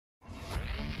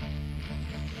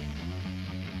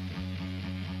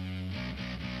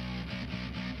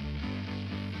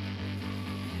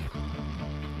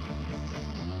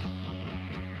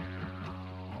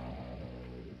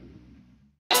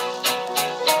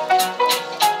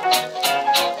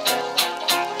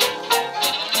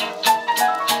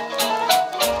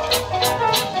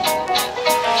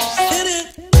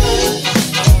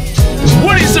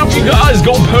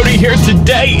here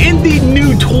today in the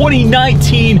new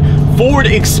 2019 Ford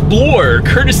Explorer,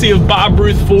 courtesy of Bob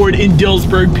Ruth Ford in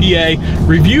Dillsburg, PA.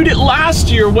 Reviewed it last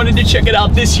year, wanted to check it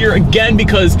out this year again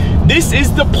because this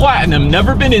is the Platinum.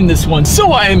 Never been in this one,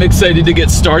 so I am excited to get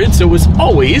started. So as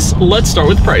always, let's start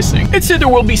with pricing. It said there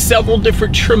will be several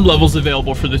different trim levels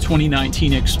available for the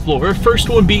 2019 Explorer. First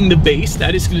one being the base,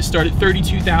 that is going to start at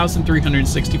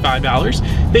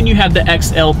 $32,365. Then you have the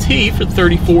XLT for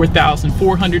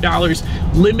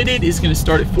 $34,400. Limited is going to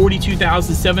start at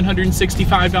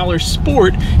 $42,765.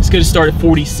 Sport is going to start at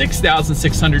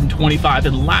 $46,625.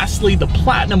 And lastly, the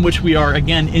Platinum, which we are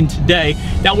again in today,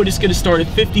 that one is going to start at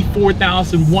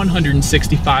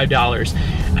 $54,165.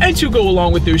 And to go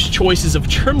along with those choices of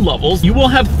trim levels, you will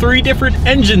have 3 different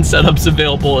engine setups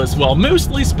available as well,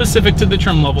 mostly specific to the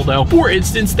trim level though. For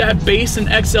instance, that base and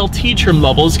XLT trim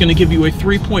level is going to give you a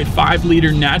 3.5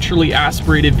 liter naturally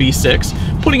aspirated V6,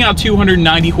 putting out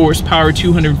 290 horsepower,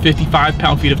 255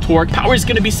 pound-feet of torque. Power is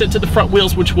going to be sent to the front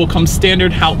wheels, which will come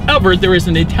standard. However, there is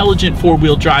an intelligent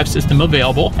 4-wheel drive system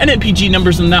available, and MPG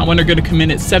numbers on that one are going to come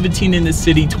in at 17 in the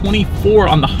city, 24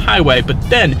 on the highway. But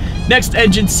then next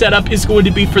engine setup is going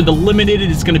to be for the Limited. It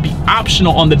is going to be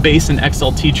optional on the base and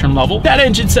XLT trim level. That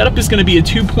engine setup is going to be a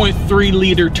 2.3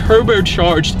 liter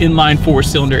turbocharged inline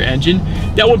 4-cylinder engine.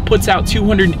 That one puts out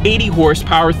 280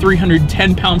 horsepower,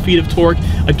 310 pound-feet of torque.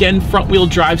 Again, front-wheel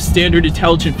drive standard,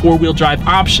 intelligent 4-wheel drive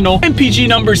optional. MPG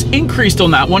numbers increased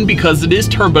on that one because it is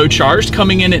turbocharged,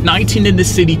 coming in at 19 in the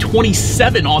city,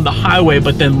 27 on the highway.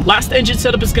 But then last engine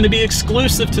setup is going to be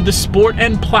exclusive to the Sport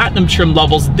and Platinum trim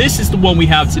levels. This is the one we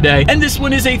have today, and this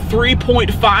one is a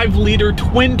 3.5 liter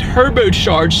twin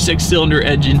turbocharged 6-cylinder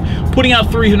engine, putting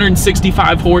out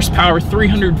 365 horsepower,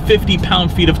 350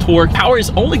 pound-feet of torque. Power is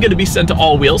only going to be sent to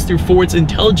all wheels through Ford's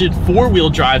intelligent 4-wheel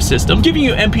drive system, giving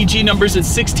you MPG numbers at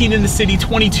 16 in the city,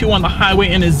 22 on the highway,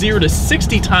 and a 0 to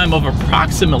 60 time of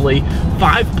approximately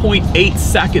 5.8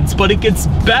 seconds. But it gets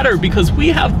better because we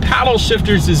have paddle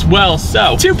shifters as well.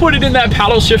 So to put it in that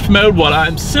paddle shift mode, what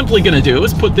I'm simply going to do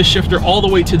is put the shifter all the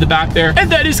way to the back there,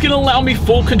 and that is going to allow me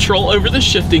full control over the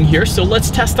shifting here. So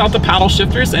let's test out the paddle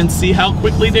shifters and see how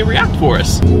quickly they react for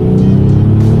us.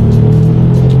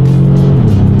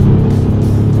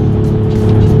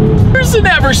 There's an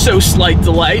ever so slight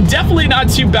delay. Definitely not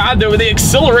too bad though. The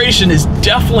acceleration is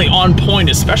definitely on point,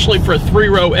 especially for a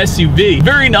 3-row SUV.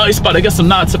 Very nice, but I guess I'm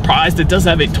not surprised. It does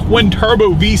have a twin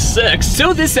turbo V6.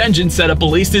 So this engine setup, at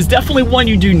least, is definitely one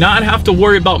you do not have to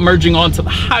worry about merging onto the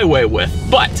highway with.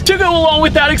 But to go along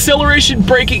with that acceleration,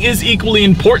 braking is equally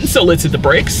important. So let's hit the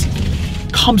brakes.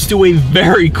 Comes to a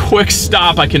very quick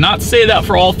stop. I cannot say that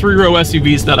for all 3-row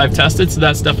SUVs that I've tested, so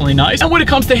that's definitely nice. And when it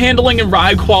comes to handling and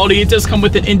ride quality, it does come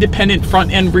with an independent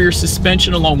front and rear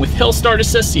suspension along with hill start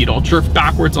assist, so you don't drift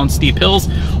backwards on steep hills.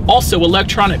 Also,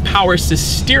 electronic power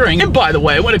assist steering. And by the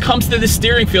way, when it comes to the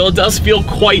steering feel, it does feel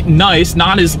quite nice,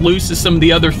 not as loose as some of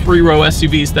the other 3-row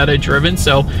SUVs that I've driven,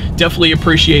 so definitely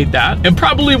appreciate that. And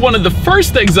probably one of the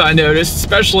first things I noticed,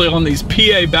 especially on these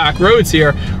PA back roads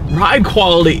here, ride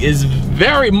quality is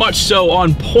very much so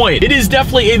on point. It is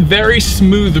definitely a very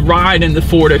smooth ride in the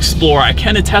Ford Explorer. I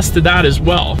can attest to that as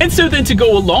well. And so then to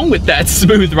go along with that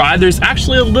smooth ride, there's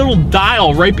actually a little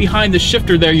dial right behind the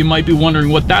shifter there. You might be wondering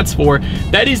what that's for.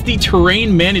 That is the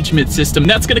terrain management system.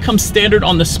 That's going to come standard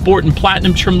on the Sport and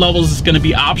Platinum trim levels. It's going to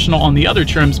be optional on the other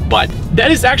trims, but that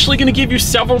is actually going to give you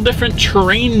several different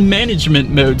terrain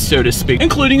management modes, so to speak,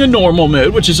 including a normal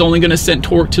mode, which is only going to send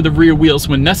torque to the rear wheels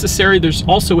when necessary. There's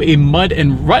also a mud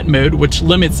and rut mode, which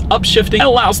limits upshifting and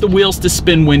allows the wheels to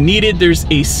spin when needed. There's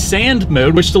a sand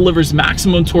mode, which delivers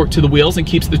maximum torque to the wheels and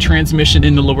keeps the transmission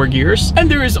in the lower gears. And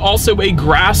there is also a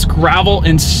grass, gravel,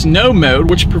 and snow mode,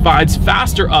 which provides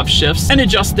faster upshifts and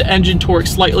adjusts the engine torque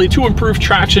slightly to improve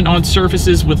traction on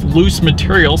surfaces with loose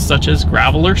materials such as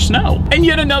gravel or snow. And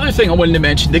yet another thing I wanted to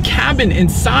mention, the cabin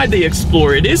inside the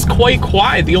Explorer, it is quite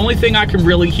quiet. The only thing I can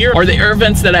really hear are the air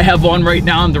vents that I have on right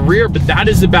now in the rear, but that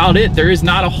is about it. There is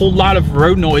not a whole lot of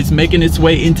road noise making its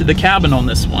way into the cabin on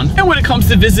this one. And when it comes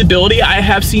to visibility, I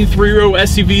have seen 3-row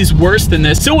SUVs worse than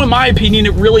this, so in my opinion,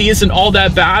 it really isn't all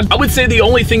that bad. I would say the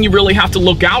only thing you really have to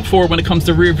look out for when it comes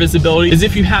to rear visibility is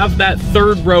if you have that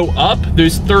 3rd row up,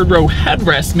 those 3rd row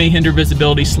headrests may hinder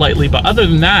visibility slightly, but other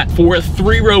than that, for a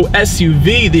 3-row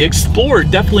SUV, the Explorer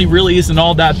definitely really isn't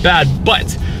all that bad.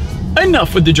 But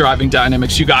enough with the driving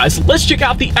dynamics, you guys. Let's check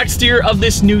out the exterior of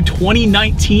this new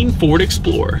 2019 Ford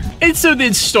Explorer. And so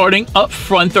then starting up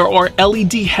front, there are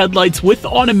LED headlights with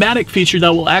automatic feature that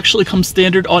will actually come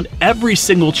standard on every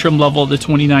single trim level of the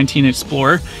 2019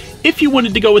 Explorer. If you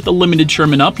wanted to go with the limited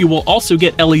trim and up, you will also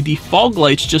get LED fog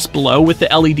lights just below with the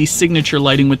LED signature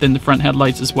lighting within the front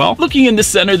headlights as well. Looking in the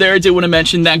center there, I did want to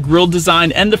mention that grille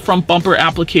design and the front bumper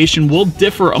application will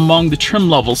differ among the trim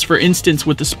levels. For instance,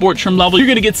 with the sport trim level, you're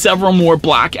going to get several more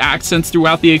black accents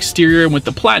throughout the exterior, and with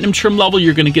the platinum trim level,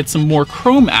 you're going to get some more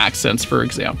chrome accents, for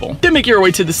example. Then make your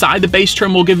way to the side. The base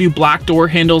trim will give you black door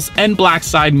handles and black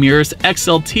side mirrors.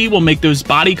 XLT will make those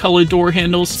body colored door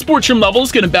handles. Sport trim level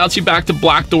is going to bounce you back to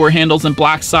black door handles and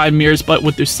black side mirrors, but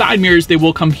with those side mirrors, they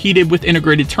will come heated with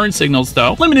integrated turn signals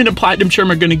though. Limited and platinum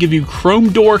trim are going to give you chrome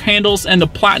door handles, and the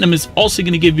platinum is also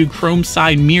going to give you chrome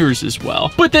side mirrors as well.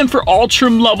 But then for all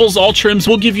trim levels, all trims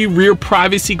will give you rear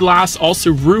privacy glass,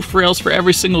 also roof rails for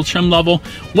every single trim level.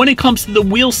 When it comes to the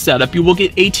wheel setup, you will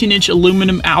get 18-inch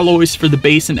aluminum alloys for the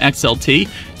base and XLT,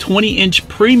 20-inch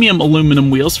premium aluminum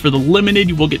wheels for the limited.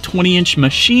 You will get 20-inch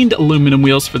machined aluminum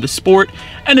wheels for the sport,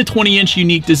 and a 20-inch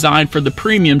unique design for the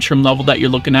premium trim level that you're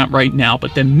looking at right now.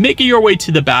 But then making your way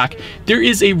to the back, there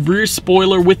is a rear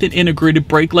spoiler with an integrated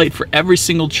brake light for every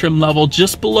single trim level.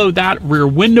 Just below that, rear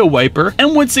window wiper.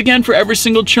 And once again, for every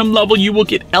single trim level, you will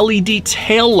get LED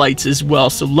tail lights as well.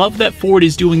 So love that Ford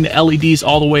is doing the LEDs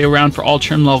all the way around for all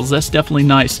trim levels. That's definitely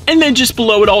nice. And then just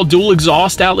below it all, dual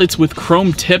exhaust outlets with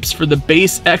chrome tips for the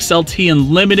base, XLT,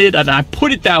 and limited. And I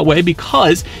put it that way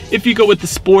because if you go with the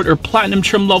sport or platinum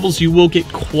trim levels, you will get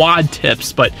quad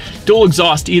tips, but dual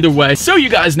exhaust either way. So you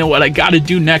guys know what I got to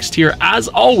do next here. As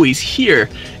always, here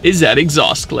is that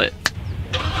exhaust clip.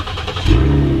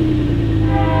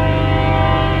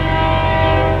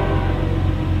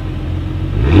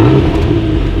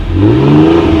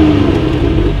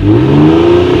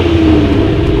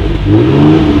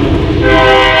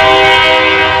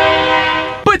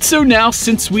 So now,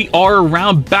 since we are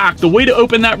around back, the way to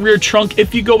open that rear trunk,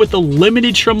 if you go with the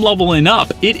limited trim level and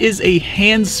up, it is a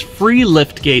hands-free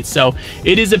lift gate. So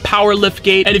it is a power lift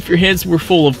gate, and if your hands were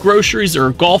full of groceries or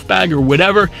a golf bag or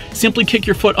whatever, simply kick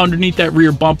your foot underneath that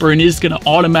rear bumper and it is going to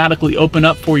automatically open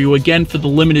up for you again for the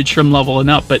limited trim level and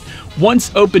up. But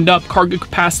once opened up, cargo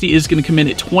capacity is going to come in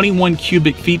at 21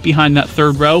 cubic feet behind that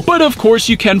third row. But of course,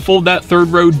 you can fold that third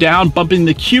row down, bumping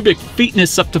the cubic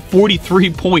feetness up to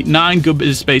 43.9, good bit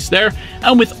of space there.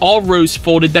 And with all rows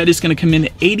folded, that is going to come in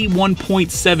at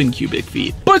 81.7 cubic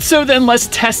feet. But so then let's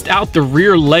test out the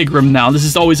rear legroom now. This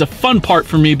is always a fun part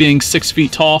for me being 6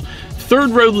 feet tall.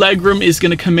 Third row legroom is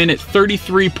going to come in at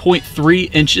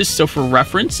 33.3 inches. So for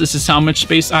reference, this is how much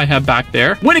space I have back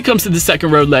there. When it comes to the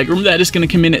second row legroom, that is going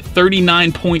to come in at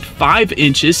 39.5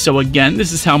 inches. So again,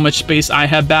 this is how much space I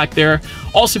have back there.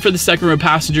 Also for the second row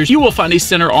passengers, you will find a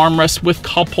center armrest with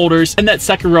cup holders, and that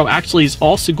second row actually is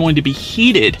also going to be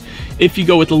heated if you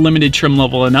go with the limited trim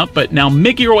level and up. But now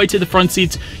making your way to the front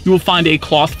seats, you will find a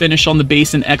cloth finish on the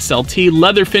base and XLT.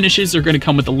 Leather finishes are going to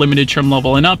come with the limited trim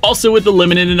level and up. Also with the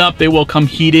limited and up, they will come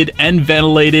heated and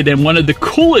ventilated. And one of the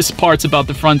coolest parts about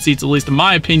the front seats, at least in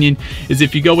my opinion, is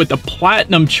if you go with the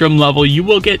platinum trim level, you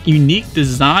will get unique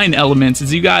design elements.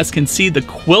 As you guys can see, the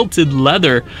quilted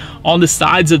leather on the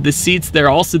sides of the seats there,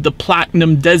 also the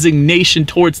platinum designation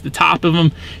towards the top of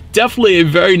them. Definitely a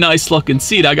very nice looking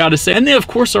seat, I gotta say. And they of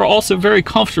course are also very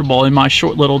comfortable in my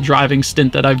short little driving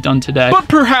stint that I've done today. But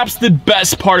perhaps the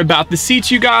best part about the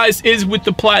seats, you guys, is with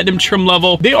the platinum trim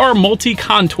level, they are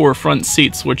multi-contour front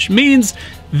seats, which means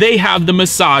they have the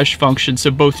massage function. So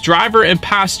both driver and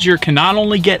passenger can not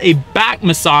only get a back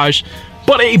massage,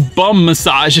 but a bum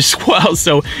massage as well.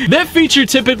 So that feature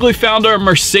typically found on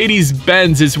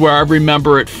Mercedes-Benz is where I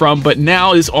remember it from, but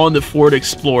now is on the Ford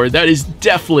Explorer. That is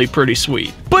definitely pretty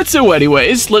sweet. But so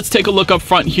anyways, let's take a look up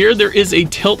front here. There is a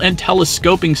tilt and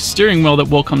telescoping steering wheel that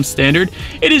will come standard.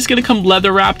 It is going to come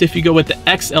leather wrapped if you go with the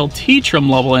XLT trim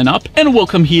level and up, and it will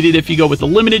come heated if you go with the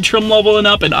limited trim level and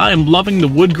up. And I am loving the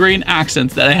wood grain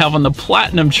accents that I have on the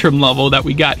platinum trim level that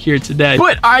we got here today.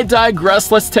 But I digress.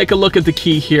 Let's take a look at the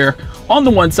key here. On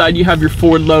the one side, you have your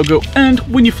Ford logo, and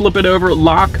when you flip it over,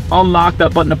 lock, unlock,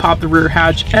 that button to pop the rear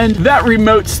hatch, and that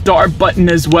remote start button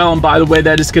as well. And by the way,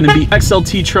 that is going to be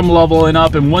XLT trim level and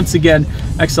up. And once again,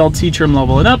 XLT trim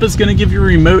level and up is going to give you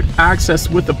remote access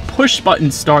with a push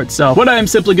button start. So what I am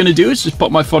simply going to do is just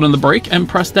put my foot on the brake and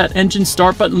press that engine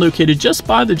start button located just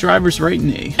by the driver's right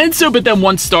knee. And so, but then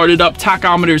once started up,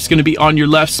 tachometer is going to be on your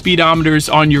left, speedometer is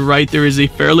on your right. There is a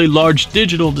fairly large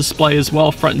digital display as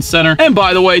well, front and center. And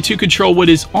by the way, to control what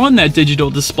is on that digital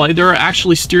display, there are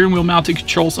actually steering wheel mounted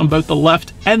controls on both the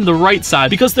left and the right side,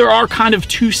 because there are kind of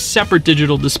two separate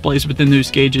digital displays within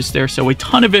those gauges there. So a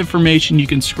ton of information you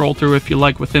can scroll through if you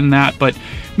like within that. But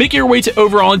Making your way to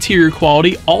overall interior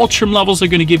quality, all trim levels are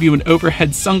going to give you an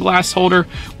overhead sunglass holder.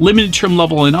 Limited trim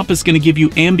level and up is going to give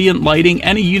you ambient lighting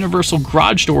and a universal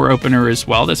garage door opener as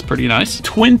well. That's pretty nice.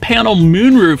 Twin panel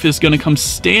moonroof is going to come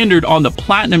standard on the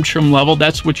platinum trim level.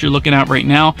 That's what you're looking at right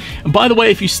now. And by the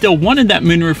way, if you still wanted that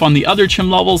moonroof on the other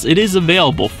trim levels, it is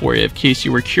available for you in case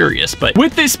you were curious. But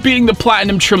with this being the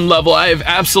platinum trim level, I have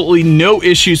absolutely no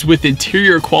issues with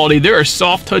interior quality. There are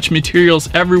soft touch materials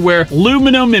everywhere,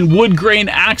 aluminum and wood grain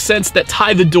accents that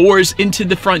tie the doors into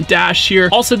the front dash here.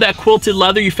 Also, that quilted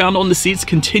leather you found on the seats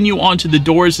continue onto the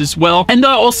doors as well. And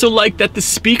I also like that the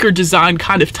speaker design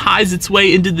kind of ties its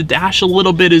way into the dash a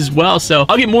little bit as well. So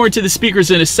I'll get more into the speakers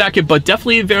in a second, but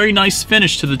definitely a very nice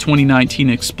finish to the 2019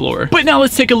 Explorer. But now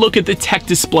let's take a look at the tech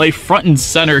display front and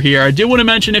center here. I do want to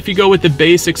mention if you go with the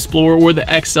base Explorer or the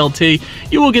XLT,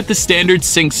 you will get the standard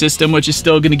sync system, which is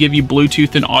still going to give you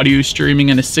Bluetooth and audio streaming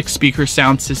and a 6-speaker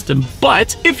sound system.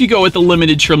 But if you go with the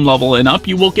limited trim level and up,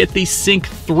 you will get the Sync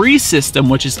 3 system,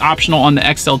 which is optional on the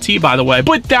XLT, by the way.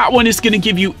 But that one is going to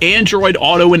give you Android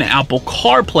Auto and Apple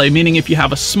CarPlay, meaning if you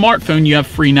have a smartphone, you have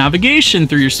free navigation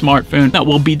through your smartphone that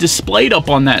will be displayed up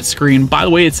on that screen. By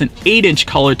the way, it's an 8-inch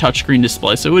color touchscreen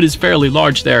display, so it is fairly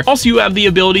large there. Also, you have the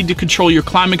ability to control your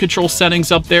climate control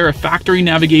settings up there. A factory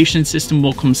navigation system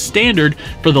will come standard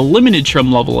for the limited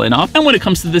trim level and up. And when it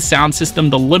comes to the sound system,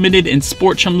 the limited and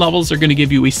sport trim levels are going to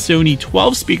give you a Sony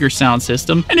 12-speaker sound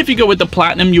system. And if you go with the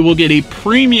platinum, you will get a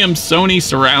premium Sony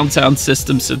surround sound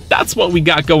system. So that's what we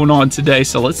got going on today.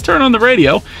 So let's turn on the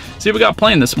radio, see what we got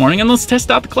playing this morning, and let's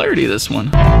test out the clarity of this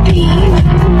one.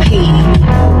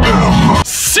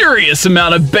 Serious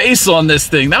amount of bass on this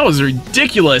thing. That was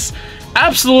ridiculous.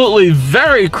 Absolutely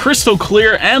very crystal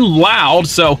clear and loud.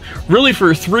 So really,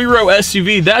 for a 3-row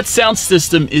SUV, that sound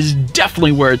system is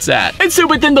definitely where it's at. And so,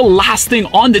 but then the last thing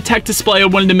on the tech display I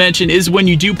wanted to mention is when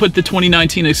you do put the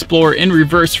 2019 Explorer in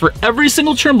reverse, for every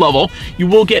single trim level, you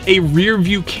will get a rear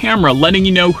view camera letting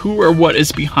you know who or what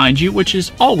is behind you, which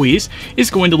is always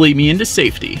going to lead me into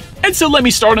safety. And so let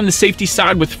me start on the safety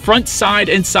side with front, side,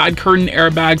 and side curtain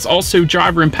airbags, also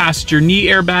driver and passenger knee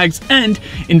airbags, and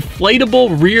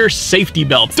inflatable rear safety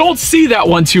belts. Don't see that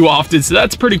one too often, so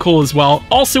that's pretty cool as well.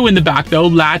 Also in the back though,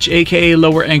 latch, aka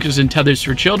lower anchors and tethers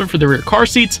for children for the rear car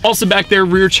seats. Also back there,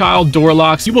 rear child door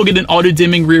locks. You will get an auto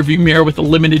dimming rear view mirror with a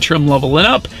limited trim level and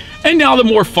up. And now the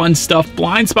more fun stuff,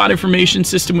 blind spot information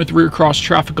system with rear cross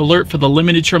traffic alert for the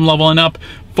limited trim level and up.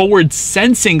 Forward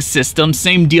sensing system,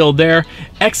 same deal there.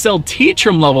 XLT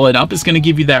trim level and up is going to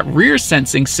give you that rear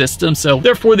sensing system, so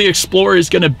therefore the Explorer is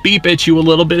going to beep at you a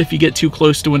little bit if you get too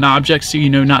close to an object, so you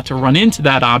know not to run into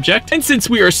that object. And since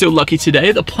we are so lucky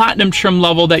today, the platinum trim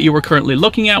level that you are currently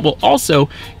looking at will also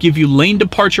give you lane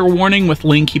departure warning with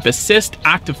lane keep assist,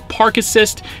 active park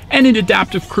assist, and an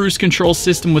adaptive cruise control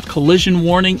system with collision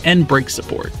warning and brake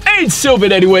support. And so,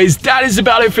 but anyways, that is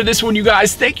about it for this one, you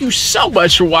guys. Thank you so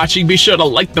much for watching. Be sure to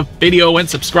like the video and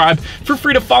subscribe. Feel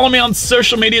free to follow me on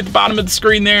social media at the bottom of the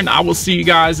screen there, and I will see you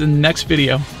guys in the next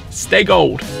video. Stay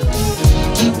gold.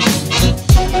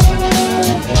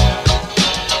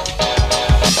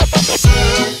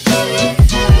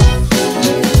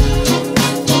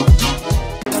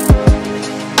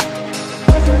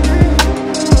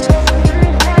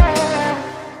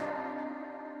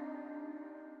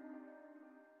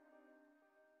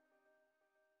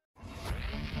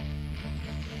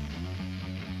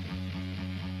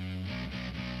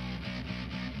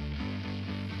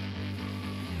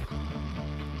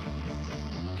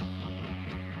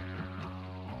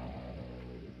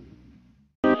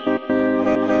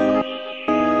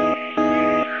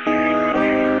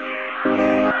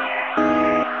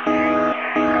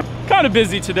 Kind of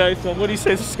busy today, so what do you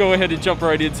say? Let's go ahead and jump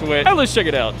right into it and let's check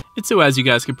it out. And so, as you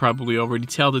guys could probably already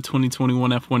tell, the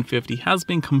 2021 F-150 has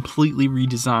been completely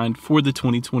redesigned for the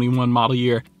 2021 model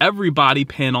year. Every body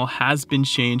panel has been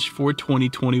changed for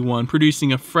 2021,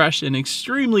 producing a fresh and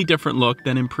extremely different look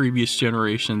than in previous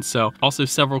generations. So also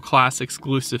several class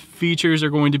exclusive features are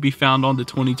going to be found on the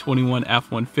 2021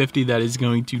 F-150 that is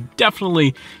going to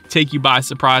definitely take you by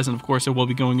surprise, and of course I will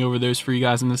be going over those for you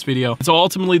guys in this video. So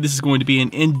ultimately this is going to be an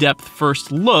in-depth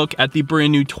first look at the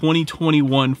brand new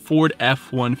 2021 Ford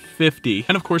F-150.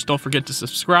 And of course, don't forget to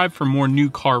subscribe for more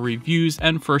new car reviews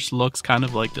and first looks kind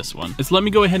of like this one. So let me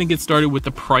go ahead and get started with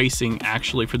the pricing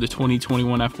actually for the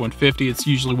 2021 F-150. It's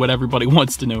usually what everybody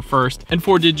wants to know first. And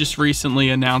Ford did just recently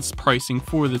announce pricing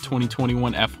for the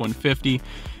 2021 F-150.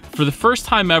 For the first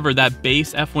time ever, that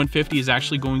base F-150 is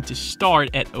actually going to start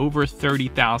at over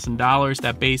 $30,000.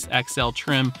 That base XL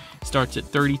trim starts at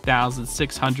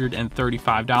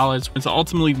 $30,635. And so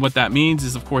ultimately what that means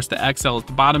is, of course, the XL is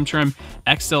the bottom trim.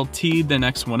 XLT, the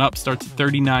next one up, starts at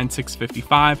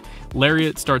 $39,655.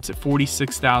 Lariat starts at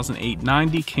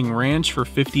 $46,890. King Ranch for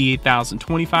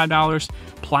 $58,025.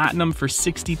 Platinum for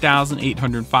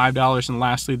 $60,805. And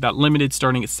lastly, that Limited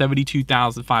starting at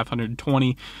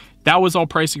 $72,520. That was all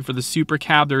pricing for the Super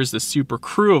Cab. There is the Super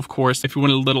Crew, of course. If you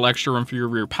wanted a little extra room for your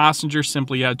rear passenger,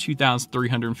 simply add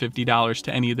 $2,350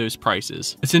 to any of those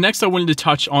prices. So next I wanted to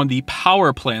touch on the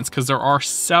power plants, because there are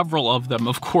several of them,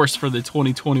 of course, for the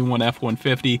 2021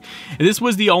 F-150. And this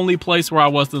was the only place where I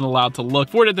wasn't allowed to look.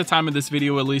 Ford at the time of this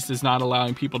video, at least, is not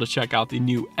allowing people to check out the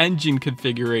new engine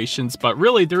configurations. But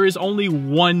really, there is only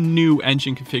one new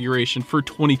engine configuration for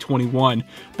 2021,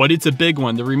 but it's a big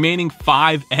one. The remaining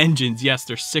 5 engines, yes,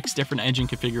 there's 6 different engine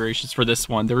configurations for this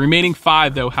one. The remaining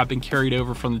 5, though, have been carried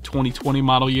over from the 2020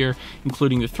 model year,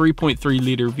 including the 3.3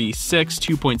 liter V6,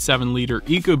 2.7 liter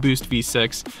EcoBoost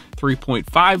V6,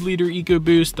 3.5 liter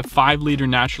EcoBoost, the 5 liter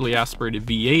naturally aspirated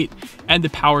V8, and the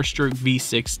Powerstroke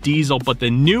V6 diesel. But the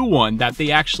new one that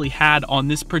they actually had on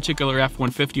this particular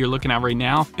F-150 you're looking at right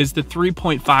now is the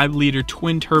 3.5 liter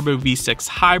twin turbo V6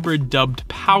 hybrid, dubbed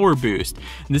PowerBoost.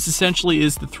 And this essentially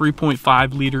is the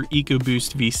 3.5 liter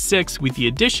EcoBoost V6 with the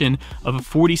addition of a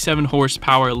 47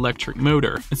 horsepower electric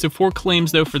motor. And so Ford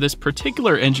claims, though, for this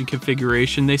particular engine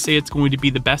configuration, they say it's going to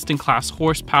be the best in class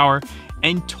horsepower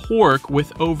and torque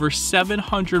with over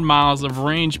 700 miles of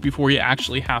range before you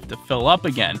actually have to fill up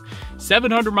again.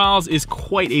 700 miles is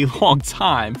quite a long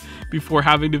time before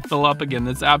having to fill up again.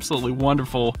 That's absolutely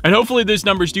wonderful. And hopefully those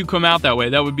numbers do come out that way.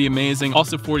 That would be amazing.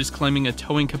 Also, Ford is claiming a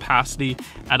towing capacity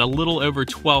at a little over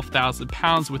 12,000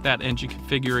 pounds with that engine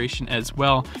configuration as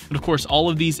well. And of course,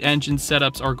 all of these engine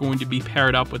setups are going to be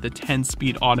paired up with a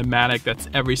 10-speed automatic. That's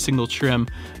every single trim,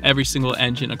 every single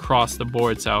engine across the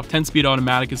board. So 10-speed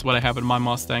automatic is what I have in my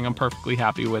Mustang. I'm perfectly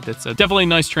happy with it. So definitely a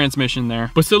nice transmission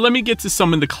there. But so let me get to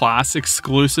some of the class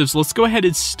exclusives. Let's go ahead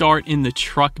and start in the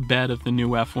truck bed of the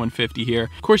new F-150 here.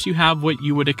 Of course, you have what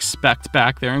you would expect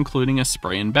back there, including a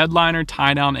spray-in bed liner,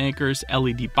 tie-down anchors,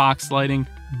 LED box lighting.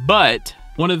 But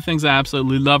one of the things I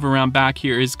absolutely love around back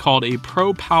here is called a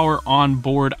Pro Power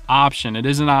Onboard option. It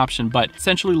is an option, but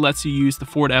essentially lets you use the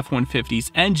Ford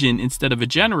F-150's engine instead of a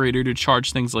generator to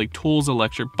charge things like tools,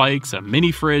 electric bikes, a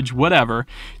mini fridge, whatever.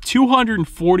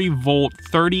 240 volt,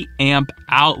 30 amp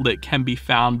outlet can be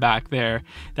found back there.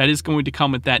 That is going to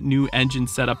come with that new engine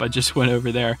setup I just went over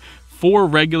there. 4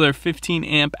 regular 15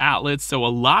 amp outlets, so a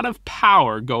lot of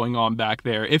power going on back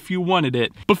there if you wanted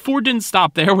it. But Ford didn't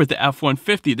stop there with the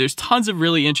F-150. There's tons of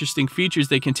really interesting features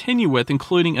they continue with,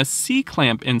 including a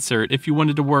C-clamp insert if you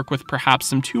wanted to work with perhaps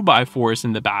some 2x4s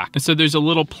in the back. And so there's a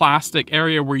little plastic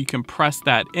area where you can press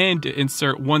that in to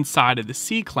insert one side of the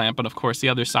C-clamp, and of course the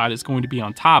other side is going to be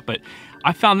on top. But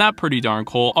I found that pretty darn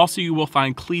cool. Also, you will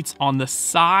find cleats on the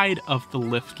side of the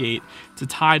liftgate to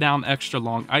tie down extra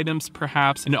long items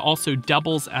perhaps, and it also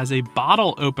doubles as a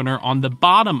bottle opener on the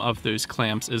bottom of those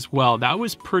clamps as well. That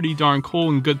was pretty darn cool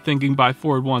and good thinking by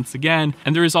Ford once again.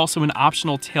 And there is also an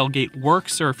optional tailgate work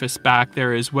surface back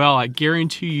there as well. I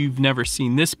guarantee you've never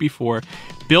seen this before.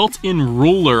 Built-in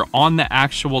ruler on the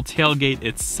actual tailgate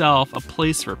itself, a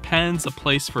place for pens, a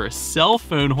place for a cell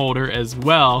phone holder as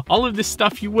well. All of this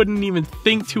stuff you wouldn't even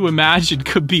think to imagine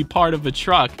could be part of a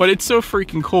truck, but it's so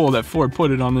freaking cool that Ford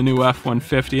put it on the new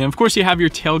F-150. And of course you have your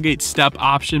tailgate step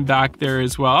option back there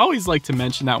as well. I always like to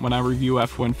mention that when I review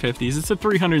F-150s. It's a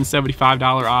 $375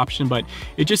 option, but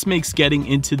it just makes getting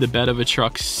into the bed of a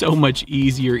truck so much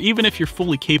easier. Even if you're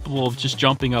fully capable of just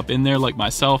jumping up in there like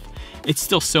myself, it's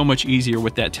still so much easier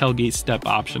with that tailgate step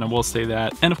option, I will say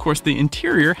that. And of course the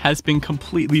interior has been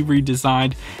completely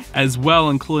redesigned as well,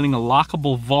 including a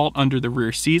lockable vault under the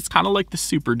rear seats, kind of like the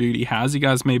Super Duty has. You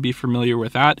guys may be familiar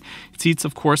with that. Seats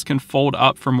of course can fold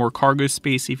up for more cargo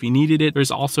space if you needed it.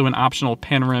 There's also an optional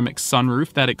panoramic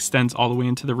sunroof that extends all the way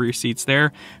into the rear seats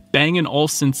there. Bang &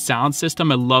 Olufsen sound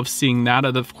system, I love seeing that.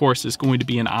 That of course is going to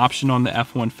be an option on the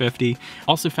F-150.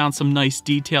 Also found some nice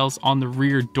details on the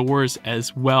rear doors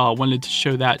as well. I wanted to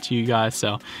show that to you guys,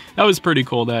 so that was pretty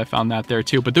cool that I found that there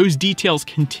too. But those details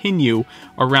continue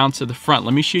around to the front.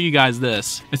 Let me show you guys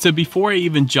this. And so before I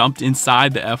even jumped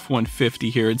inside the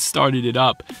F-150 here and started it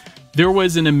up, there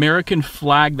was an American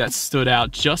flag that stood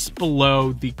out just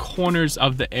below the corners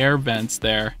of the air vents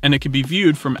there, and it could be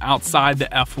viewed from outside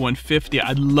the F-150.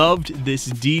 I loved this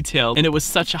detail, and it was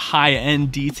such a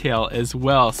high-end detail as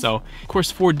well. So of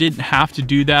course Ford didn't have to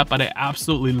do that, but I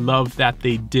absolutely love that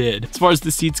they did. As far as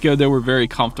the seats go, they were very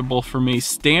comfortable for me.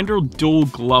 Standard dual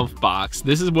glove box.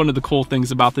 This is one of the cool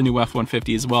things about the new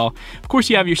F-150 as well. Of course,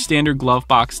 you have your standard glove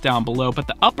box down below, but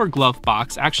the upper glove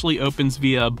box actually opens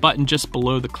via a button just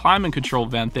below the climate control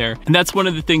vent there. And that's one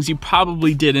of the things you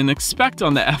probably didn't expect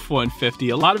on the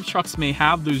F-150. A lot of trucks may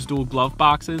have those dual glove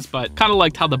boxes, but kind of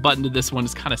liked how the button to this one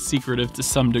is kind of secretive to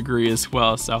some degree as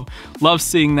well. So love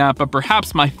seeing that. But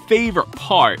perhaps my favorite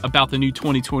part about the new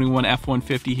 2021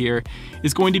 F-150 here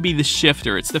is going to be the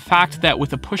shifter. It's the fact that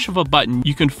with a push of a button,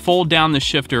 you can fold down the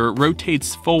shifter. It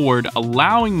rotates forward,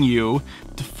 allowing you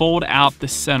to fold out the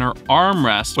center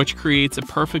armrest, which creates a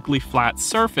perfectly flat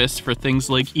surface for things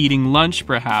like eating lunch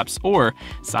perhaps, or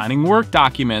signing work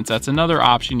documents. That's another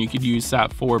option you could use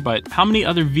that for. But how many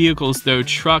other vehicles though,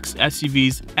 trucks,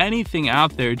 SUVs, anything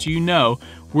out there do you know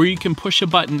where you can push a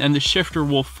button and the shifter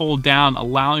will fold down,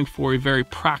 allowing for a very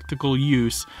practical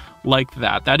use like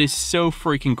that? That is so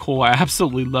freaking cool. I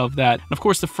absolutely love that. And of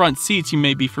course, the front seats, you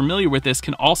may be familiar with this,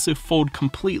 can also fold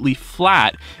completely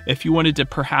flat if you wanted to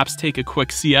perhaps take a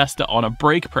quick siesta on a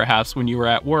break perhaps when you were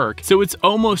at work. So it's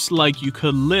almost like you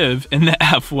could live in the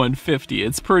F-150.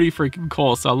 It's pretty freaking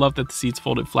cool. So I love that the seats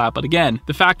folded flat. But again,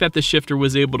 the fact that the shifter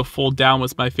was able to fold down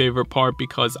was my favorite part,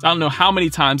 because I don't know how many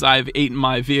times I've ate in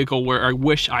my vehicle where I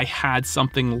wish I had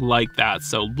something like that.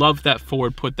 So love that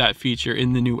Ford put that feature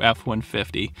in the new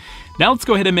F-150. Now let's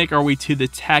go ahead and make our way to the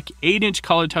tech. 8-inch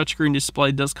color touchscreen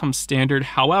display does come standard.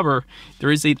 However,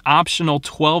 there is an optional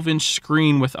 12-inch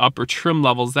screen with upper trim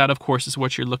levels. That, of course, is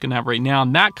what you're looking at right now.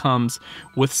 And that comes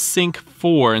with Sync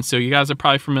 4. And so you guys are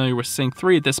probably familiar with Sync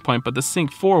 3 at this point, but the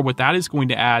Sync 4, what that is going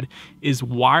to add is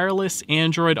wireless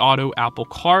Android Auto Apple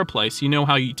CarPlay. So you know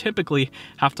how you typically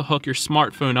have to hook your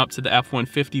smartphone up to the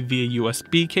F-150 via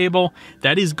USB cable?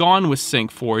 That is gone with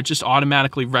Sync 4. It just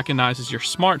automatically recognizes your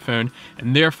smartphone,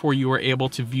 and therefore you are able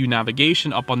to view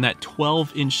navigation up on that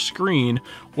 12-inch screen,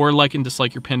 or like in just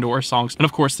like your Pandora songs. And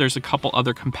of course, there's a couple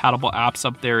other compatible apps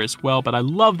up there as well, but I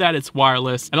love that it's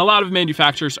wireless, and a lot of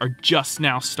manufacturers are just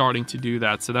now starting to do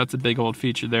that. So that's a big old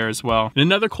feature there as well. And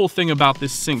another cool thing about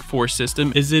this Sync 4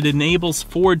 system is it enables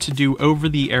Ford to do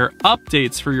over-the-air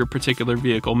updates for your particular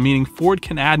vehicle, meaning Ford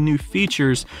can add new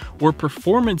features or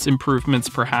performance improvements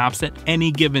perhaps at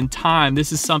any given time.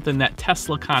 This is something that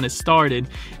Tesla kind of started,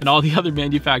 and all the other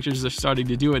manufacturers are starting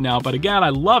to do it now. But again, I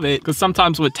love it because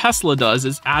sometimes what Tesla does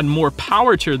is add more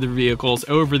power to the vehicles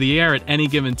over the air at any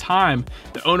given time.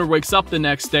 The owner wakes up the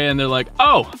next day and they're like,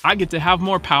 oh, I get to have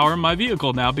more power in my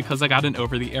vehicle now because I got an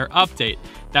over-the-air update.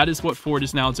 That is what Ford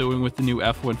is now doing with the new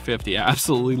F-150. I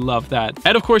absolutely love that.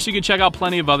 And of course, you can check out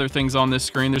plenty of other things on this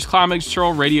screen. There's climate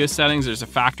control, radio settings, there's a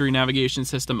factory navigation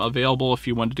system available if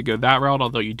you wanted to go that route,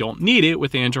 although you don't need it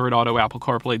with Android Auto, Apple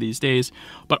CarPlay these days.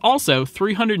 But also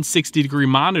 360-degree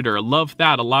monitor. Love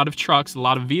that. A lot of trucks, a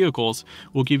lot of vehicles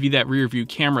will give you that rear view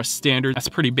camera standard. That's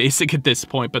pretty basic at this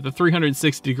point, but the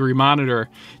 360-degree monitor,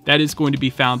 that is going to be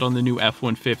found on the new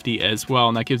F-150 as well,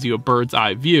 and that gives you a bird's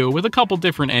eye view with a couple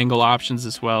different angle options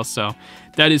as well. So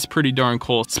that is pretty darn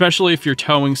cool, especially if you're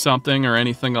towing something or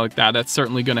anything like that. That's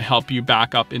certainly going to help you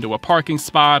back up into a parking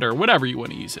spot or whatever you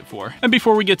want to use it for. And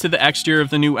before we get to the exterior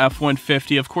of the new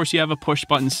F-150, of course, you have a push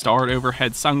button start,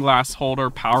 overhead sunglass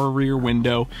holder, power rear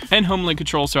window, and HomeLink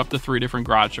controls are up to 3 different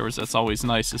garage doors. That's always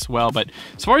nice as well. But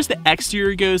as far as the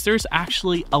exterior goes, there's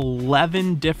actually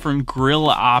 11 different grille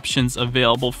options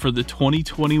available for the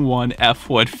 2021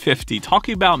 F-150.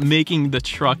 Talking about making the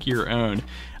truck your own.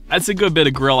 That's a good bit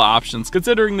of grille options,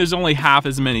 considering there's only half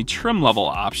as many trim level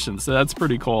options, so that's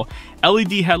pretty cool.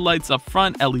 LED headlights up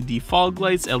front, LED fog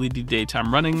lights, LED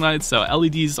daytime running lights, so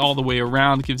LEDs all the way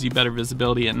around, gives you better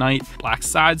visibility at night. Black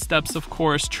side steps, of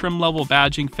course, trim level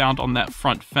badging found on that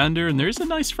front fender, and there's a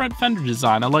nice front fender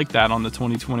design. I like that on the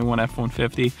 2021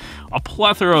 F-150. A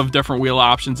plethora of different wheel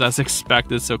options as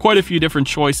expected, so quite a few different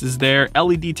choices there.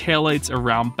 LED taillights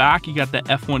around back. You got the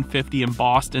F-150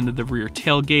 embossed into the rear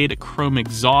tailgate, a chrome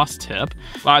exhaust tip.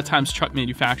 A lot of times truck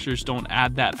manufacturers don't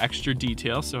add that extra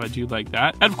detail, so I do like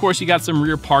that. And of course, you got some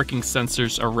rear parking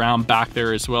sensors around back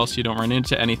there as well, so you don't run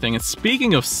into anything. And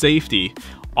speaking of safety,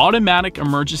 automatic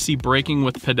emergency braking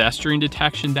with pedestrian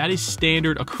detection, that is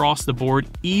standard across the board,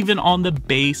 even on the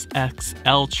base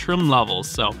XL trim levels.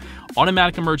 So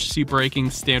Automatic emergency braking,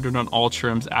 standard on all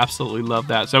trims. Absolutely love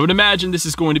that. So I would imagine this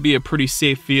is going to be a pretty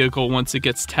safe vehicle once it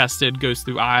gets tested, goes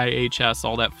through IIHS,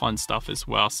 all that fun stuff as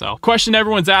well. So question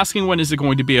everyone's asking, when is it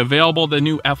going to be available? The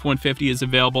new F-150 is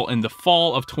available in the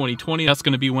fall of 2020. That's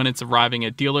going to be when it's arriving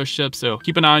at dealerships. So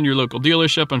keep an eye on your local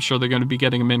dealership. I'm sure they're going to be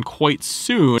getting them in quite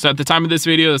soon. So at the time of this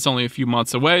video, that's only a few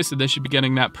months away. So they should be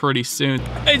getting that pretty soon.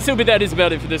 And so, but that is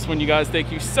about it for this one, you guys.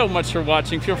 Thank you so much for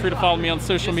watching. Feel free to follow me on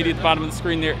social media at the bottom of the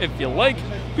screen there if you like.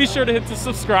 Be sure to hit the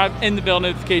subscribe and the bell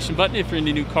notification button if you're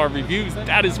into new car reviews.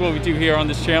 That is what we do here on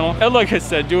this channel. And like I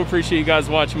said, do appreciate you guys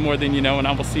watching more than you know, and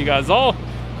I will see you guys all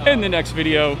in the next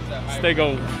video. Stay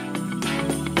gold.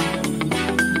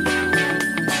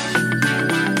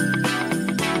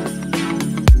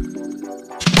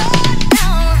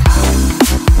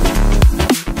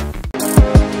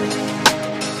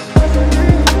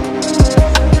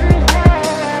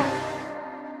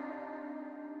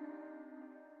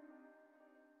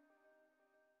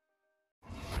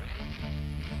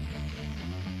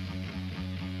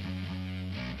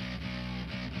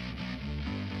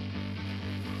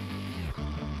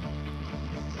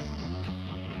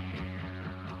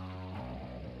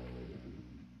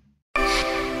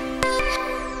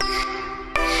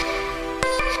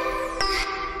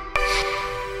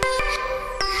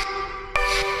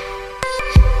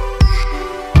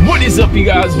 What is up, you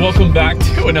guys? Welcome back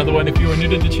to another one. If you are new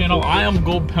to the channel, I am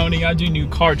Gold Pony. I do new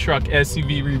car, truck,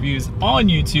 SUV reviews on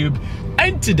YouTube.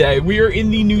 And today we are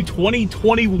in the new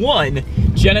 2021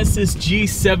 Genesis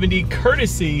G70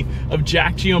 courtesy of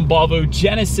Jack Giambalvo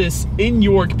Genesis in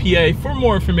York, PA. For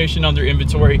more information on their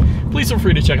inventory, please feel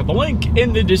free to check out the link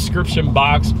in the description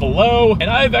box below. And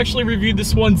I have actually reviewed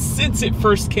this one since it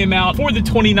first came out for the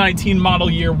 2019 model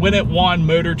year when it won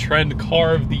Motor Trend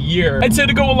Car of the Year. And so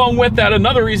to go along with that,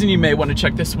 another reason you may want to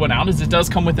check this one out is it does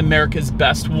come with America's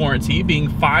best warranty, being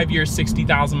 5 years,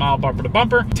 60,000 mile bumper to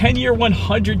bumper, 10-year,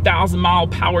 100,000 mile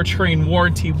powertrain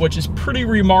warranty, which is pretty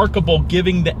remarkable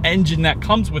given the engine that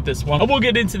comes with this one. And we'll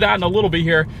get into that in a little bit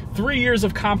here. 3 years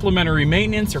of complimentary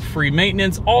maintenance or free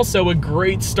maintenance. Also a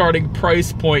great starting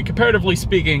price point, comparatively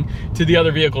speaking, to the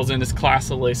other vehicles in this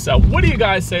class of list. So what do you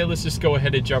guys say? Let's just go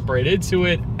ahead and jump right into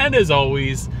it. And as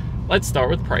always, let's start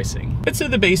with pricing. So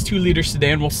the base 2-liter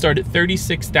sedan will start at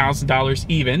 $36,000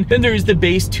 even. Then there's the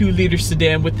base 2-liter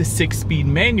sedan with the 6-speed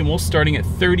manual starting at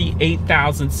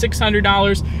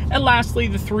 $38,600. And lastly,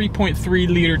 the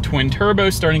 3.3-liter twin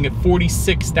turbo starting at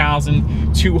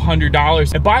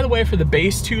 $46,200. And by the way, for the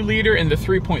base 2-liter and the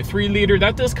 3.3-liter,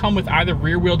 that does come with either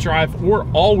rear-wheel drive or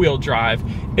all-wheel drive.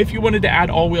 If you wanted to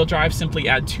add all-wheel drive, simply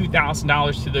add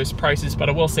 $2,000 to those prices. But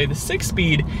I will say the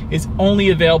 6-speed is only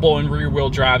available in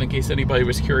rear-wheel drive in case anybody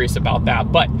was curious about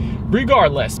that. But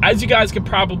regardless, as you guys can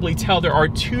probably tell, there are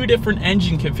two different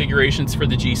engine configurations for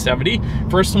the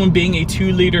G70. First one being a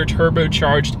 2-liter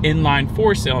turbocharged inline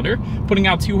 4-cylinder, putting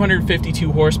out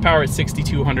 252 horsepower at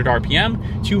 6,200 RPM,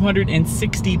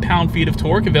 260 pound-feet of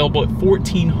torque, available at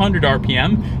 1,400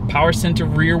 RPM, power center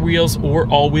rear wheels or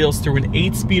all wheels through an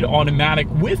 8-speed automatic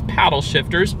with paddle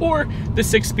shifters, or the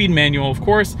 6-speed manual, of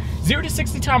course. 0 to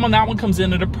 60 time on that one comes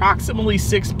in at approximately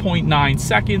 6.9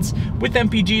 seconds, with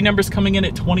MPG numbers coming in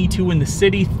at 22 in the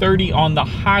city, 30 on the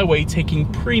highway, taking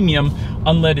premium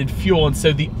unleaded fuel. And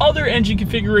so the other engine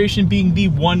configuration being the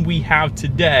one we have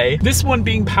today, this one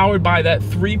being powered by that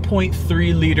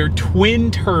 3.3-liter twin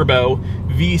turbo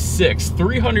V6,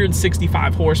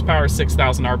 365 horsepower,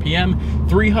 6,000 RPM,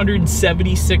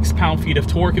 376 pound-feet of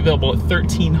torque, available at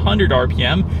 1,300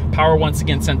 RPM. Power once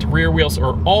again sent to rear wheels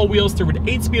or all wheels through an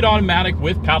 8-speed automatic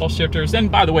with paddle shifters. And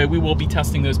by the way, we will be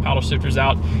testing those paddle shifters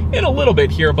out in a little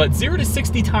bit here, but 0 to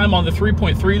 60 time on the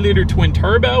 3.3-liter twin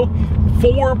turbo,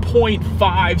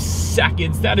 4.5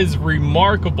 seconds. That is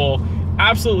remarkable.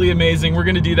 Absolutely amazing. We're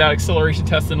going to do that acceleration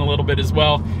test in a little bit as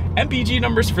well. MPG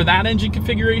numbers for that engine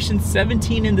configuration,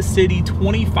 17 in the city,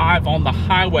 25 on the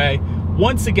highway.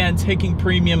 Once again, taking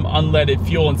premium unleaded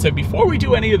fuel. And so before we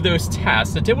do any of those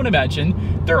tests, I did want to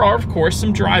mention there are, of course,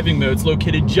 some driving modes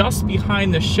located just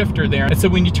behind the shifter there. And so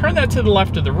when you turn that to the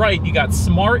left or the right, you got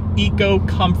Smart, Eco,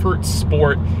 Comfort,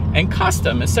 Sport, and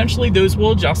Custom. Essentially, those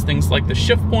will adjust things like the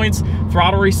shift points,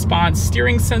 throttle response,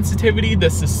 steering sensitivity, the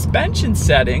suspension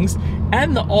settings,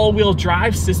 and the all-wheel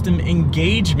drive system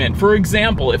engagement. For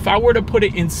example, if I were to put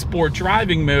it in sport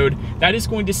driving mode, that is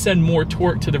going to send more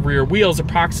torque to the rear wheels,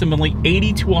 approximately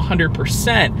 80 to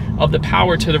 100% of the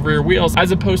power to the rear wheels,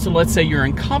 as opposed to, let's say you're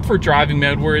in comfort driving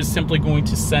mode, where it's simply going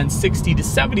to send 60 to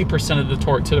 70% of the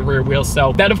torque to the rear wheels.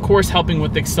 So that, of course, helping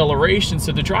with acceleration.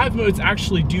 So the drive modes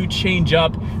actually do change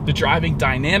up the driving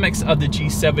dynamics of the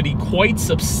G70 quite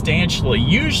substantially.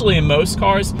 Usually in most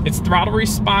cars, it's throttle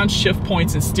response, shift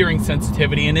points, and steering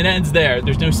sensitivity, and it ends there.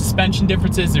 There's no suspension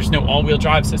differences, there's no all-wheel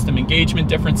drive system engagement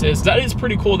differences. That is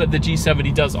pretty cool that the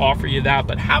G70 does offer you that.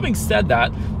 But having said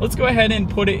that, let's go ahead and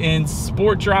put it in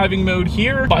sport driving mode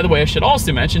here. By the way, I should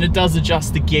also mention it does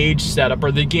adjust the gauge setup,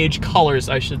 or the gauge colors,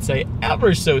 I should say,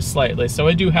 ever so slightly. So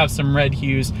I do have some red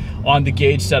hues on the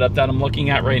gauge setup that I'm looking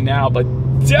at right now, but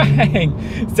dang,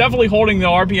 it's definitely holding the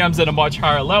RPMs at a much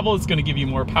higher level. It's going to give you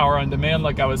more power on demand,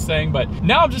 like I was saying. But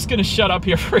now I'm just going to shut up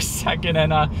here for a second,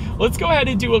 and let's go ahead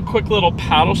and do a quick little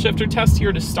paddle shifter test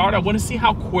here to start. I want to see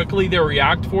how quickly they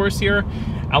react for us here.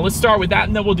 Let's start with that,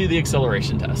 and then we'll do the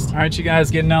acceleration test. All right, you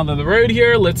guys, getting out on the road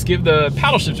here. Let's give the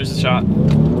paddle shifters a shot.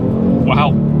 Wow.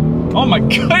 Oh my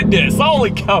goodness,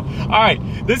 holy cow. All right,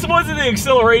 this wasn't the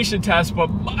acceleration test, but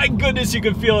my goodness, you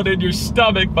can feel it in your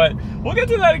stomach. But we'll get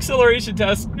to that acceleration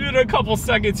test in a couple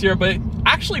seconds here. But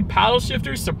actually, paddle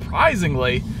shifters,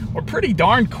 surprisingly, were pretty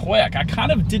darn quick. I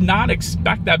kind of did not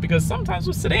expect that, because sometimes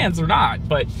with sedans they're not.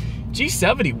 But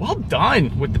G70, well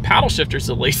done with the paddle shifters,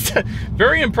 at least.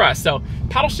 Very impressed. So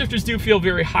paddle shifters do feel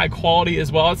very high quality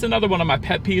as well. It's another one of my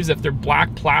pet peeves if they're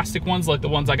black plastic ones like the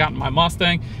ones I got in my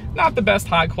Mustang. Not the best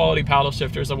high quality paddle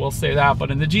shifters, I will say that,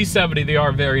 but in the G70 they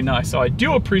are very nice, so I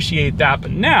do appreciate that.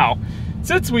 But now,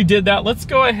 since we did that, let's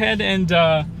go ahead and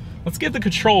let's get the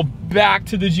control back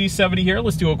to the G70 here.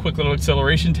 Let's do a quick little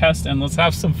acceleration test and let's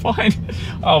have some fun.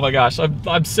 Oh my gosh,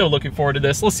 I'm so looking forward to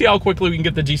this. Let's see how quickly we can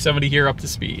get the G70 here up to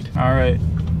speed. All right,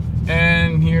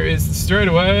 and here is the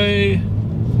straightaway.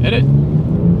 Hit it.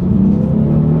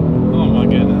 Oh my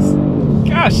goodness.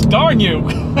 Gosh darn you.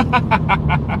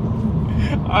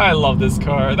 I love this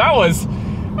car. That was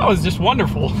just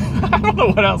wonderful. I don't know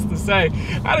what else to say.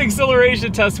 That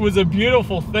acceleration test was a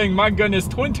beautiful thing. My goodness,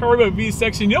 twin turbo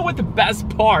V6. You know what the best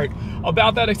part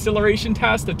about that acceleration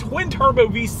test? The twin turbo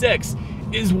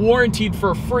V6 is warranted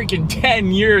for freaking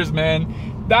 10 years, man.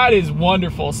 That is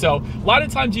wonderful. So a lot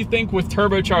of times you think with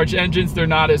turbocharged engines, they're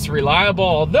not as reliable,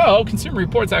 although Consumer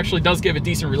Reports actually does give it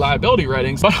decent reliability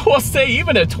ratings. But I will say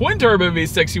even a twin turbo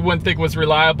V6 you wouldn't think was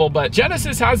reliable, but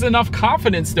Genesis has enough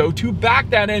confidence though to back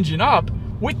that engine up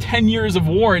with 10 years of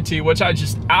warranty, which I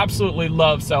just absolutely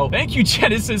love. So thank you,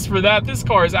 Genesis, for that. This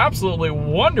car is absolutely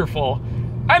wonderful.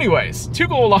 Anyways, to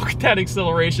go along with that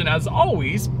acceleration, as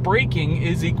always, braking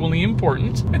is equally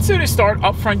important. And so to start,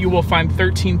 up front you will find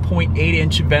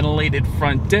 13.8-inch ventilated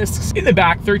front discs. In the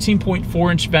back,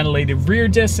 13.4-inch ventilated rear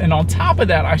discs. And on top of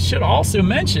that, I should also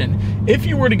mention, if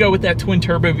you were to go with that twin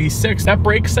turbo V6, that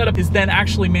brake setup is then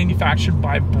actually manufactured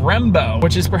by Brembo,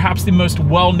 which is perhaps the most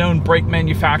well-known brake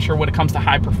manufacturer when it comes to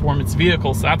high performance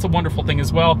vehicles. So that's a wonderful thing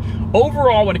as well.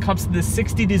 Overall, when it comes to the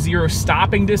 60 to 0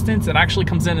 stopping distance, it actually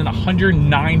comes in at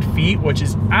 109 feet, which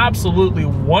is absolutely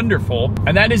wonderful.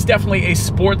 And that is definitely a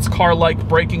sports car-like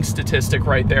braking statistic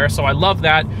right there. So I love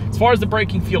that. As far as the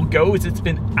braking feel goes, it's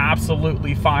been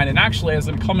absolutely fine. And actually, as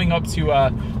I'm coming up to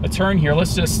a turn here,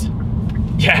 let's just...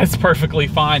 yeah, it's perfectly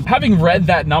fine. Having read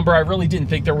that number, I really didn't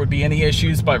think there would be any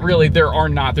issues, but really there are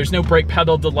not. There's no brake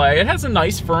pedal delay. It has a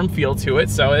nice firm feel to it,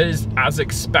 so it is as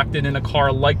expected in a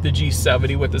car like the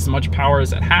G70 with as much power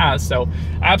as it has. So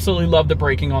absolutely love the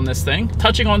braking on this thing.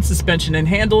 Touching on suspension and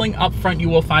handling, up front you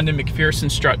will find a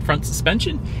McPherson strut front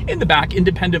suspension. In the back,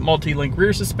 independent multi-link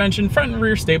rear suspension, front and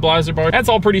rear stabilizer bar. That's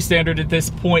all pretty standard at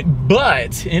this point,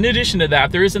 but in addition to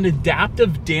that, there is an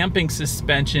adaptive damping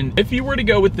suspension if you were to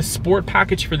go with the Sport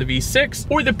package for the V6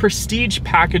 or the Prestige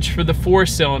package for the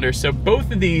 4-cylinder. So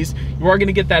both of these, you are going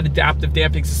to get that adaptive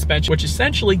damping suspension, which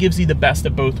essentially gives you the best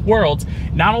of both worlds.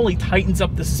 Not only tightens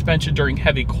up the suspension during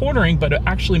heavy cornering, but it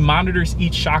actually monitors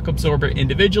each shock absorber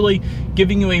individually,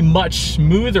 giving you a much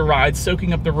smoother ride,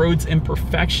 soaking up the road's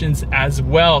imperfections as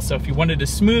well. So if you wanted a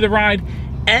smoother ride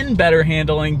and better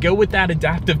handling, go with that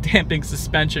adaptive damping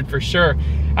suspension for sure.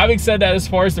 Having said that, as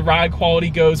far as the ride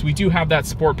quality goes, we do have that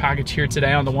Sport package here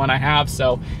today on the one I have,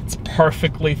 so it's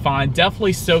perfectly fine.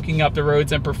 Definitely soaking up the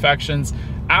road's imperfections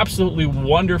absolutely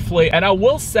wonderfully. And I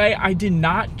will say, I did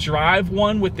not drive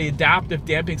one with the adaptive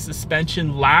damping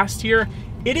suspension last year.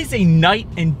 It is a night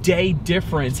and day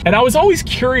difference. And I was always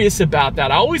curious about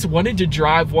that. I always wanted to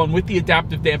drive one with the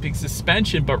adaptive damping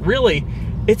suspension, but really,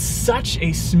 it's such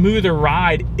a smoother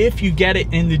ride if you get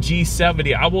it in the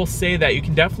G70. I will say that you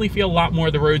can definitely feel a lot more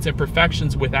of the road's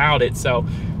imperfections without it. So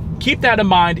keep that in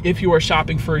mind if you are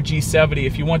shopping for a G70.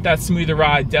 If you want that smoother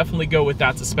ride, definitely go with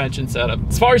that suspension setup.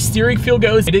 As far as steering feel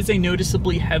goes, it is a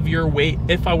noticeably heavier weight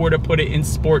if I were to put it in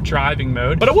sport driving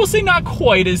mode, but I will say not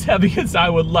quite as heavy as I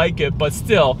would like it, but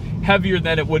still heavier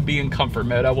than it would be in comfort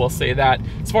mode, I will say that.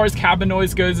 As far as cabin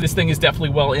noise goes, this thing is definitely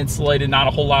well insulated. Not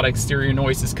a whole lot of exterior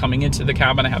noises coming into the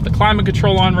cabin. I have the climate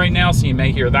control on right now, so you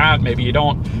may hear that, maybe you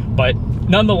don't, but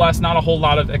nonetheless, not a whole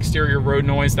lot of exterior road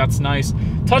noise. That's nice.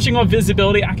 Touching on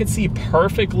visibility, I can see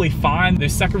perfectly fine.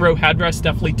 Those second row headrests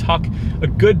definitely tuck a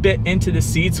good bit into the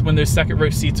seats when those second row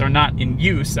seats are not in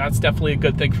use. That's definitely a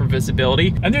good thing for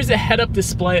visibility. And there's a head-up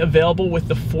display available with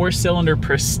the 4-cylinder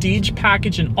Prestige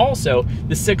package and also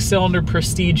the 6-cylinder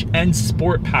Prestige and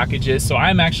Sport packages. So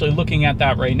I'm actually looking at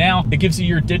that right now. It gives you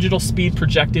your digital speed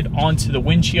projected onto the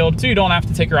windshield, so you don't have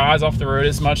to take your eyes off the road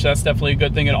as much. That's definitely a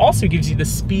good thing. It also gives you the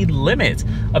speed limit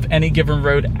of any given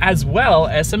road as well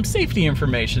as some safety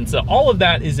information. So all of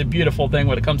that is a beautiful thing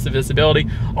when it comes to visibility.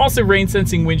 Also, rain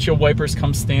sensing windshield wipers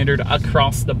come standard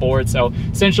across the board. So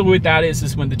essentially what that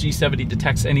is when the G70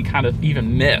 detects any kind of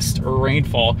even mist or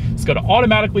rainfall, it's going to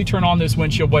automatically turn on those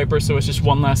windshield wipers. So it's just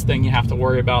one less thing you have to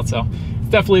worry about. So it's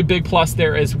definitely a big plus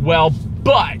there as well.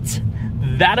 But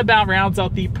that about rounds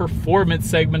out the performance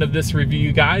segment of this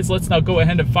review, guys. Let's now go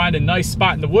ahead and find a nice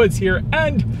spot in the woods here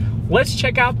and let's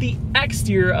check out the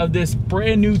exterior of this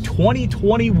brand new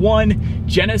 2021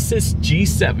 Genesis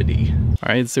G70.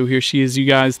 All right, so here she is, you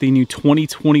guys, the new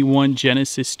 2021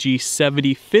 Genesis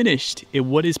G70 finished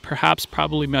in what is perhaps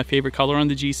probably my favorite color on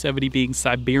the G70, being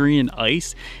Siberian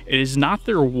Ice. It is not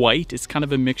their white, it's kind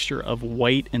of a mixture of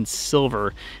white and silver,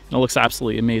 and it looks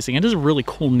absolutely amazing. It is a really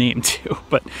cool name too.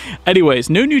 But anyways,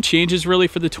 no new changes really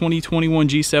for the 2021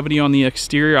 G70 on the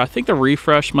exterior. I think the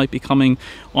refresh might be coming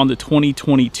on the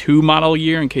 2022 model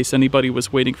year in case anybody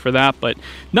was waiting for that. But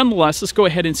nonetheless, let's go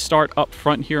ahead and start up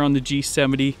front here on the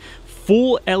G70.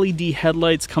 Full LED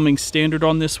headlights coming standard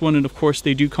on this one, and of course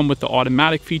they do come with the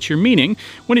automatic feature, meaning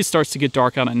when it starts to get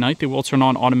dark out at night, they will turn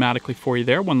on automatically for you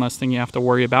there. One less thing you have to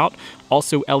worry about.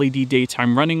 Also LED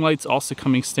daytime running lights also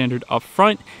coming standard up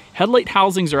front. Headlight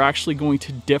housings are actually going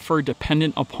to differ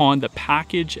dependent upon the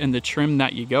package and the trim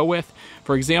that you go with.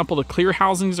 For example, the clear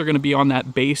housings are going to be on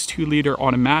that base 2-liter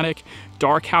automatic.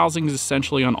 Dark housings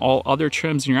essentially on all other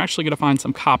trims, and you're actually going to find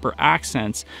some copper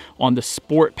accents on the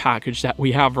Sport package that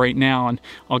we have right now, and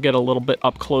I'll get a little bit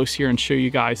up close here and show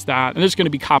you guys that. And there's going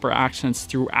to be copper accents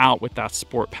throughout with that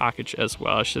Sport package as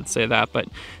well, I should say that. But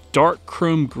dark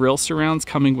chrome grille surrounds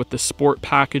coming with the Sport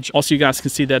package. Also, you guys can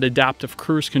see that adaptive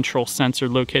cruise control sensor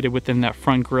located within that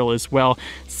front grille as well.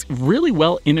 It's really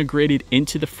well integrated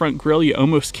into the front grille. You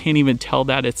almost can't even tell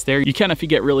that it's there. You can if you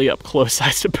get really up close, I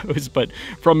suppose, but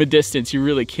from a distance, you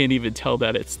really can't even tell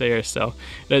that it's there. So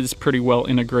that is pretty well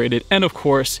integrated. And of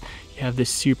course, you have this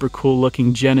super cool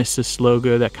looking Genesis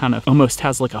logo that kind of almost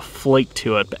has like a flake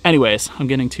to it. But anyways, I'm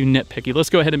getting too nitpicky. Let's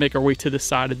go ahead and make our way to the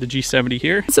side of the G70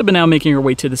 here. So now making our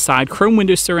way to the side, chrome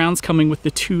window surrounds coming with the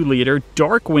 2-liter,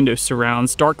 dark window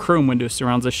surrounds, dark chrome window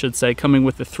surrounds, I should say, coming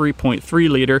with the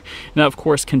 3.3-liter. And that of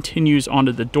course continues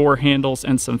onto the door handles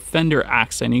and some fender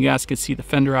accent. You guys can see the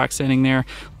fender accenting there.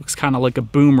 Looks kind of like a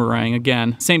boomerang.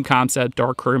 Again, same concept,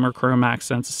 dark chrome or chrome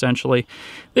accents essentially.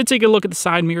 Then take a look at the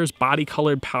side mirrors. Body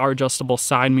colored power adjustable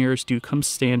side mirrors do come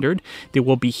standard. They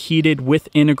will be heated with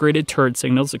integrated turn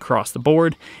signals across the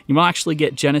board. You will actually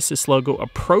get Genesis logo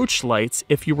approach lights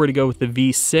if you were to go with the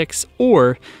V6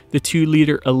 or the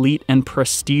 2-liter Elite and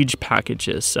Prestige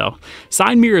packages. So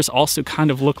side mirrors also kind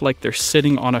of look like they're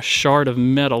sitting on a shard of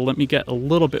metal. Let me get a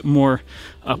little bit more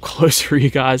up close for you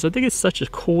guys. I think it's such a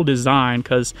cool design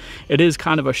because it is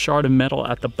kind of a shard of metal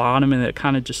at the bottom and it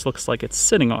kind of just looks like it's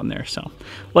sitting on there. So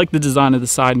like the design of the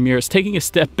side mirrors. Taking a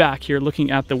step back here, looking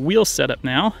at the wheel setup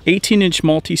now. 18-inch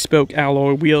multi-spoke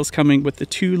alloy wheels coming with the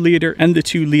 2-liter and the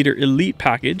 2-liter Elite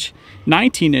package.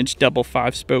 19-inch double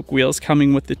 5-spoke wheels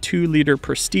coming with the 2-liter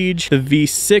Prestige, the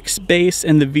V6 base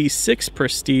and the V6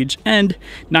 Prestige, and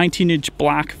 19-inch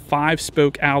black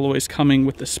 5-spoke alloys coming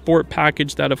with the Sport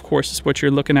package. That of course is what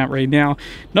you're looking at right now.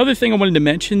 Another thing I wanted to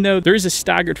mention though, there is a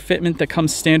staggered fitment that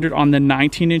comes standard on the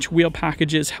 19-inch wheel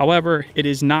packages. However, it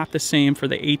is not the same for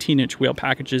the 18-inch wheel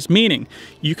packages, meaning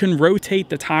you can rotate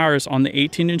the tires on the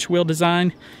 18-inch wheel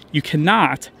design. You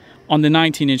cannot on the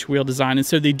 19-inch wheel design, and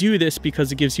so they do this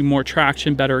because it gives you more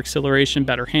traction, better acceleration,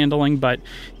 better handling, but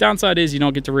downside is you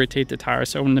don't get to rotate the tires.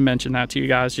 So I wanted to mention that to you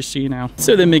guys just so you know.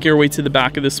 So then make your way to the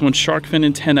back of this one. Shark fin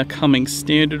antenna coming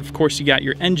standard. Of course, you got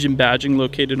your engine badging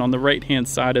located on the right-hand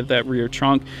side of that rear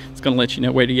trunk. It's going to let you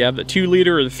know whether you have the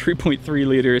 2-liter or the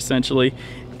 3.3-liter essentially.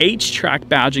 H-Track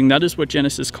badging, that is what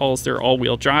Genesis calls their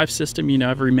all-wheel drive system. You know,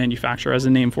 every manufacturer has a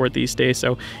name for it these days.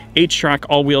 So H-Track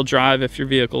all-wheel drive if your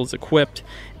vehicle is equipped.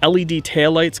 LED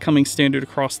taillights coming standard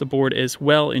across the board as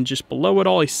well, and just below it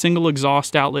all, a single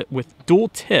exhaust outlet with dual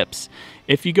tips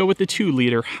if you go with the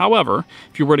 2-liter. However,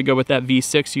 if you were to go with that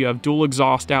V6, you have dual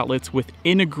exhaust outlets with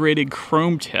integrated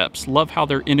chrome tips. Love how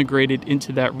they're integrated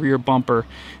into that rear bumper.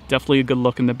 Definitely a good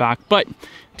look in the back, but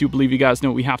I do believe you guys know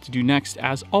what we have to do next.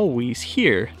 As always,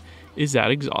 here is that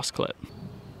exhaust clip.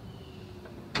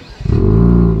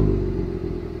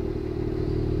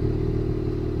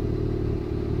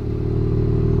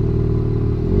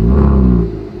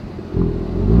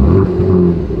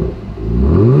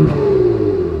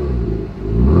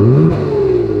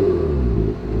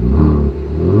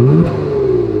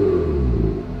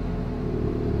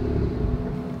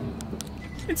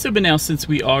 But now, since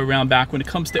we are around back, when it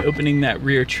comes to opening that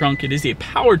rear trunk, it is a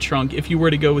power trunk if you were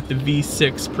to go with the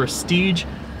V6 Prestige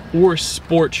or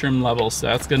Sport trim level. So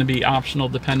that's going to be optional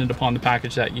dependent upon the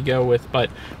package that you go with. But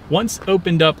once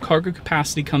opened up, cargo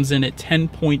capacity comes in at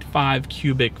 10.5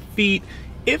 cubic feet.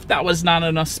 If that was not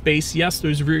enough space, yes,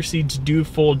 those rear seats do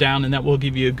fold down, and that will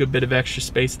give you a good bit of extra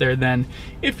space there then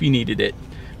if you needed it.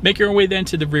 Make your way then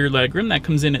to the rear legroom. That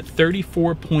comes in at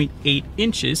 34.8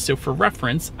 inches. So for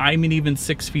reference, I'm an even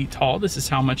 6 feet tall. This is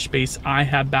how much space I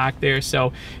have back there.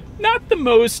 So not the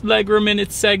most legroom in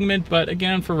its segment, but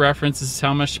again, for reference, this is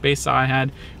how much space I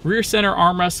had. Rear center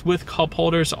armrest with cup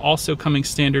holders also coming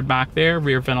standard back there.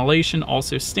 Rear ventilation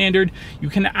also standard. You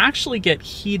can actually get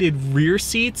heated rear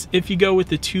seats if you go with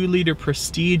the 2-liter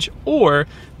Prestige or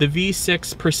the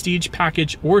V6 Prestige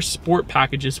package or Sport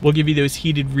packages will give you those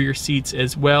heated rear seats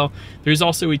as well. There's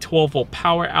also a 12-volt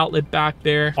power outlet back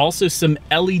there. Also some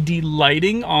LED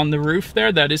lighting on the roof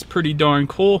there. That is pretty darn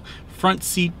cool. Front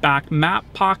seat back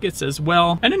map pockets as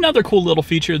well. And another cool little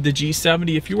feature of the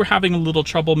G70, if you were having a little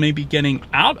trouble maybe getting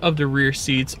out of the rear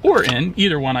seats or in,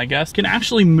 either one I guess, can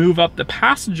actually move up the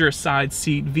passenger side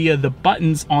seat via the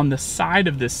buttons on the side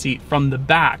of the seat from the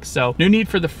back. So no need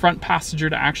for the front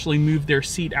passenger to actually move their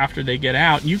seat after they get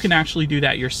out. You can actually do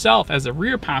that yourself as a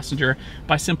rear passenger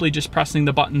by simply just pressing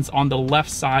the buttons on the left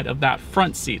side of that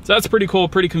front seat. So that's pretty cool,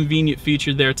 pretty convenient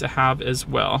feature there to have as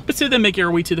well. But so then make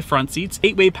your way to the front seats.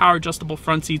 8-way power adjustable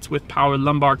front seats with power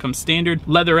lumbar comes standard.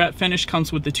 Leatherette finish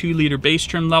comes with the 2-liter base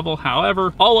trim level.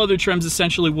 However, all other trims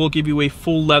essentially will give you a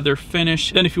full leather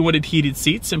finish. Then if you wanted heated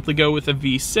seats, simply go with a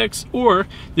V6 or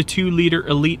the 2-liter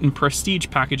Elite and Prestige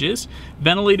packages.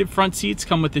 Ventilated front seats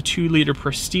come with the 2-liter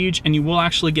Prestige, and you will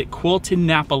actually get quilted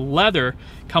Nappa leather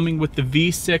coming with the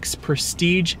V6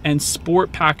 Prestige and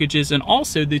Sport packages, and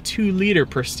also the 2-liter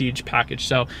Prestige package.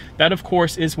 So that of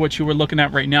course is what you were looking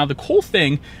at right now. The cool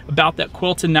thing about that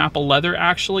quilted Nappa leather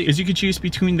actually is you could choose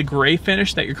between the gray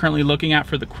finish that you're currently looking at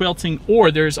for the quilting,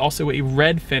 or there's also a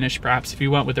red finish perhaps if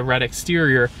you went with a red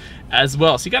exterior as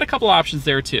well. So you got a couple options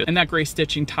there too. And that gray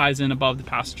stitching ties in above the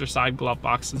passenger side glove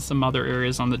box and some other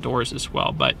areas on the doors as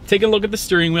well. But take a look at the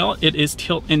steering wheel. It is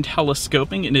tilt and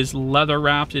telescoping. It is leather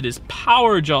wrapped. It is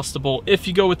power adjustable if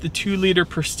you go with the 2-liter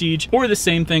Prestige, or the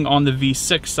same thing on the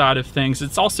V6 side of things.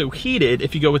 It's also heated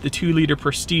if you go with the 2-liter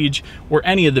Prestige or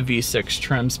any of the V6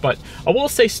 trims. But I will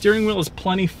say steering wheel is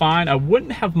plenty fine. I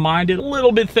wouldn't have minded a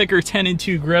little bit thicker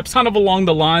 10-2 grips, kind of along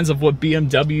the lines of what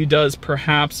BMW does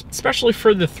perhaps, especially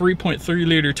for the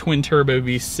 3.3-liter twin turbo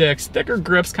V6. Thicker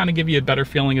grips kind of give you a better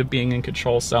feeling of being in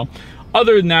control. So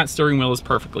other than that, steering wheel is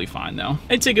perfectly fine though.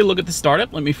 And take a look at the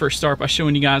startup. Let me first start by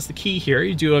showing you guys the key here.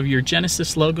 You do have your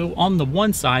Genesis logo on the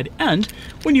one side, and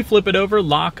when you flip it over,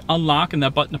 lock, unlock, and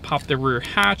that button to pop the rear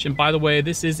hatch. And by the way,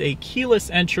 this is a keyless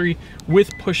entry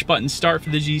with push button start for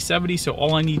the G70. So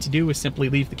all I need to do is simply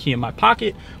leave the key in my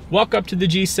pocket, walk up to the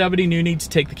G70, no need to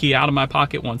take the key out of my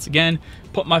pocket once again,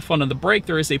 put my foot on the brake.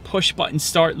 There is a push button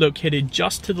start located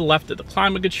just to the left of the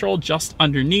climate control, just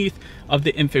underneath of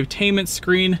the infotainment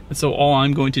screen. And so all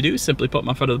I'm going to do is simply put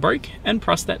my foot on the brake and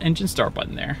press that engine start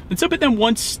button there. And so, but then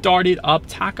once started up,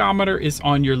 tachometer is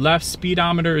on your left,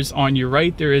 speedometer is on your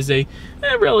right. There is a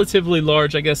relatively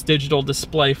large, I guess, digital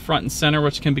display front and center,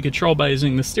 which can be controlled by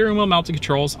using the steering wheel mounted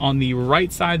controls on the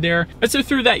right side there. And so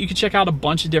through that, you can check out a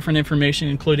bunch of different information,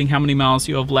 including how many miles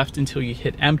you have left until you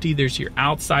hit empty. There's your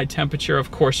outside temperature,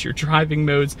 of course, your driving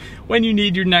modes, when you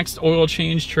need your next oil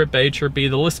change, trip A, trip B,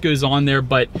 the list goes on there.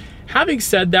 But having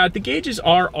said that, the gauges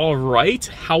are all right.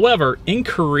 However, in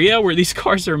Korea, where these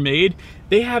cars are made,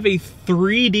 they have a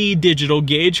 3D digital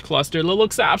gauge cluster that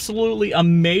looks absolutely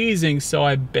amazing. So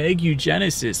I beg you,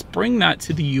 Genesis, bring that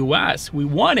to the US. We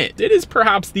want it. It is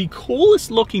perhaps the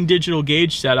coolest looking digital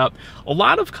gauge setup. A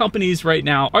lot of companies right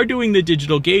now are doing the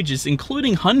digital gauges,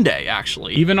 including Hyundai,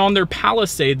 actually. Even on their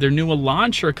Palisade, their new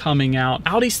Elantra coming out.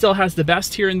 Audi still has the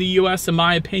best here in the US, in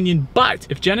my opinion, but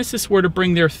if Genesis were to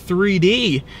bring their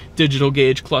 3D digital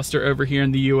gauge cluster over here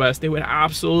in the US, they would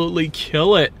absolutely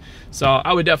kill it. So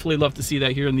I would definitely love to see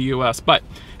that here in the US. But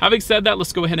having said that,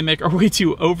 let's go ahead and make our way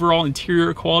to overall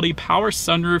interior quality. Power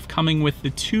sunroof coming with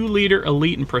the 2-liter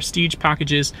Elite and Prestige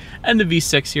packages and the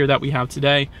V6 here that we have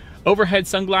today. Overhead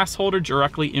sunglass holder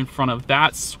directly in front of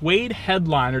that. Suede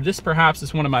headliner. This perhaps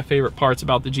is one of my favorite parts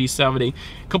about the G70.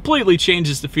 Completely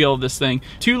changes the feel of this thing.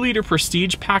 2-liter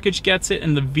Prestige package gets it,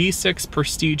 and the V6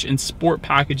 Prestige and Sport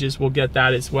packages will get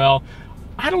that as well.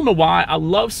 I don't know why, I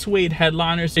love suede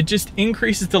headliners. It just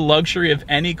increases the luxury of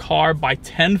any car by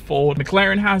tenfold.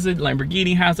 McLaren has it,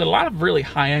 Lamborghini has it. A lot of really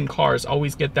high-end cars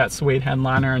always get that suede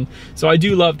headliner. And so I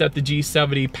do love that the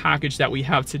G70 package that we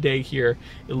have today here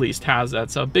at least has that.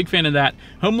 So a big fan of that.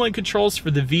 HomeLink controls for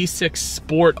the V6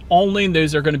 Sport only.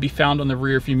 Those are going to be found on the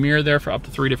rear view mirror there for up to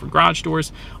 3 different garage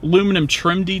doors. Aluminum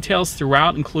trim details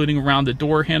throughout, including around the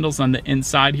door handles on the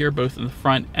inside here, both in the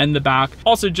front and the back.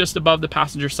 Also just above the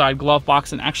passenger side glove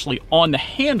box, and actually on the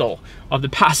handle of the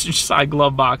passenger side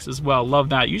glove box as well. Love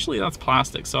that. Usually that's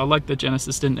plastic, so I like that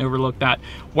Genesis didn't overlook that.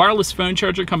 Wireless phone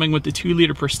charger coming with the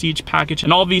 2-liter Prestige package,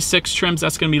 and all V6 trims.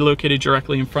 That's going to be located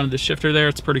directly in front of the shifter there.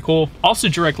 It's pretty cool. Also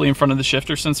directly in front of the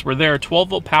shifter, since we're there,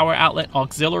 12-volt power outlet,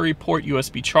 auxiliary port,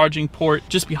 USB charging port.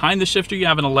 Just behind the shifter you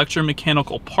have an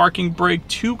electromechanical parking brake,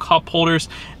 2 cup holders,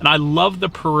 and I love the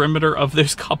perimeter of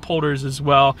those cup holders as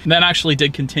well. And that actually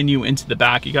did continue into the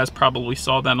back. You guys probably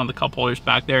saw that on the cup holders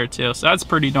back there too, so that's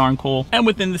pretty darn cool. And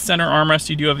within the center armrest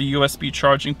you do have a USB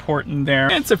charging port in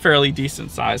there, and it's a fairly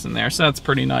decent size in there, so that's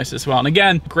pretty nice as well. And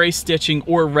again, gray stitching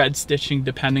or red stitching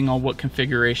depending on what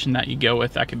configuration that you go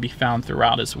with, that can be found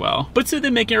throughout as well. But so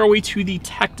then making our way to the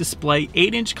tech display,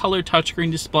 8-inch color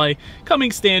touchscreen display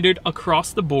coming standard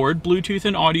across the board. Bluetooth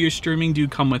and audio streaming do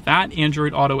come with that.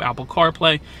 Android Auto, Apple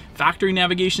CarPlay. Factory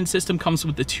navigation system comes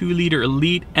with the 2-liter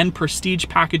Elite and Prestige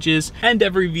packages, and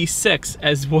every V6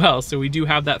 as well. So we do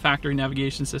have that factory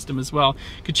navigation system as well.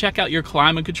 You can check out your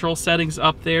climate control settings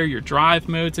up there, your drive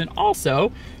modes, and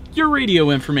also your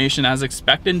radio information as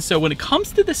expected. So when it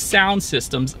comes to the sound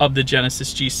systems of the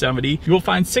Genesis G70, you will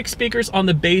find 6 speakers on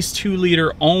the base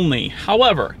 2-liter only.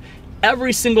 However,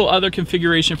 every single other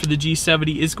configuration for the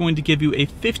G70 is going to give you a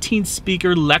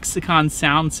 15-speaker Lexicon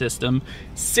sound system,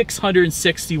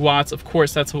 660 watts. Of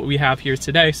course, that's what we have here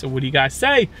today. So what do you guys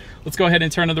say? Let's go ahead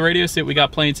and turn on the radio, see what we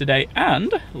got playing today,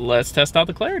 and let's test out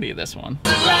the clarity of this one.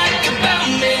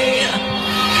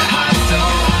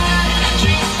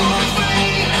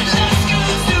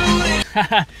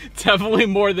 Definitely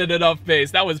more than enough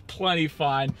bass. That was plenty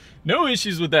fine. No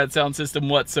issues with that sound system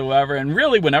whatsoever. And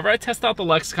really, whenever I test out the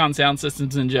Lexicon sound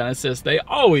systems in Genesis, they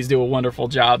always do a wonderful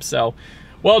job. So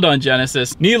well done,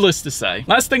 Genesis. Needless to say.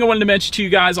 Last thing I wanted to mention to you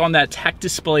guys on that tech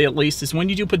display at least is when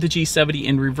you do put the G70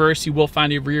 in reverse, you will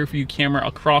find a rear view camera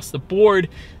across the board,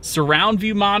 surround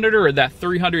view monitor, or that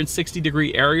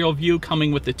 360-degree aerial view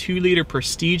coming with the 2-liter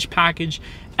Prestige package,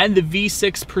 and the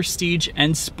V6 Prestige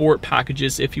and Sport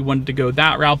packages if you wanted to go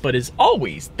that route. But as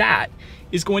always, that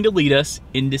is going to lead us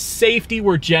into safety,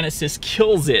 where Genesis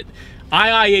kills it.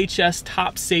 IIHS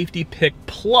Top Safety Pick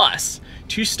Plus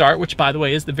to start, which by the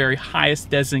way is the very highest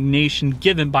designation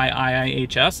given by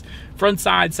IIHS. Front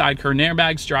side curtain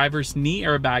airbags, driver's knee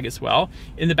airbag as well.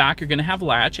 In the back, you're going to have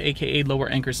latch, aka lower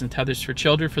anchors and tethers for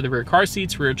children for the rear car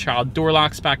seats, rear child door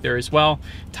locks back there as well.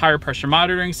 Tire pressure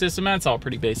monitoring system, that's all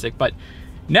pretty basic, but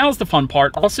now's the fun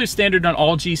part. Also standard on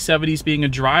all G70s being a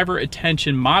driver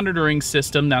attention monitoring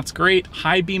system. That's great.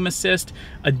 High beam assist,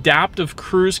 adaptive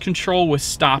cruise control with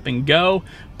stop and go,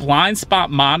 blind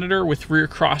spot monitor with rear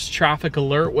cross traffic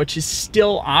alert, which is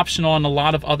still optional on a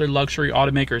lot of other luxury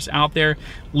automakers out there.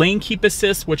 Lane keep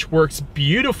assist, which works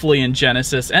beautifully in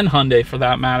Genesis and Hyundai for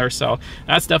that matter. So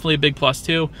that's definitely a big plus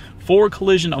too. Forward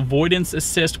collision avoidance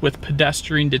assist with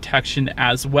pedestrian detection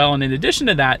as well. And in addition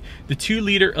to that, the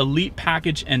 2-liter Elite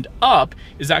package and up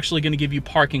is actually going to give you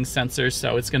parking sensors.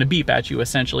 So it's going to beep at you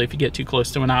essentially if you get too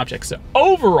close to an object. So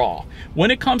overall,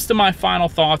 when it comes to my final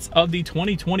thoughts of the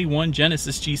 2021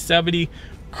 Genesis G70,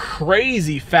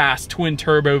 crazy fast twin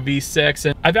turbo V6,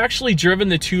 and I've actually driven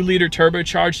the 2-liter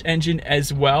turbocharged engine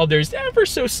as well. There's ever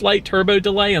so slight turbo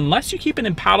delay unless you keep it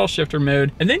in paddle shifter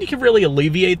mode, and then you can really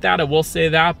alleviate that, I will say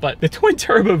that. But the twin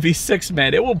turbo V6,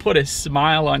 man, it will put a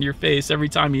smile on your face every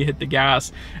time you hit the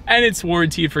gas, and it's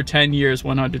warranted for 10 years,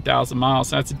 100,000 miles.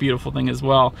 So that's a beautiful thing as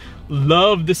well.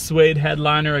 Love the suede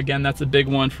headliner. Again, that's a big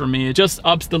one for me. It just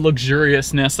ups the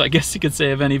luxuriousness, I guess you could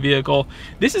say, of any vehicle.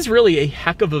 This is really a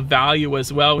heck of a value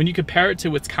as well. When you compare it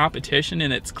to its competition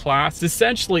in its class, it's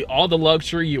essentially all the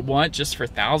luxury you want just for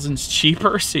thousands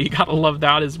cheaper, so you gotta love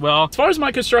that as well. As far as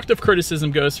my constructive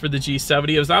criticism goes for the G70,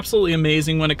 it was absolutely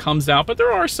amazing when it comes out, but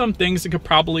there are some things it could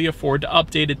probably afford to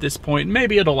update at this point.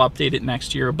 Maybe it'll update it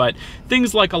next year, but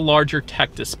things like a larger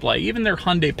tech display, even their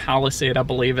Hyundai Palisade, I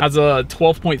believe, has a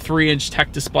 12.3-inch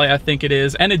tech display, I think it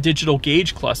is, and a digital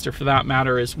gauge cluster for that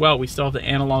matter as well. We still have the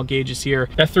analog gauges here.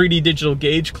 That 3D digital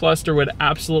gauge cluster would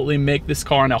absolutely make this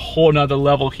car on a whole nother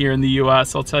level here in the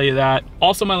US, I'll tell you that.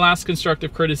 Also, my last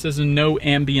constructive criticism, no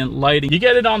ambient lighting. You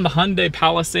get it on the Hyundai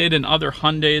Palisade and other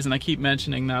Hyundais, and I keep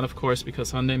mentioning that, of course,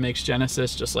 because Hyundai makes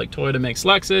Genesis just like Toyota makes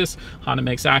Lexus, Honda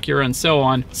makes Acura, and so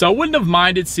on. So I wouldn't have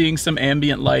minded seeing some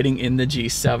ambient lighting in the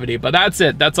G70, but that's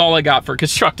it. That's all I got for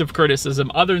constructive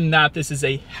criticism. Other than that, this is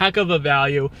a heck of a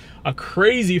value, a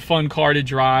crazy fun car to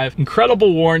drive,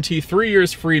 incredible warranty, 3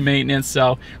 years free maintenance,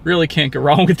 so really can't go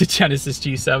wrong with the Genesis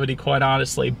G70, quite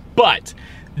honestly. But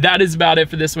that is about it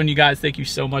for this one, you guys. Thank you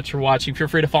so much for watching. Feel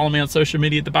free to follow me on social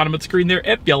media at the bottom of the screen there.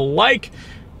 If you like,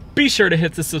 be sure to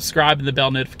hit the subscribe and the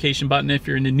bell notification button if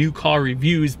you're into new car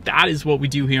reviews. That is what we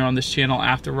do here on this channel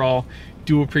after all.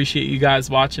 Do appreciate you guys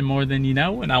watching more than you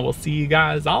know, and I will see you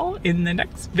guys all in the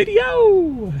next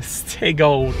video. Stay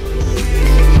gold.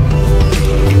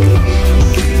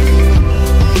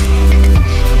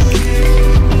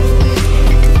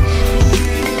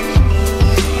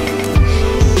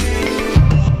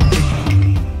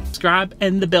 Subscribe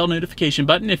and the bell notification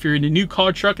button if you're into new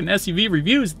car, truck, and SUV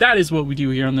reviews. That is what we do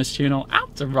here on this channel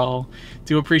after all.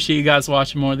 Do appreciate you guys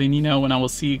watching more than you know, and I will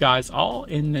see you guys all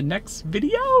in the next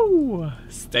video.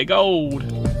 Stay gold.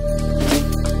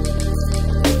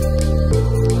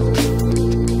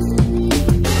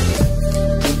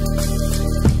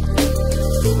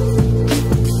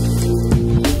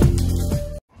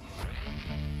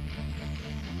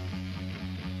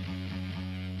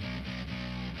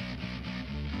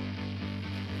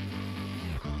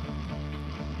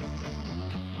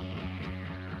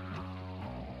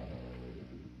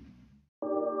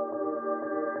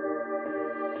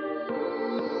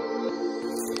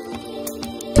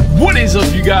 What is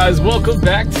up, you guys? Welcome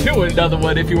back to another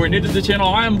one. If you are new to the channel,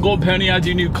 I am Gold Pony. I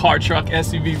do new car, truck,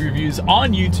 SUV reviews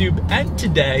on YouTube, and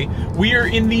today we are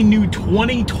in the new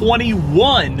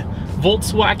 2021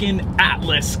 Volkswagen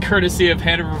Atlas, courtesy of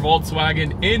Hanover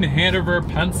Volkswagen in Hanover,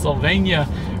 Pennsylvania.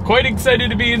 Quite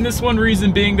excited to be in this one,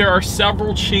 reason being there are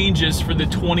several changes for the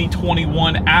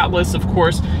 2021 Atlas. Of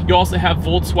course, you also have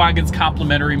Volkswagen's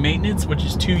complimentary maintenance, which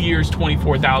is 2 years,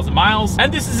 24,000 miles.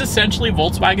 And this is essentially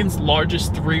Volkswagen's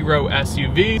largest 3-row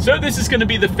SUV. So this is gonna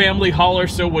be the family hauler.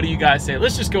 So what do you guys say?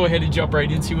 Let's just go ahead and jump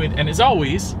right into it. And as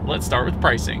always, let's start with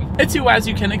pricing. And so as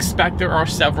you can expect, there are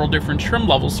several different trim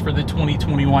levels for the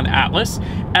 2021 Atlas.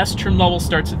 S trim level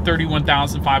starts at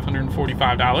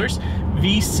 $31,545.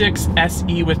 V6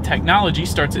 SE with technology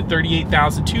starts at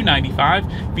 $38,295.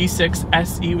 V6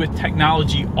 SE with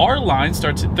technology R line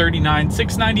starts at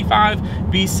 $39,695.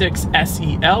 V6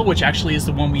 SEL, which actually is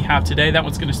the one we have today, that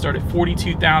one's going to start at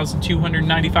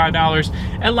 $42,295.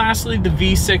 And lastly, the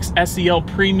V6 SEL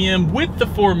Premium with the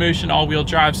 4Motion all-wheel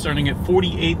drive starting at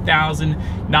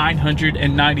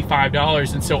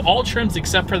 $48,995. And so all trims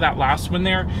except for that last one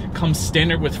there comes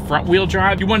standard with front-wheel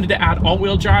drive. If you wanted to add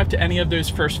all-wheel drive to any of those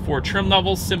first 4 trim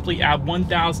levels, simply add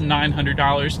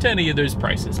 $1,900 to any of those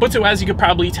prices. But so as you could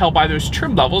probably tell by those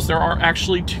trim levels, there are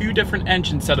actually 2 different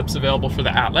engine setups available for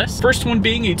the Atlas. First one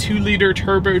being a 2-liter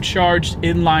turbocharged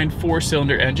inline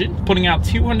 4-cylinder engine, putting out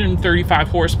 235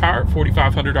 horsepower at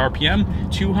 4,500 RPM,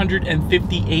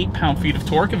 258 pound-feet of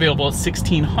torque, available at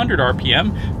 1,600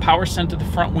 RPM, power sent to the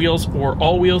front wheels or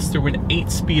all wheels through an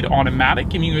 8-speed automatic,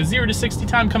 giving you a 0 to 60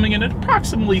 time coming in at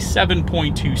approximately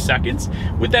 7.2 seconds,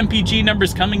 with MPG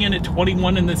numbers coming in at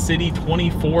 21 in the city,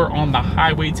 24 on the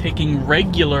highway, taking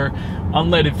regular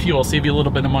unleaded fuel. Save you a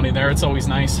little bit of money there. It's always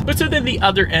nice. But so then the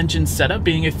other engine setup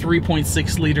being a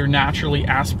 3.6 liter naturally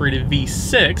aspirated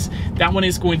V6, that one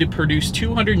is going to produce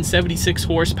 276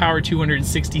 horsepower,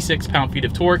 266 pound-feet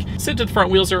of torque. Set to the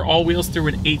front wheels are all wheels through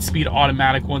an 8-speed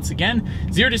automatic once again.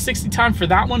 0 to 60 time for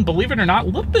that one, believe it or not, a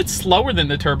little bit slower than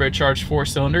the turbocharged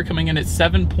 4-cylinder, coming in at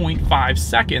 7.5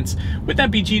 seconds. With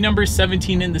MPG numbers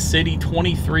 17 in the city,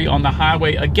 23 on the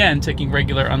highway, again taking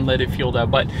regular unleaded fuel though.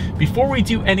 But before we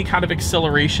do any kind of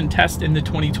acceleration test in the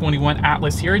 2021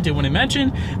 Atlas here, I did want to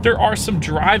mention there are some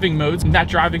driving modes, and that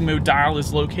driving mode dial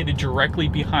is located directly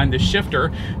behind the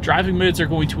shifter. Driving modes are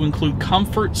going to include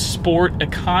comfort, sport,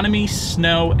 economy,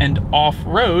 snow, and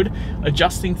off-road,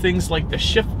 adjusting things like the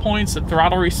shift points, the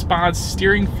throttle response,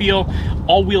 steering feel,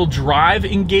 all-wheel drive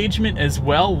engagement as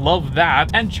well, love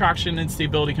that, and traction and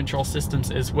stability control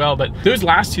systems as well. But those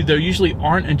last two though usually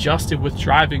aren't adjusted with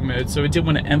driving mode, so I did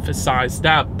want to emphasize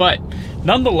that. But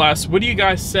nonetheless, what do you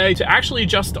guys say? To actually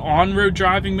adjust the on-road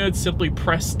driving mode, simply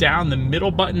press down the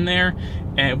middle button there,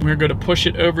 and we're going to push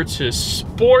it over to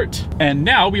sport. And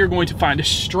now we are going to find a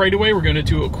straightaway. We're going to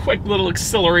do a quick little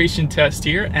acceleration test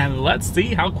here, and let's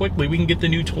see how quickly we can get the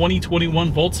new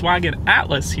 2021 Volkswagen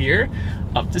Atlas here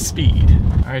up to speed.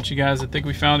 All right, you guys, I think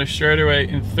we found a straightaway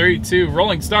in 3, 2,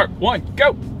 rolling start, 1,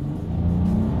 go.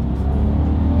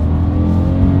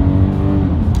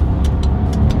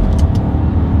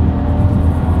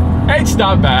 It's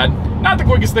not bad. Not the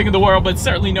quickest thing in the world, but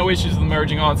certainly no issues with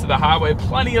merging onto the highway.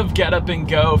 Plenty of get up and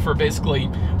go for basically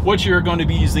what you're going to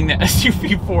be using the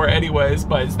SUV for anyways,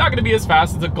 but it's not going to be as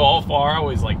fast as a Golf R. I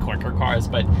always like quicker cars,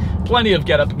 but plenty of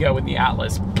get up and go with the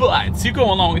Atlas. But to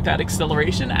go along with that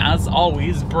acceleration, as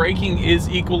always, braking is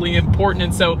equally important.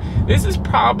 And so this is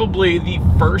probably the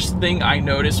first thing I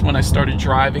noticed when I started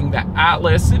driving the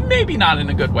Atlas, and maybe not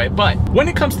in a good way, but when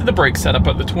it comes to the brake setup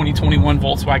of the 2021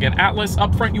 Volkswagen Atlas,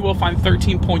 up front you will find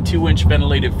 13.2-inch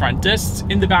ventilated front discs,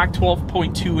 in the back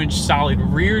 12.2-inch solid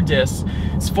rear discs.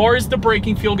 As far as the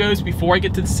braking feel goes, before I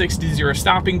get to the 60-0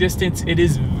 stopping distance, it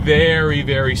is very,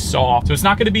 very soft. So it's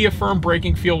not going to be a firm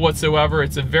braking feel whatsoever.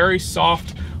 It's a very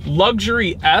soft,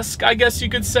 luxury-esque, I guess you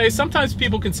could say. Sometimes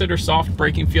people consider soft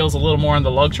braking feels a little more on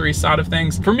the luxury side of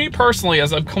things. For me personally,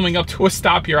 as I'm coming up to a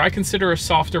stop here, I consider a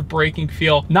softer braking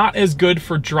feel not as good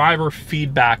for driver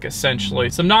feedback, essentially.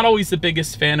 So I'm not always the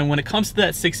biggest fan, and when it comes to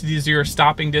that 60-0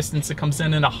 stopping distance, it comes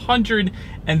in at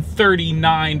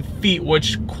 139 feet,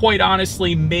 which quite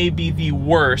honestly may be the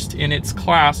worst in its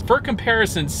class. For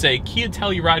comparison's sake, Kia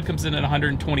Telluride comes in at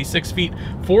 126 feet,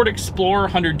 Ford Explorer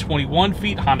 121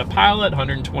 feet, Honda Pilot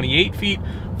 128 feet,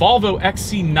 Volvo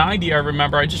XC90, I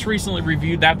remember, I just recently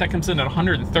reviewed that. That comes in at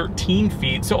 113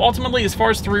 feet. So ultimately, as far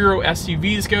as 3-row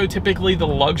SUVs go, typically the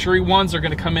luxury ones are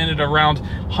going to come in at around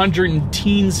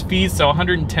 100-teens feet, so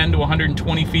 110 to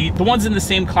 120 feet. The ones in the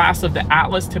same class of the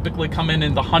Atlas typically come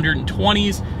in the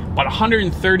 120s, but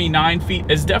 139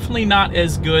 feet is definitely not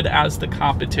as good as the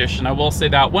competition. I will say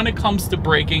that when it comes to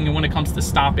braking and when it comes to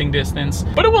stopping distance.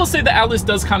 But I will say the Atlas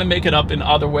does kind of make it up in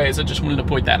other ways. I just wanted to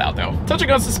point that out though.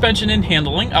 Touching on suspension and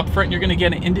handling, up front you're going to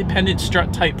get an independent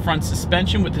strut type front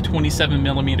suspension with the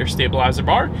 27mm stabilizer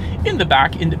bar. In the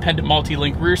back, independent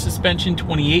multi-link rear suspension,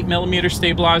 28mm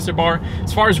stabilizer bar.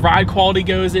 As far as ride quality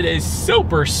goes, it is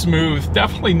super smooth.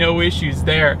 Definitely no issues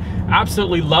there.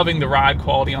 Absolutely loving the ride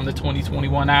quality on the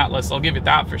 2021 Atlas, I'll give it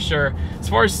that for sure. As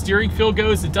far as steering feel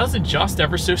goes, it does adjust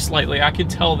ever so slightly. I can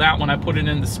tell that when I put it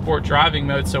in the sport driving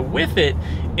mode. So with it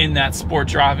in that sport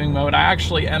driving mode, I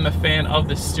actually am a fan of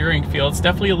the steering feel. It's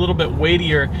definitely a little bit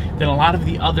weightier than a lot of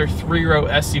the other 3-row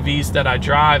SUVs that I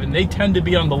drive, and they tend to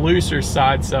be on the looser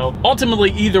side. So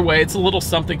ultimately, either way, it's a little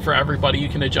something for everybody. You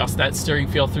can adjust that steering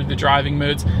feel through the driving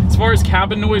modes. As far as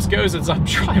cabin noise goes, as I'm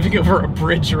driving over a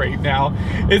bridge right now,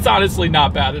 it's honestly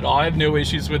not bad at all. I have no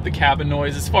issues with the cabin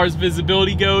noise. As far as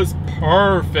visibility goes,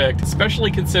 perfect.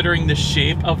 Especially considering the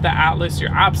shape of the Atlas,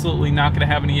 you're absolutely not going to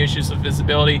have any issues with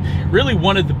visibility. Really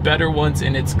one of the better ones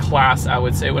in its class, I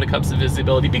would say, when it comes to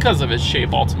visibility because of its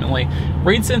shape ultimately.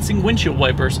 Rain sensing windshield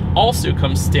wipers also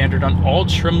come standard on all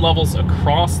trim levels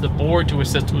across the board to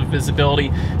assist with visibility.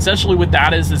 Essentially what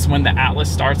that is when the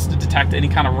Atlas starts to detect any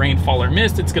kind of rainfall or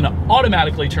mist, it's going to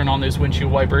automatically turn on those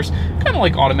windshield wipers, kind of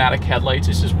like automatic headlights.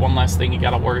 It's just one less thing you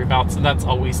got to worry about, so that's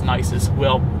always nice as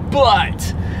well.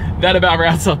 But that about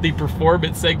wraps up the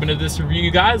performance segment of this review,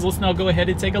 you guys. Let's now go ahead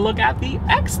and take a look at the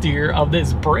exterior of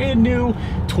this brand new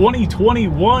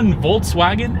 2021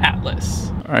 Volkswagen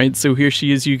Atlas. All right, so here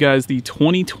she is, you guys, the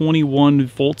 2021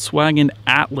 Volkswagen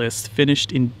Atlas,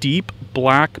 finished in deep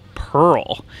black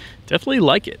pearl. Definitely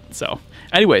like it. So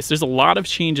anyways, there's a lot of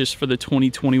changes for the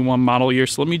 2021 model year.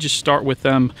 So let me just start with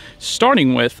them,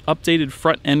 starting with updated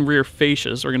front and rear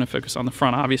fascias. We're going to focus on the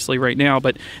front obviously right now,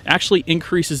 but actually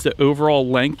increases the overall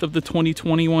length of the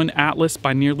 2021 Atlas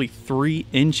by nearly 3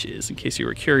 inches, in case you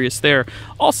were curious there.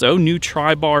 Also, new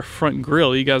tri-bar front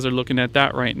grille. You guys are looking at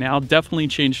that right now. Definitely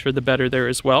changed for the better there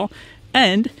as well.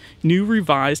 And new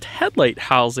revised headlight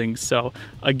housing. So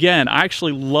again, I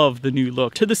actually love the new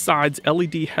look. To the sides,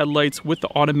 LED headlights with the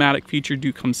automatic feature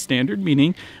do come standard,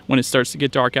 meaning when it starts to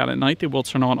get dark out at night, they will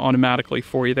turn on automatically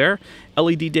for you there.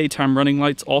 LED daytime running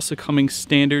lights also coming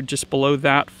standard. Just below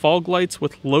that, fog lights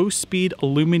with low speed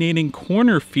illuminating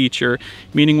corner feature,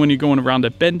 meaning when you're going around a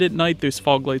bend at night, those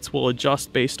fog lights will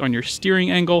adjust based on your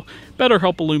steering angle, better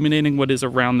help illuminating what is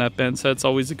around that bend, so that's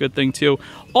always a good thing too.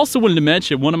 Also wanted to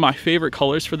mention one of my favorite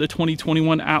colors for the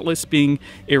 2021 Atlas being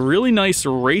a really nice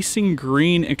racing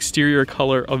green exterior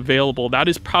color available. That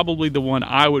is probably the one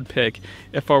I would pick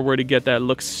if I were to get that. It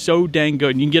looks so dang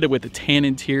good, and you can get it with a tan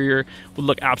interior, would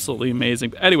look absolutely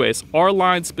amazing. But anyways,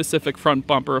 R-Line specific front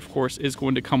bumper, of course, is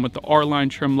going to come with the R-Line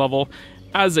trim level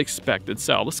as expected.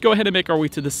 So let's go ahead and make our way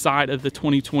to the side of the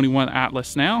 2021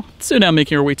 Atlas now. So now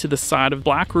making our way to the side of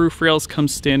black roof rails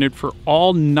comes standard for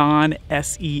all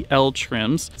non-SEL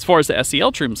trims. As far as the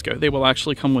SEL trims go, they will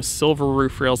actually come with silver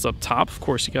roof rails up top. Of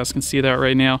course, you guys can see that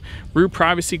right now. Rear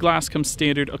privacy glass comes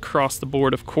standard across the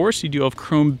board. Of course, you do have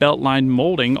chrome beltline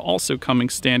molding also coming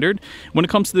standard. When it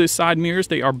comes to those side mirrors,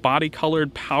 they are body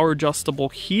colored, power adjustable,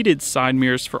 heated side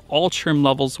mirrors for all trim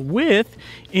levels with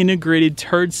integrated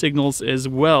turn signals as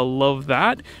well. Love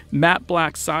that. Matte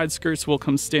black side skirts will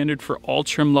come standard for all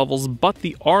trim levels but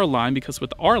the R-Line, because with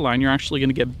the R-Line you're actually going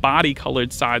to get body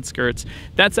colored side skirts.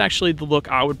 That's actually the look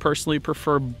I would personally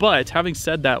prefer, but having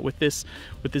said that, with this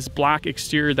black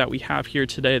exterior that we have here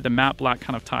today, the matte black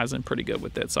kind of ties in pretty good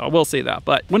with it, so I will say that.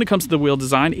 But when it comes to the wheel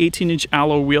design, 18-inch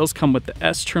alloy wheels come with the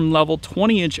S trim level,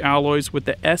 20-inch alloys with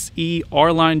the SE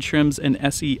R-Line trims and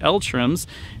SEL trims,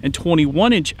 and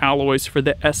 21-inch alloys for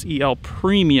the SEL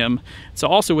Premium. So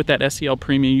also with that SEL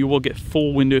Premium, you will get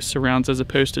full window surrounds as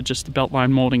opposed to just the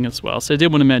beltline molding as well. So I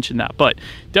did want to mention that, but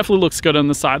definitely looks good on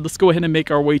the side. Let's go ahead and make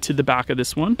our way to the back of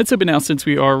this one. Let's open now since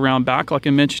we are around back. Like I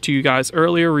mentioned to you guys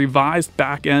earlier, revised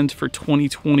back end for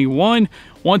 2021.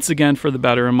 Once again, for the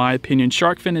better, in my opinion.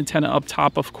 Shark fin antenna up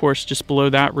top, of course. Just below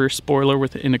that, rear spoiler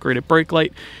with the integrated brake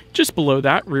light. Just below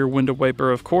that, rear window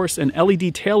wiper, of course. And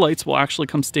LED taillights will actually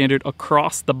come standard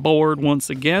across the board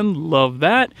once again. Love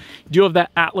that. You do have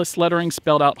that Atlas lettering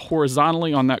spelled out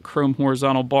horizontally on that chrome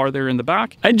horizontal bar there in the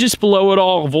back. And just below it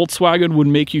all, Volkswagen would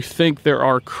make you think there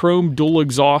are chrome dual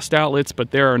exhaust outlets, but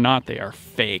there are not. They are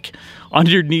fake.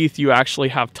 Underneath, you actually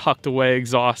have tucked away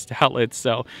exhaust outlets.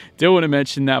 So don't want to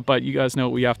mention that, but you guys know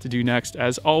what we have to do next.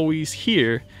 As always,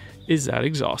 here is that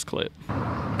exhaust clip.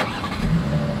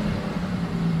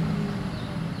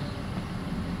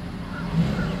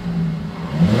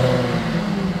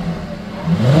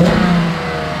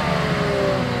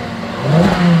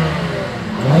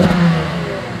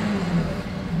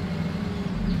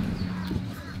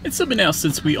 It's something else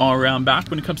since we are around back.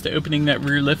 When it comes to opening that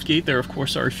rear lift gate, there of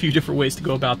course are a few different ways to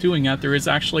go about doing that. There is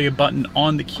actually a button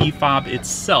on the key fob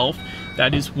itself.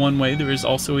 That is one way. There is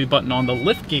also a button on the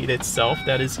lift gate itself.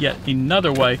 That is yet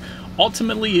another way.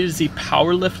 Ultimately, it is a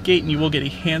power lift gate, and you will get a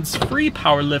hands-free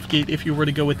power lift gate if you were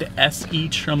to go with the SE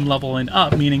trim level and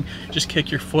up, meaning just kick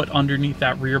your foot underneath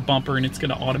that rear bumper and it's going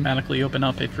to automatically open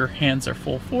up if your hands are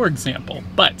full, for example.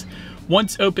 But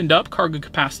once opened up, cargo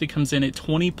capacity comes in at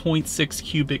 20.6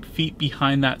 cubic feet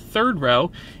behind that third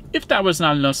row. If that was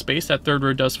not enough space, that third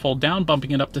row does fold down,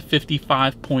 bumping it up to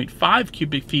 55.5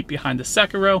 cubic feet behind the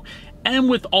second row.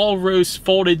 And with all rows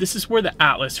folded, this is where the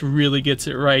Atlas really gets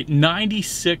it right.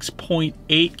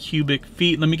 96.8 cubic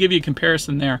feet. Let me give you a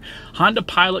comparison there. Honda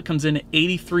Pilot comes in at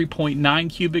 83.9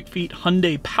 cubic feet.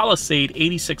 Hyundai Palisade,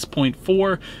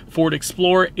 86.4. Ford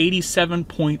Explorer,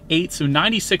 87.8. So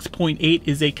 96.8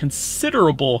 is a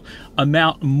considerable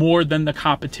amount more than the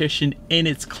competition in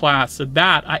its class. So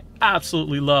that I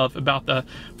absolutely love about the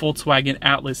Volkswagen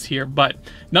Atlas here. But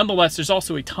nonetheless, there's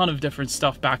also a ton of different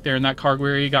stuff back there in that cargo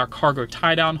area. You got cargo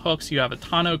tie-down hooks, you have a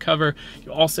tonneau cover,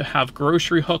 you also have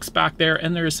grocery hooks back there,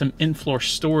 and there is some in-floor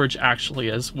storage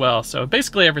actually as well. So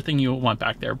basically everything you want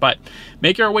back there. But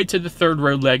making our way to the third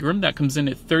row legroom, that comes in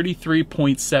at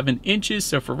 33.7 inches.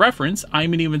 So for reference,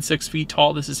 I'm an even 6 feet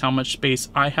tall. This is how much space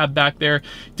I have back there.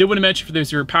 Did want to mention for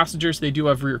those rear passengers, they do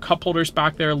have rear cup holders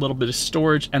back there, a little bit of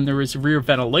storage, and there is rear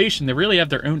ventilation. They really have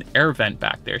their own air vent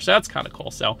back there, so that's kind of cool.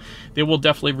 So they will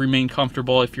definitely remain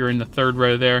comfortable if you're in the third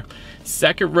row there.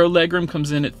 Second row legroom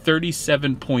comes in at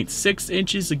 37.6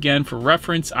 inches. Again, for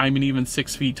reference, I'm an even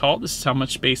 6 feet tall. This is how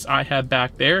much space I have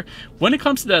back there. When it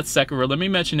comes to that second row, let me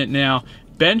mention it now.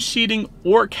 Bench seating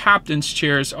or captain's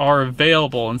chairs are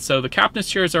available. And so the captain's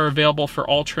chairs are available for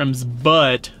all trims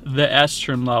but the S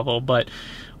trim level. But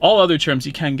all other trims,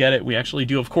 you can get it. We actually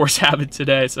do, of course, have it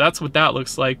today. So that's what that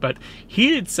looks like. But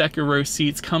heated second row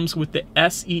seats comes with the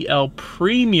SEL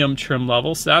premium trim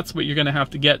level. So that's what you're going to have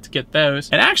to get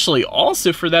those. And actually,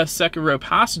 also for that second row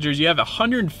passengers, you have a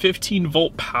 115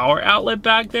 volt power outlet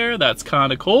back there. That's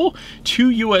kind of cool. 2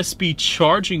 USB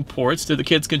charging ports so the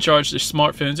kids can charge their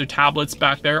smartphones or tablets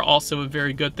back there. Also a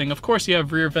very good thing. Of course, you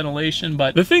have rear ventilation.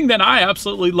 But the thing that I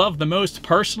absolutely love the most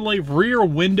personally, rear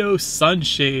window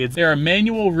sunshades. They are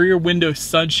manual rear window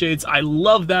sunshades. I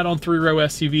love that on 3-row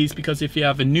SUVs because if you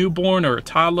have a newborn or a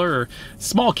toddler or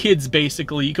small kids,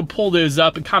 basically, you can pull those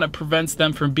up and kind of prevents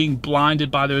them from being blinded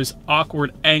by those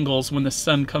awkward angles when the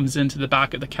sun comes into the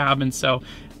back of the cabin. So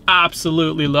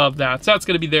absolutely love that. So that's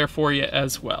going to be there for you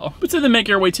as well. But so then make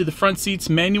your way to the front seats.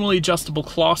 Manually adjustable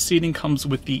cloth seating comes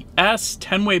with the S,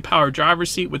 10-way power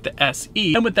driver's seat with the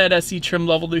SE. And with that SE trim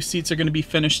level, those seats are going to be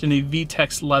finished in a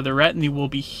VTEX leatherette, and they will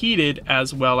be heated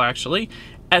as well, actually.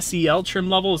 SEL trim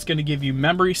level is going to give you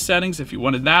memory settings if you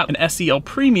wanted that. And SEL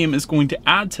Premium is going to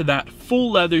add to that full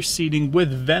leather seating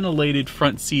with ventilated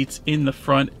front seats in the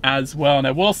front as well. And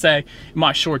I will say, in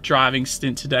my short driving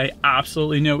stint today,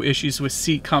 absolutely no issues with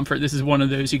seat comfort. This is one of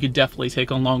those you could definitely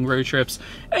take on long road trips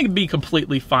and it can be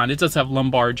completely fine. It does have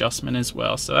lumbar adjustment as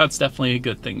well, so that's definitely a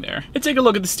good thing there. And take a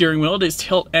look at the steering wheel. It is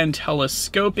tilt and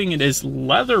telescoping. It is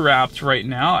leather wrapped right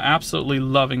now. Absolutely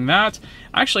loving that.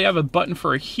 I actually have a button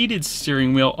for a heated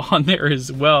steering wheel on there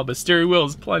as well, but steering wheel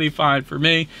is plenty fine for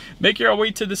me. Make your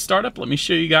way to the startup. Let me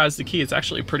show you guys the key. It's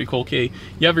actually a pretty cool key.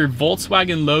 You have your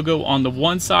Volkswagen logo on the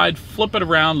one side, flip it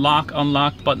around, lock,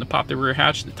 unlock button to pop the rear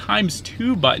hatch. The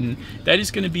 ×2 button, that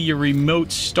is going to be your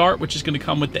remote start, which is going to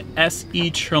come with the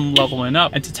SE trim level and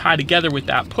up. And to tie together with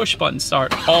that, push button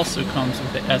start also comes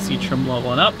with the SE trim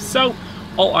level and up. So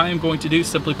all I am going to do is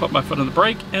simply put my foot on the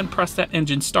brake and press that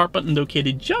engine start button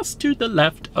located just to the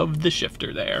left of the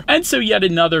shifter there. And so yet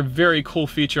another very cool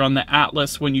feature on the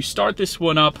Atlas. When you start this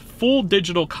one up, full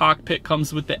digital cockpit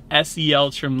comes with the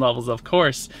SEL trim levels. Of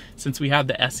course, since we have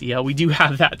the SEL, we do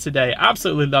have that today.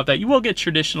 Absolutely love that. You will get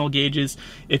traditional gauges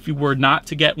if you were not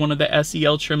to get one of the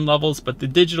SEL trim levels, but the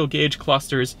digital gauge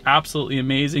cluster is absolutely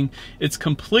amazing. It's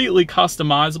completely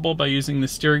customizable by using the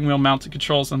steering wheel mounted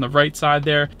controls on the right side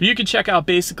there. But you can check out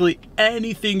basically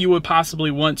anything you would possibly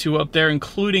want to up there,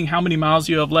 including how many miles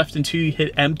you have left until you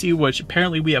hit empty, which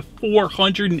apparently we have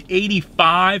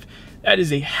 485. That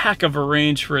is a heck of a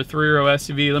range for a 3-row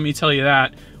SUV, let me tell you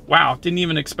that. Wow, didn't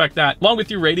even expect that. Along with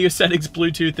your radio settings,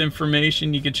 Bluetooth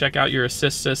information, you can check out your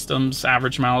assist systems,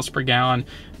 average miles per gallon,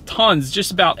 tons,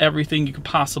 just about everything you could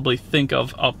possibly think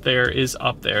of up there is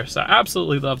up there. So I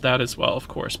absolutely love that as well, of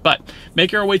course. But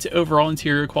make our way to overall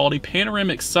interior quality.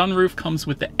 Panoramic sunroof comes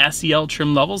with the SEL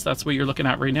trim levels. That's what you're looking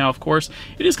at right now, of course.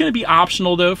 It is going to be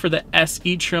optional though for the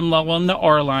SE trim level and the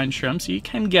R-Line trim, so you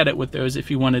can get it with those if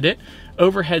you wanted it.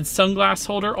 Overhead sunglass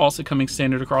holder, also coming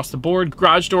standard across the board.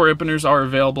 Garage door openers are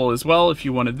available as well if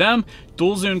you wanted them.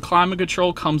 Dual zone climate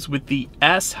control comes with the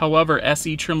S. However,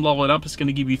 SE trim level and up is going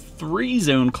to give you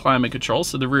 3-zone climate control,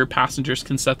 so the rear passengers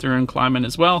can set their own climate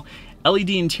as well.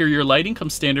 LED interior lighting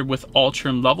comes standard with all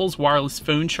trim levels. Wireless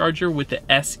phone charger with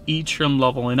the SE trim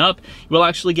level and up. You will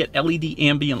actually get LED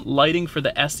ambient lighting for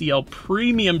the SEL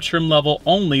premium trim level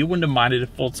only. Wouldn't have minded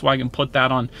if Volkswagen put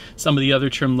that on some of the other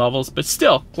trim levels, but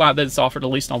still glad that it's offered at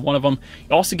least on one of them.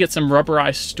 You also get some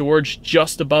rubberized storage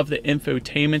just above the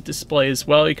infotainment display as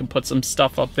well. You can put some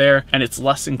stuff up there and it's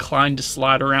less inclined to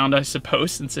slide around, I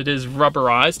suppose, since it is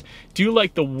rubberized. Do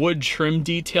like the wood trim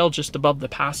detail just above the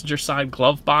passenger side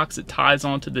glove box. It ties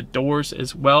onto the doors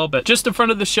as well. But just in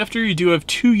front of the shifter, you do have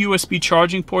 2 USB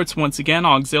charging ports. Once again,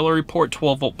 auxiliary port,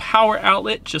 12-volt power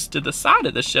outlet. Just to the side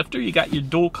of the shifter, you got your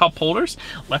dual cup holders,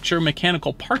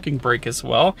 electromechanical parking brake as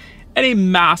well, and a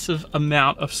massive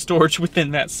amount of storage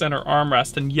within that center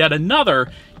armrest, and yet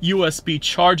another USB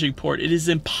charging port. It is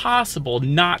impossible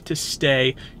not to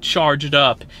stay charged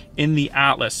up in the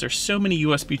Atlas. There's so many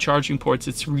USB charging ports,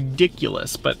 it's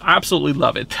ridiculous, but I absolutely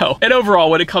love it though. And overall,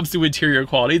 when it comes to interior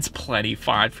quality, it's plenty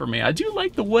fine for me. I do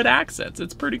like the wood accents.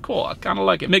 It's pretty cool. I kind of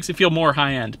like it. Makes it feel more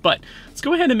high-end. But let's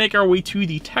go ahead and make our way to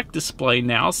the tech display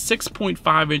now.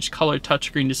 6.5-inch color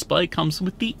touchscreen display comes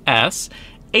with the S.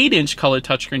 8-inch color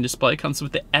touchscreen display comes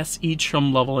with the SE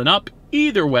trim level and up.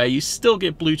 either way, you still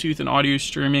get Bluetooth and audio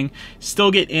streaming,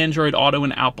 still get Android Auto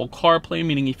and Apple CarPlay,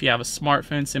 meaning if you have a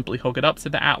smartphone, simply hook it up to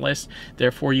the Atlas.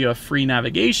 Therefore, you have free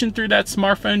navigation through that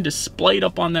smartphone displayed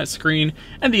up on that screen,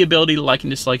 and the ability to like and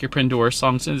dislike your Pandora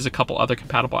songs. And there's a couple other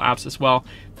compatible apps as well.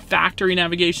 Factory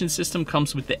navigation system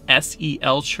comes with the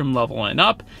SEL trim level and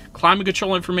up. Climate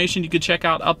control information you could check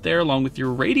out up there, along with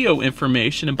your radio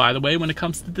information. And by the way, when it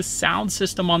comes to the sound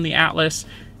system on the Atlas,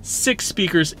 6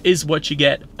 speakers is what you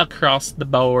get across the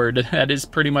board. That is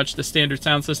pretty much the standard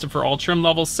sound system for all trim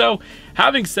levels. So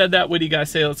having said that, what do you guys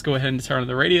say? Let's go ahead and turn on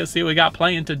the radio, see what we got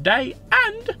playing today,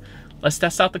 and let's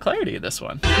test out the clarity of this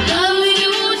one.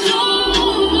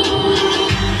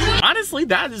 Honestly,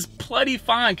 that is plenty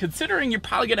fine, considering you're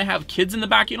probably going to have kids in the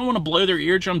back. You don't want to blow their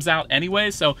eardrums out anyway,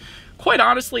 so quite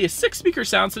honestly, a 6-speaker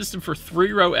sound system for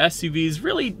 3-row SUVs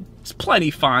really is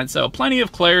plenty fine. So plenty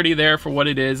of clarity there for what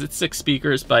it is. It's 6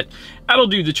 speakers, but that'll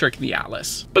do the trick in the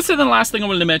Atlas. But so then the last thing I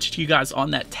wanted to mention to you guys on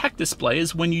that tech display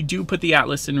is when you do put the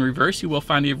Atlas in reverse, you will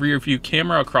find a rear view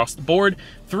camera across the board.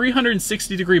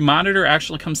 360-degree monitor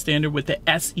actually comes standard with the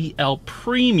SEL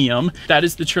Premium. That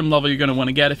is the trim level you're going to want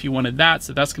to get if you wanted that.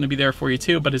 So that's going to be there for you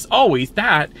too. But as always,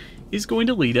 that is going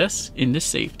to lead us into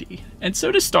safety. And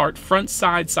so to start, front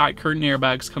side curtain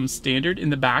airbags come standard. In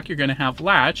the back, you're going to have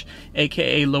latch,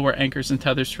 aka lower anchors and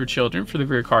tethers for children for the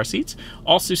rear car seats.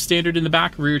 Also standard in the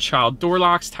back, rear child door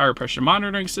locks. Tire pressure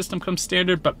monitoring system comes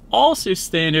standard, but also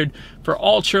standard for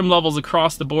all trim levels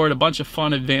across the board. A bunch of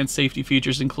fun advanced safety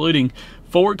features, including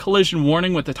forward collision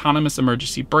warning with autonomous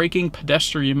emergency braking,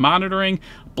 pedestrian monitoring,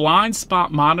 blind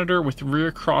spot monitor with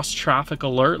rear cross traffic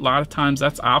alert. A lot of times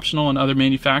that's optional in other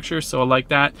manufacturers, so I like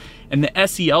that. And the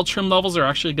SEL trim levels are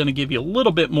actually going to give you a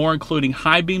little bit more, including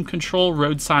high beam control,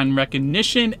 road sign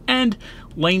recognition, and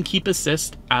lane keep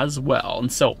assist as well.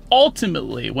 And so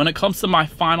ultimately, when it comes to my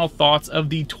final thoughts of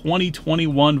the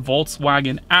 2021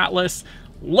 Volkswagen Atlas,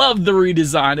 love the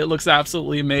redesign. It looks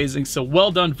absolutely amazing. So well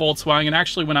done, Volkswagen.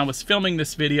 Actually, when I was filming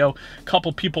this video, a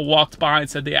couple people walked by and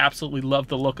said they absolutely love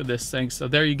the look of this thing. So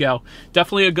there you go.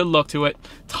 Definitely a good look to it.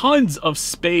 Tons of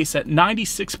space at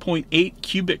 96.8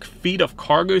 cubic feet of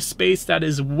cargo space. That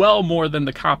is well more than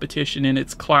the competition in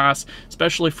its class,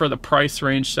 especially for the price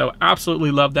range. So absolutely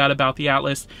love that about the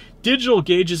Atlas. Digital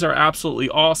gauges are absolutely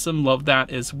awesome. Love that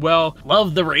as well.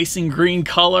 Love the racing green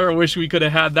color. I wish we could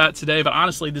have had that today, but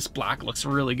honestly, this black looks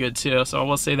really good too, so I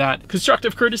will say that.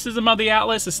 Constructive criticism of the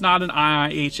Atlas, it's not an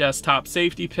IIHS top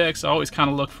safety pick, so I always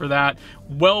kind of look for that.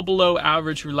 Well below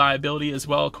average reliability as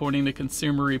well, according to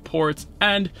Consumer Reports.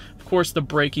 And of course, the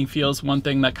braking feel is one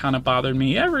thing that kind of bothered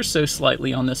me ever so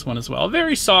slightly on this one as well.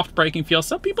 Very soft braking feel.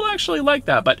 Some people actually like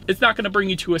that, but it's not going to bring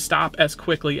you to a stop as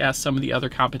quickly as some of the other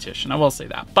competition. I will say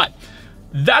that. But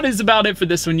that is about it for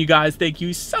this one, you guys. Thank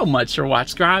you so much for watching,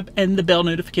 subscribe, and the bell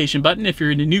notification button. If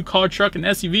you're into new car, truck, and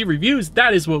SUV reviews,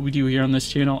 that is what we do here on this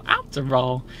channel. After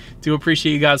all, do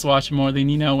appreciate you guys watching more than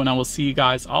you know, and I will see you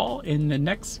guys all in the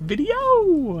next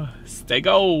video. Stay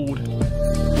gold.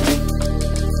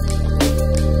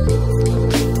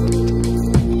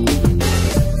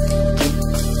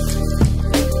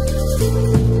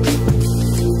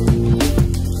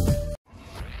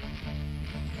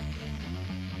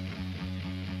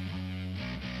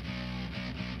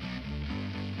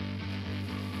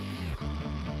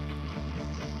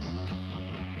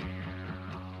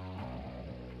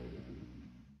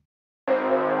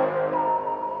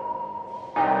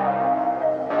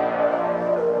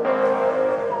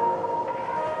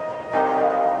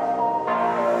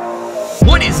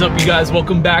 What is up, you guys?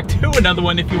 Welcome back to another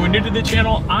one. If you are new to the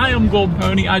channel, I am Gold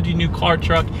Pony. I do new car,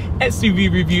 truck,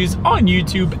 SUV reviews on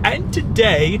YouTube, and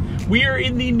today we are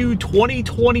in the new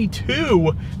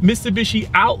 2022 Mitsubishi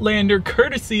Outlander,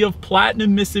 courtesy of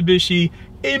Platinum Mitsubishi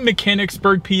in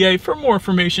Mechanicsburg, PA. For more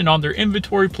information on their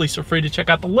inventory, please feel free to check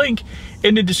out the link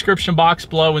in the description box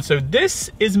below. And so this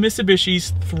is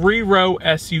Mitsubishi's 3-row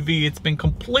SUV. It's been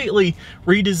completely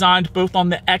redesigned both on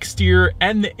the exterior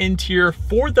and the interior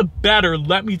for the better,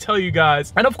 let me tell you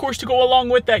guys. And of course, to go along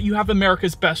with that, you have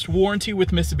America's best warranty with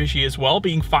Mitsubishi as well,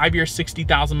 being 5-year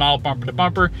 60,000 mile bumper to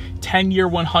bumper, 10-year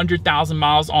 100,000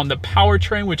 miles on the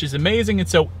powertrain, which is amazing. And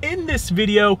so in this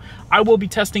video, I will be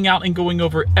testing out and going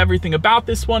over everything about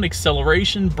this one: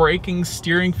 acceleration, braking,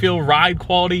 steering feel, ride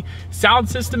quality, sound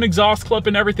system, exhaust clip,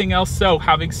 and everything else. So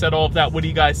having said all of that, what do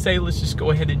you guys say? Let's just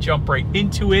go ahead and jump right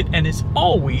into it. And as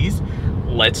always,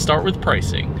 let's start with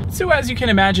pricing. So as you can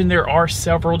imagine, there are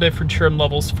several different trim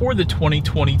levels for the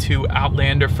 2022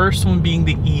 Outlander. First one being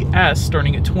the ES,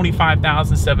 starting at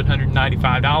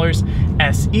 $25,795,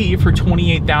 SE for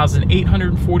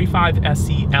 $28,845,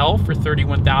 SEL for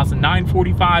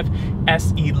 $31,945,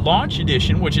 SE Launch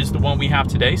Edition, which is the one we have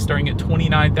today, starting at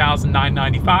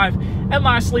 $29,995, and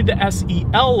lastly the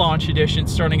SEL Launch Edition,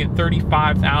 starting at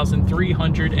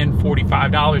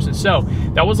 $35,345. And so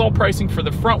that was all pricing for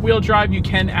the front wheel drive. You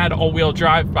can add all-wheel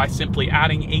drive by simply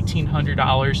adding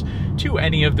 $1,800 to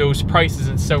any of those prices.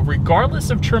 And so regardless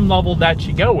of trim level that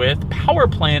you go with, power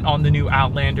plant on the new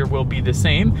Outlander will be the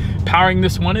same. Powering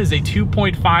this one is a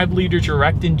 2.5 liter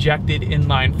direct injected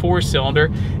inline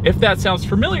 4-cylinder. If that sounds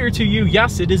familiar to you,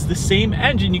 yes, it is the same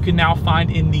engine you can now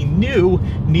find in the new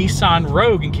Nissan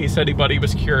Rogue, in case anybody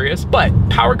was curious. But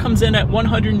power comes in at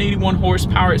 181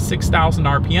 horsepower at 6,000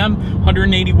 RPM,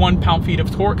 181 pound-feet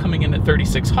of torque coming in at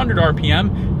 3,600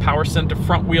 RPM, power sent to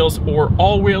front wheels or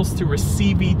all wheels through a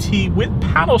CVT with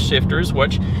paddle shifters,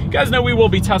 which you guys know we will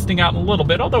be testing out in a little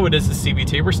bit. Although it is a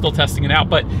CVT, we're still testing it out.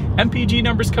 But MPG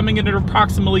numbers coming in at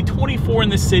approximately 24 in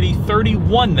the city,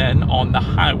 31 then on the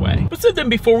highway. But so then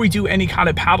before we do any kind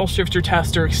of paddle shifter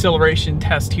test or acceleration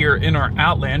test here in our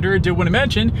Outlander, I did want to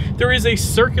mention there is a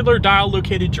circular dial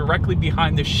located directly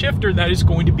behind the shifter that is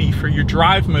going to be for your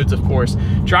drive modes, of course.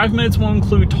 Drive modes will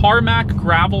include tarmac,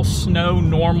 gravel, snow,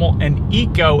 normal, and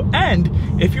eco. And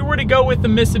if you were to go with the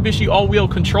Mitsubishi all-wheel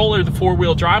controller, the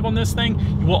 4-wheel drive on this thing,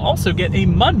 you will also get a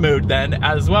mud mode then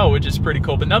as well, which is pretty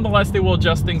cool. But nonetheless, they will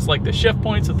adjust things like the shift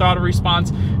points, the throttle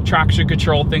response, traction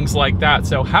control, things like that.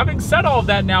 So having said all of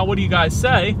that, now what do you guys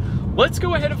say? Let's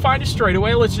go ahead and find a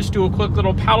straightaway. Let's just do a quick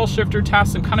little paddle shifter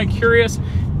test. I'm kind of curious.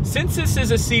 Since this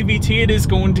is a CVT, it is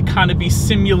going to kind of be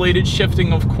simulated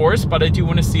shifting, of course, but I do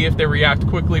want to see if they react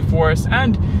quickly for us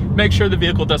and make sure the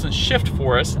vehicle doesn't shift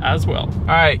for us as well. All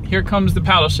right, here comes the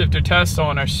paddle shifter test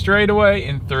on our straightaway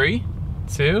in 3,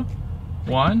 2,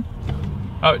 1.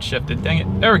 Oh, it shifted, dang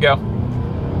it. There we go.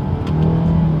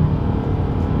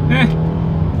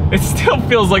 It still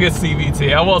feels like a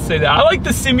CVT, I will say that. I like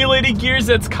the simulated gears,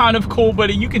 that's kind of cool,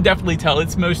 but you can definitely tell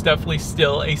it's most definitely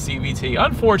still a CVT.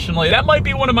 Unfortunately, that might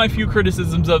be one of my few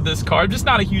criticisms of this car. I'm just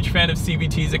not a huge fan of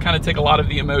CVTs. They kind of take a lot of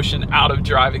the emotion out of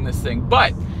driving this thing.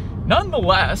 But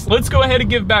nonetheless, let's go ahead and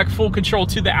give back full control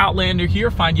to the Outlander here,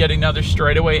 find yet another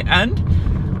straightaway,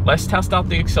 and let's test out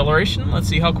the acceleration. Let's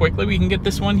see how quickly we can get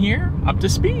this one here up to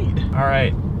speed. All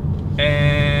right,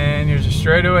 and here's a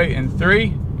straightaway in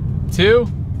 3, 2,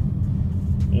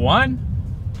 1,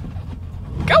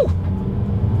 go!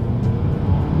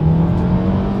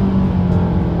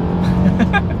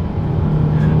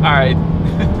 All right.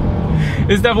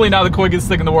 It's definitely not the quickest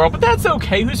thing in the world, but that's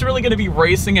okay. Who's really going to be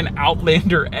racing an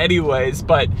Outlander anyways?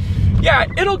 But yeah,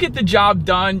 it'll get the job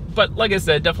done. But like I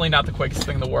said, definitely not the quickest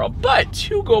thing in the world. But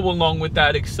to go along with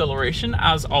that acceleration,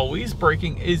 as always,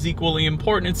 braking is equally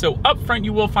important. And so up front,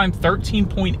 you will find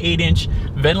 13.8-inch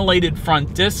ventilated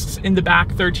front discs. In the back,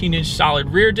 13-inch solid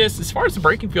rear discs. As far as the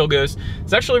braking feel goes,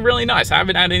 it's actually really nice. I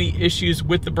haven't had any issues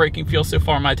with the braking feel so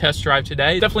far on my test drive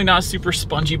today. Definitely not a super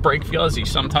spongy brake feel as you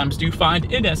sometimes do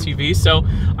find in SUVs. So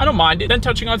I don't mind it. Then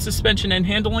touching on suspension and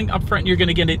handling, up front you're going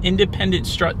to get an independent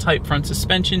strut type front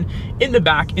suspension. In the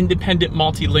back, independent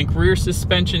multi-link rear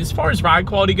suspension. As far as ride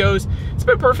quality goes, it's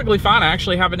been perfectly fine. I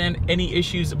actually haven't had any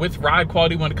issues with ride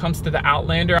quality when it comes to the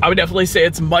Outlander. I would definitely say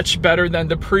it's much better than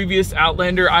the previous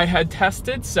Outlander I had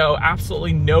tested, so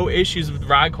absolutely no issues with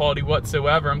ride quality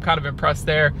whatsoever. I'm kind of impressed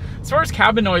there. As far as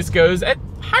cabin noise goes, at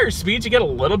higher speeds you get a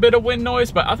little bit of wind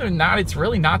noise, but other than that, it's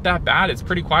really not that bad. It's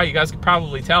pretty quiet. You guys can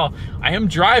probably tell I am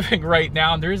driving right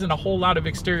now and there isn't a whole lot of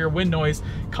exterior wind noise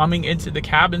coming into the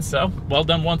cabin, so well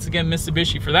done once again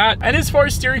Mitsubishi for that. And as far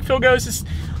as steering feel goes, it's,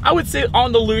 I would say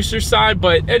on the looser side,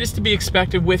 but it is to be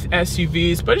expected with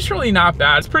SUVs, but it's really not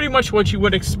bad. It's pretty much what you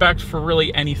would expect for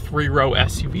really any 3-row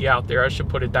SUV out there, I should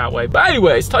put it that way. But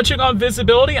anyways, touching on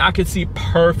visibility, I could see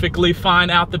perfectly fine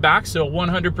out the back, so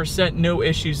 100% no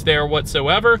issues there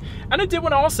whatsoever. And I did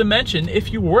want to also mention,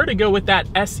 if you were to go with that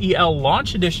SEL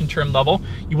Launch Edition trim level,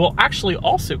 you will actually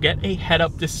also get a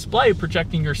head-up display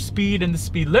projecting your speed and the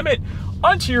speed limit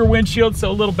onto your windshield,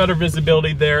 so a little better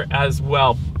visibility there as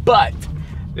well. But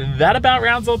that about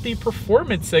rounds out the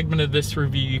performance segment of this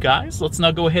review, you guys. Let's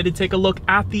now go ahead and take a look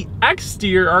at the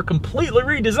exterior, our completely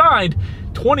redesigned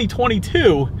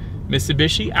 2022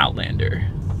 Mitsubishi Outlander.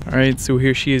 All right, so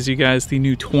here she is, you guys, the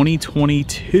new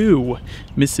 2022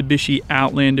 Mitsubishi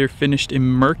Outlander, finished in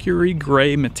Mercury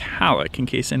Gray Metallic, in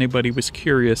case anybody was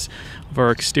curious of our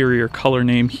exterior color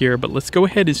name here. But let's go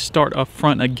ahead and start up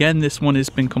front. Again, this one has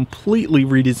been completely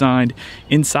redesigned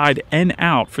inside and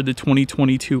out for the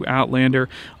 2022 Outlander.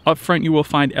 Up front, you will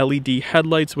find LED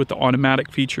headlights with the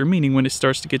automatic feature, meaning when it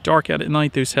starts to get dark out at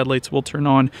night, those headlights will turn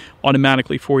on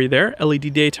automatically for you there.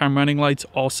 LED daytime running lights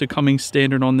also coming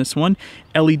standard on this one.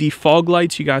 LED fog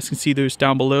lights, you guys can see those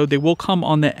down below. They will come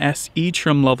on the SE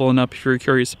trim level and up if you're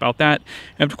curious about that.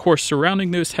 And of course,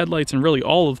 surrounding those headlights and really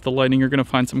all of the lighting, you're going to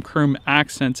find some chrome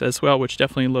accents as well, which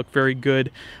definitely look very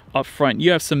good up front.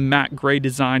 You have some matte gray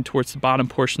design towards the bottom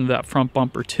portion of that front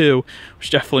bumper too, which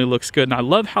definitely looks good. And I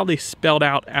love how they spelled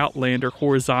out Outlander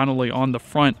horizontally on the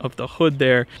front of the hood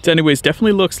there. So anyways,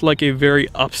 definitely looks like a very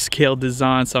upscale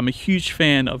design. So I'm a huge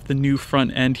fan of the new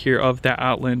front end here of that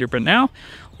Outlander. But now,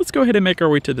 let's go ahead and make our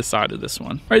way to the side of this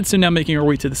one. All right, so now making our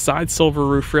way to the side, silver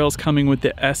roof rails coming with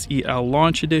the SEL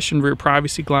Launch Edition. Rear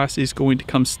privacy glass is going to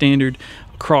come standard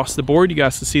across the board. You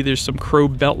guys can see there's some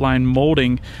chrome beltline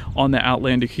molding on the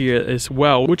Outlander here as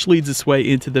well, which leads its way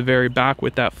into the very back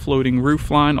with that floating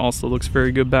roof line. Also looks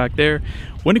very good back there.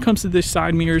 When it comes to the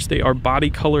side mirrors, they are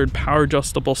body colored power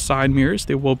adjustable side mirrors.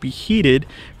 They will be heated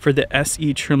for the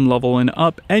SE trim level and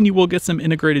up, and you will get some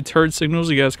integrated turn signals.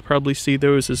 You guys can probably see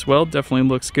those as well. Definitely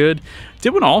looks good.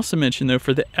 Did want to also mention though,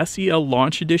 for the SEL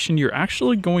Launch Edition, you're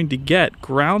actually going to get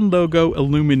ground logo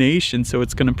illumination. So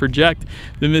it's going to project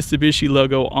the Mitsubishi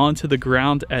logo onto the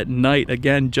ground at night,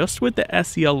 again, just with the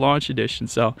SEL Launch Edition.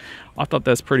 So I thought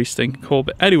that's pretty stinking cool.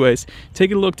 But anyways,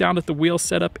 taking a look down at the wheel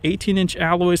setup, 18-inch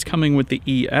alloys coming with the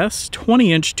ES,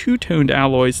 20-inch two-toned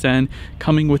alloys then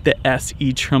coming with the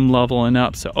SE trim level and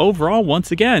up. So overall,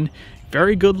 once again,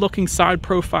 very good looking side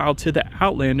profile to the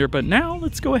Outlander. But now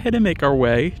let's go ahead and make our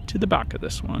way to the back of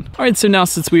this one. All right, so now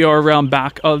since we are around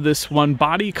back of this one,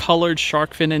 body colored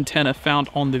shark fin antenna found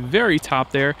on the very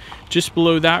top there. Just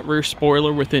below that, rear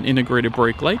spoiler with an integrated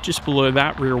brake light. Just below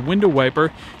that, rear window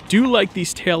wiper. Do like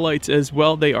these taillights as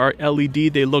well. They are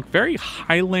LED. They look very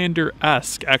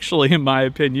Highlander-esque, actually, in my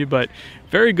opinion, but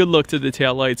very good look to the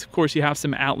taillights. Of course, you have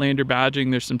some Outlander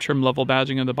badging. There's some trim level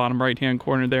badging on the bottom right-hand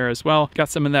corner there as well. Got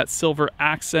some of that silver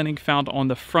accenting found on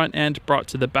the front end, brought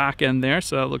to the back end there,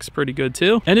 so that looks pretty good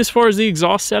too. And as far as the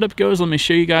exhaust setup goes, let me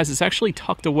show you guys. It's actually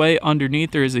tucked away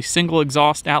underneath. There is a single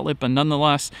exhaust outlet, but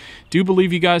nonetheless, do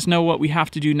believe you guys know what we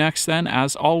have to do next then.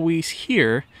 As always,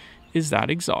 here is that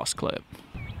exhaust clip.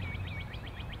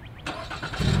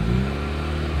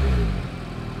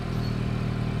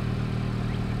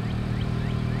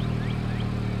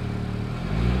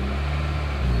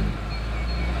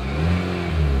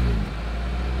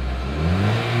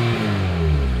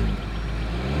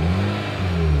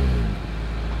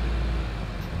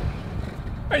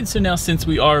 Alright, so now since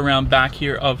we are around back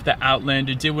here of the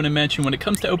Outlander, did want to mention when it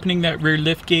comes to opening that rear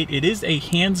lift gate, it is a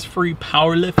hands-free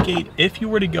power lift gate if you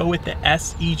were to go with the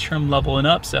SE trim level and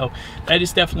up, so that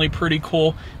is definitely pretty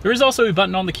cool. There is also a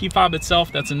button on the key fob itself.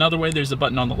 That's another way. There's a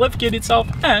button on the lift gate itself,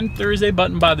 and there is a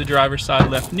button by the driver's side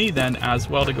left knee then as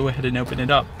well to go ahead and open it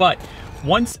up. But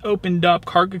once opened up,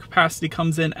 cargo capacity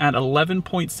comes in at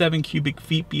 11.7 cubic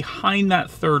feet behind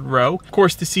that third row. Of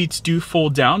course, the seats do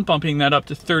fold down, bumping that up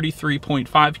to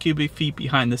 33.5 cubic feet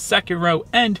behind the second row,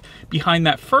 and behind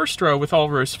that first row with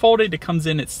all rows folded, it comes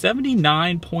in at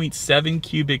 79.7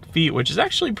 cubic feet, which is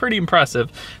actually pretty impressive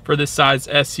for this size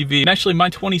SUV. And actually, my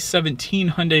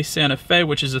 2017 Hyundai Santa Fe,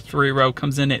 which is a 3-row,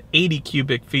 comes in at 80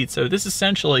 cubic feet. So this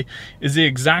essentially is the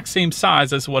exact same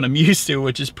size as what I'm used to,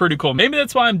 which is pretty cool. Maybe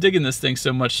that's why I'm digging this thing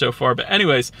so much so far. But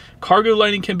anyways, cargo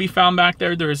lighting can be found back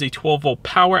there. There is a 12-volt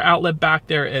power outlet back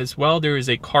there as well. There is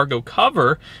a cargo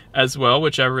cover as well,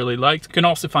 which I really liked. You can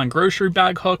also find grocery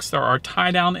bag hooks. There are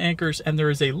tie-down anchors, and there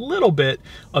is a little bit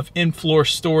of in-floor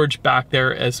storage back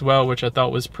there as well, which I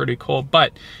thought was pretty cool.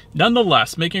 But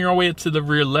nonetheless, making our way up to the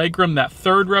rear legroom, that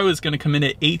third row is going to come in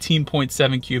at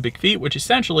 18.7 cubic feet, which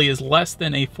essentially is less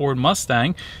than a Ford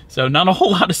Mustang. So not a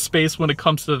whole lot of space when it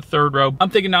comes to the third row. I'm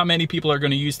thinking not many people are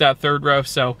going to use that third row.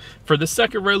 So for the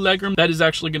second row legroom, that is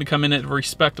actually going to come in at a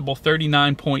respectable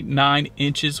 39.9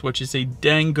 inches, which is a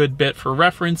dang good bit. For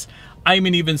reference, I'm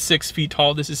an even 6 feet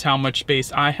tall. This is how much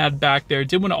space I had back there.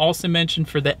 Did want to also mention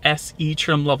for the SE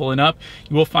trim level and up,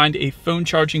 you will find a phone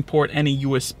charging port and a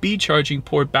USB charging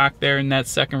port back there in that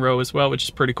second row as well, which is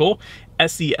pretty cool.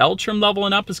 SEL trim level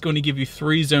and up is going to give you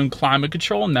 3-zone climate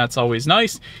control, and that's always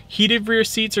nice. Heated rear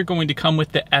seats are going to come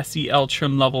with the SEL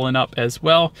trim level and up as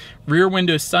well. Rear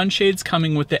window sunshades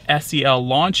coming with the SEL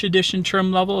Launch Edition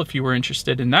trim level if you were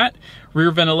interested in that.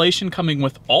 Rear ventilation coming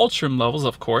with all trim levels,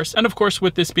 of course. And of course,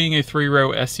 with this being a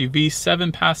 3-row SUV,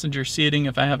 7-passenger seating,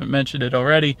 if I haven't mentioned it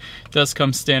already, does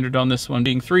come standard on this one,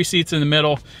 being 3 seats in the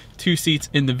middle, 2 seats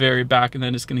in the very back, and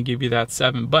then it's going to give you that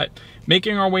 7. But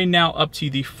making our way now up to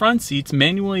the front seats,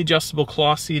 manually adjustable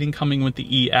cloth seating coming with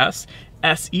the ES.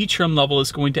 SE trim level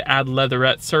is going to add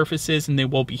leatherette surfaces, and they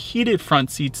will be heated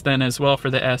front seats then as well for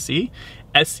the SE.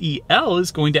 SEL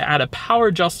is going to add a power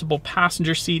adjustable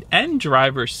passenger seat and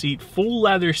driver's seat, full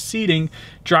leather seating,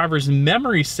 driver's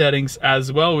memory settings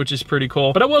as well, which is pretty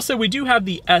cool. But I will say we do have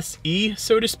the SE,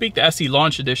 so to speak, the SE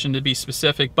Launch Edition to be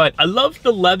specific, but I love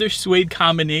the leather suede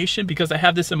combination because I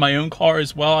have this in my own car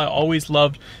as well. I always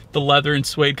loved the leather and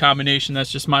suede combination.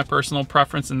 That's just my personal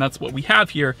preference, and that's what we have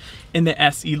here in the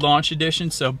SE Launch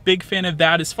Edition, so big fan of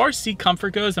that. As far as seat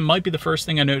comfort goes, it might be the first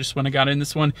thing I noticed when I got in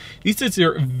this one. These seats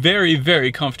are very, very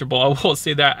comfortable. I will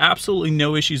say that. Absolutely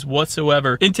no issues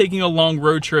whatsoever in taking a long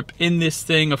road trip in this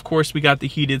thing. Of course, we got the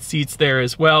heated seats there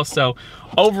as well. So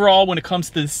overall, when it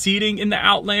comes to the seating in the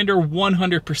Outlander,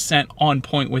 100% on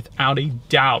point without a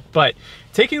doubt. But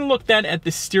taking a look then at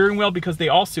the steering wheel, because they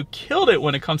also killed it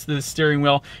when it comes to the steering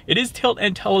wheel. It is tilt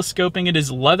and telescoping. It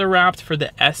is leather wrapped for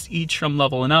the SE trim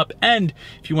level and up. And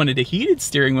if you wanted a heated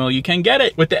steering wheel, you can get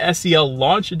it with the SEL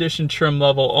Launch Edition trim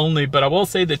level only. But I will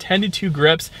say the 10-2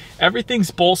 grips,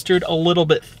 everything's bolstered a little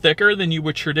bit thicker than you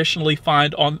would traditionally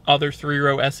find on other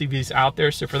 3-row SUVs out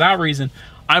there. So for that reason,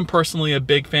 I'm personally a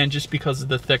big fan just because of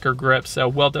the thicker grip. So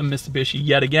well done, Mitsubishi,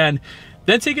 yet again.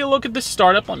 Then taking a look at the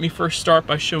startup, let me first start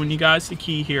by showing you guys the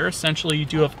key here. Essentially, you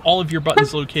do have all of your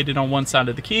buttons located on one side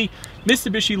of the key.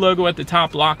 Mitsubishi logo at the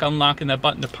top, lock, unlock, and that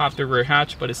button to pop the rear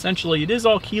hatch. But essentially, it is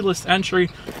all keyless entry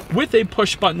with a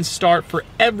push button start for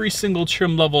every single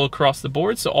trim level across the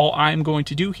board. So all I'm going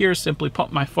to do here is simply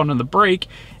put my foot on the brake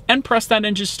and press that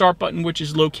engine start button, which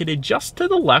is located just to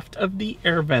the left of the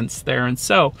air vents there. And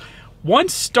so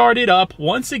once started up,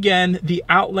 once again, the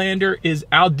Outlander is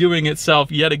outdoing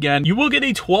itself yet again. You will get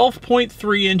a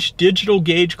 12.3-inch digital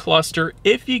gauge cluster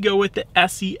if you go with the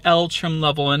SEL trim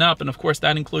level and up. And of course,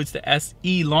 that includes the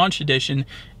SE Launch Edition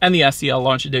and the SEL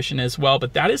Launch Edition as well.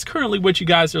 But that is currently what you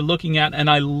guys are looking at, and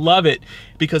I love it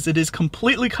because it is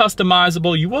completely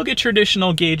customizable. You will get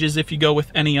traditional gauges if you go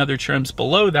with any other trims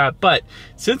below that. But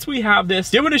since we have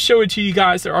this, I'm going to show it to you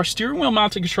guys. There are steering wheel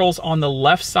mounted controls on the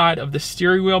left side of the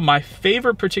steering wheel. My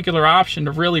favorite particular option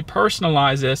to really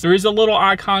personalize this, there is a little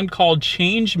icon called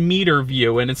Change Meter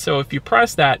View, and so if you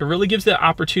press that, it really gives the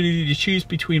opportunity to choose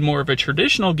between more of a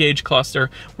traditional gauge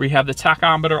cluster where you have the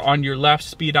tachometer on your left,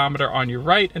 speedometer on your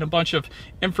right, and a bunch of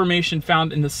information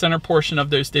found in the center portion of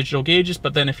those digital gauges.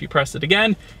 But then if you press it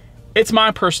again, it's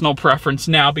my personal preference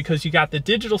now because you got the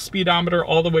digital speedometer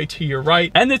all the way to your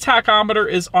right and the tachometer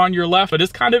is on your left, but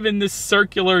it's kind of in this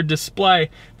circular display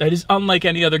that is unlike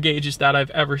any other gauges that I've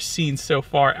ever seen so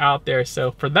far out there.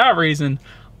 So for that reason,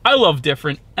 I love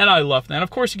different, and I love that. Of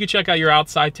course, you can check out your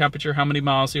outside temperature, how many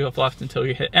miles you have left until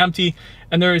you hit empty,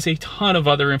 and there is a ton of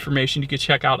other information you can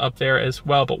check out up there as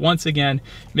well. But once again,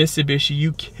 Mitsubishi,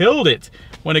 you killed it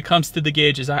when it comes to the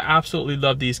gauges. I absolutely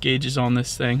love these gauges on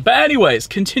this thing. But anyways,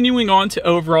 continuing on to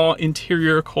overall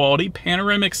interior quality,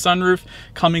 panoramic sunroof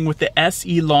coming with the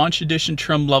SE Launch Edition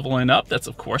trim level and up. That's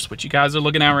of course what you guys are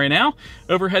looking at right now.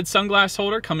 Overhead sunglass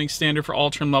holder coming standard for all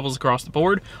trim levels across the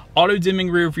board. Auto dimming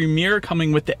rear view mirror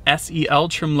coming with the SEL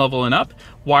trim level and up.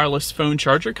 Wireless phone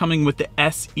charger coming with the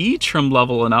SE trim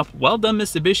level and up. Well done,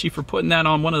 Mitsubishi, for putting that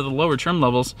on one of the lower trim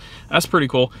levels. That's pretty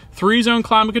cool. 3-zone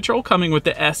climate control coming with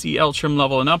the SEL trim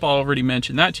level and up. I already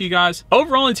mentioned that to you guys.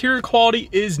 Overall interior quality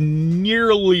is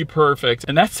nearly perfect,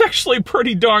 and that's actually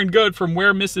pretty darn good from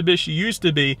where Mitsubishi used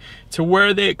to be to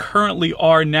where they currently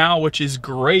are now, which is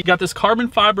great. You got this carbon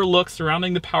fiber look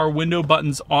surrounding the power window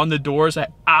buttons on the doors. I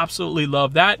absolutely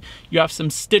love that. You have some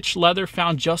stitched leather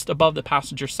found just above the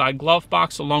passenger side glove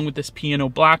box, along with this piano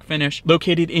black finish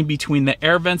located in between the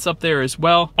air vents up there as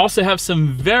well. Also have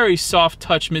some very soft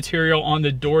touch material on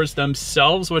the doors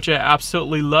themselves, which I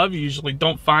absolutely love. You usually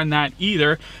don't find that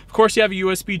either. Of course, you have a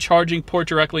USB charging port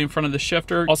directly in front of the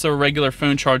shifter. Also a regular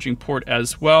phone charging port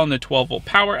as well, and the 12-volt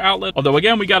power outlet. Although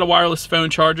again, we got a wireless phone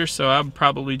charger, so I would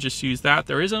probably just use that.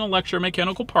 There is an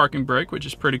electromechanical parking brake, which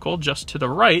is pretty cool, just to the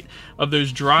right of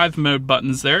those drive mode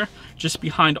buttons there. Just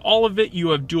behind all of it, you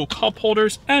have dual cup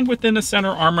holders, and within the center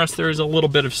armrest, there is a little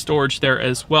bit of storage there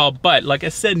as well. But like I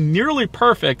said, nearly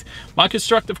perfect. My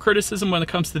constructive criticism when it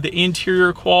comes to the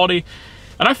interior quality,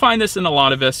 And I find this in a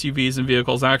lot of SUVs and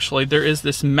vehicles actually. There is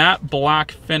this matte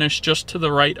black finish just to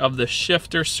the right of the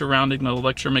shifter surrounding the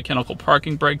electromechanical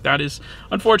parking brake. That is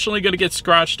unfortunately going to get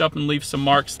scratched up and leave some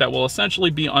marks that will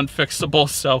essentially be unfixable.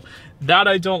 So that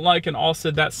I don't like, and also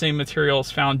that same material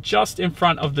is found just in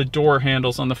front of the door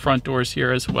handles on the front doors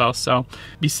here as well. So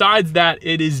besides that,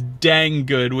 it is dang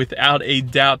good without a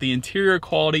doubt. The interior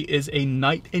quality is a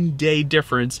night and day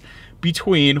difference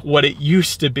between what it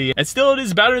used to be, and still it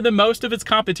is better than most of its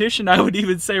competition, I would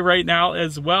even say right now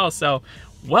as well. So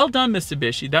well done,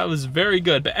 Mitsubishi. That was very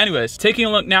good. But anyways, taking a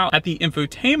look now at the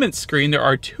infotainment screen, there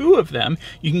are two of them.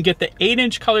 You can get the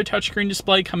 8-inch color touchscreen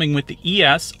display coming with the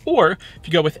ES, or if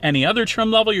you go with any other trim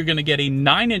level, you're going to get a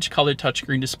 9-inch color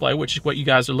touchscreen display, which is what you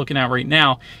guys are looking at right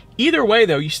now. Either way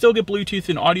though, you still get Bluetooth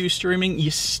and audio streaming. You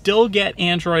still get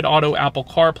Android Auto, Apple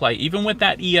CarPlay, even with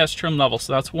that ES trim level.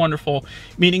 So that's wonderful,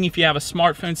 meaning if you have a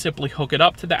smartphone, simply hook it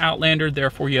up to the Outlander.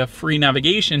 Therefore, you have free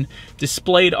navigation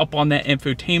displayed up on that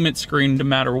infotainment screen, no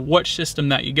matter what system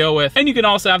that you go with. And you can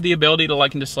also have the ability to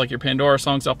like and dislike your Pandora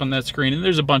songs up on that screen. And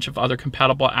there's a bunch of other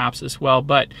compatible apps as well.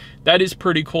 But that is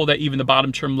pretty cool that even the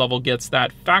bottom trim level gets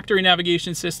that. Factory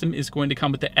navigation system is going to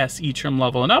come with the SE trim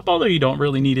level and up, although you don't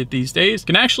really need it these days. You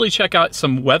can actually check out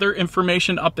some weather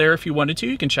information up there if you wanted to.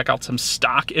 You can check out some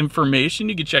stock information.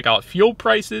 You can check out fuel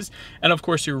prices, and of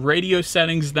course your radio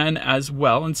settings then as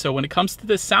well. And so when it comes to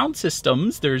the sound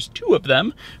systems, there's two of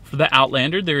them. For the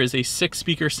Outlander, there is a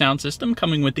 6-speaker sound system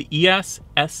coming with the ES,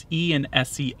 SE, and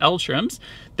SEL trims.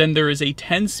 Then there is a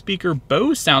 10-speaker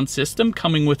Bose sound system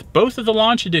coming with both of the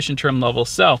Launch Edition trim levels.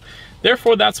 So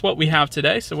therefore, that's what we have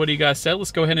today. So what do you guys say?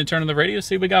 Let's go ahead and turn on the radio,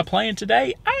 see what we got playing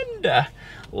today, and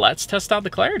let's test out the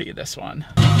clarity of this one.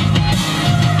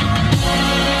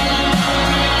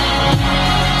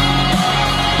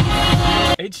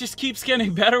 It just keeps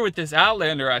getting better with this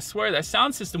Outlander, I swear. That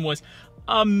sound system was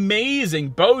amazing.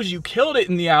 Bose, you killed it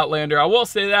in the Outlander. I will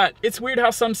say that. It's weird how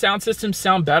some sound systems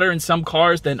sound better in some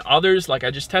cars than others. Like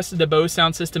I just tested the Bose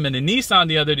sound system in a Nissan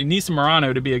the other day, Nissan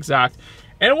Murano to be exact.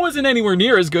 And it wasn't anywhere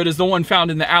near as good as the one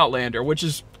found in the Outlander, which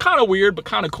is kind of weird, but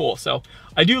kind of cool. So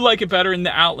I do like it better in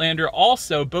the Outlander.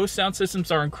 Also, Bose sound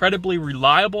systems are incredibly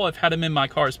reliable. I've had them in my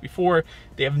cars before.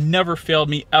 They have never failed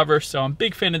me ever. So I'm a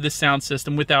big fan of this sound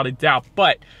system without a doubt.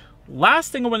 But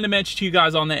last thing I wanted to mention to you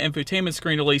guys on the infotainment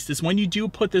screen at least is when you do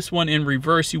put this one in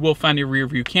reverse, you will find a rear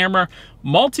view camera,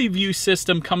 multi-view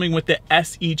system coming with the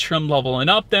SE trim level and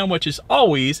up then, which is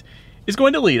always is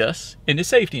going to lead us into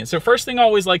safety. And so first thing I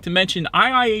always like to mention,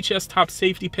 IIHS top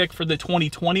safety pick for the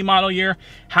 2020 model year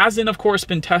hasn't of course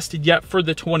been tested yet for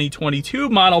the 2022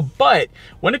 model, but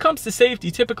when it comes to safety,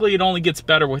 typically it only gets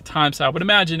better with time. So I would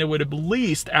imagine it would at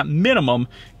least at minimum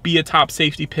be a top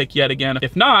safety pick yet again,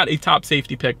 if not a top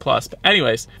safety pick plus. But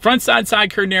anyways, front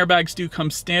side curtain airbags do come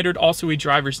standard. Also a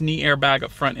driver's knee airbag up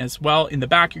front as well. In the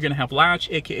back, you're gonna have latch,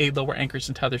 AKA lower anchors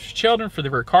and tethers for children for the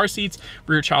rear car seats,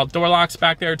 rear child door locks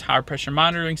back there, tire pressure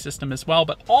monitoring system as well.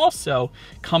 But also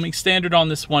coming standard on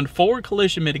this one, forward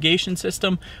collision mitigation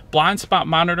system, blind spot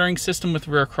monitoring system with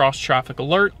rear cross traffic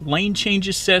alert, lane change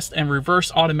assist, and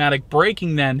reverse automatic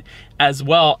braking then as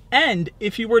well. And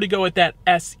if you were to go with that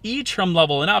SE trim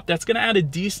level and up, that's going to add a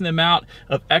decent amount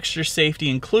of extra safety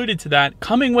included to that,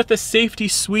 coming with a safety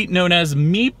suite known as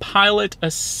Mi Pilot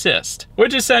Assist,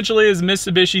 which essentially is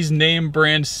Mitsubishi's name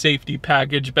brand safety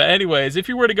package. But anyways, if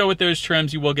you were to go with those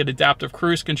trims, you will get adaptive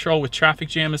cruise control with traffic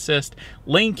jam assist,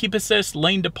 lane keep assist,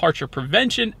 lane departure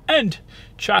prevention, and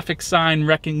traffic sign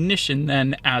recognition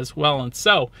then as well. And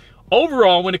so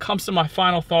overall, when it comes to my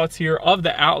final thoughts here of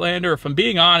the Outlander, if I'm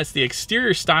being honest, the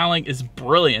exterior styling is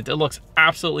brilliant. It looks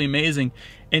absolutely amazing.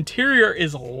 Interior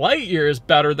is light years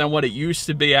better than what it used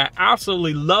to be. I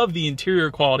absolutely love the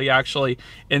interior quality actually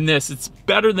in this. It's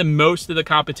better than most of the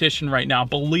competition right now,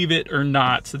 believe it or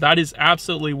not. So that is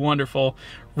absolutely wonderful.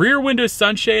 Rear window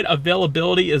sunshade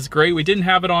availability is great. We didn't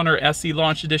have it on our SE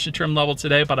Launch Edition trim level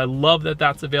today, but I love that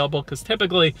that's available because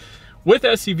typically with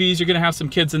SUVs, you're gonna have some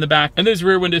kids in the back, and those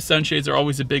rear window sunshades are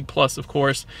always a big plus, of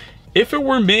course. If it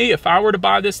were me, if I were to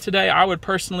buy this today, I would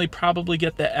personally probably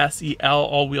get the SEL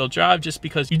all-wheel drive just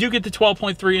because you do get the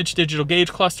 12.3-inch digital gauge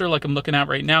cluster like I'm looking at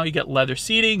right now. You get leather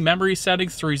seating, memory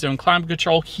settings, 3-zone climate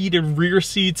control, heated rear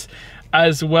seats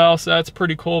as well, so that's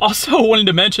pretty cool. Also wanted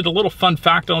to mention a little fun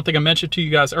fact I don't think I mentioned to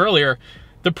you guys earlier.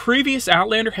 The previous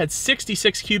Outlander had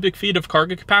 66 cubic feet of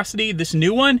cargo capacity. This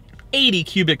new one, 80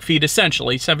 cubic feet,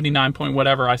 essentially 79 point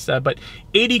whatever I said, but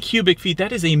 80 cubic feet.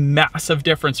 That is a massive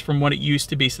difference from what it used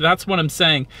to be. So that's what I'm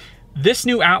saying. This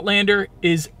new Outlander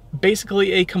is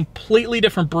basically a completely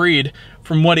different breed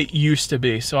from what it used to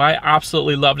be. So I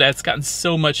absolutely love that. It's gotten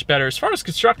so much better. As far as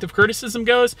constructive criticism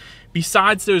goes,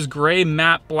 besides those gray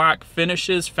matte black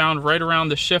finishes found right around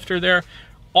the shifter there,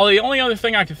 the only other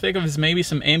thing I can think of is maybe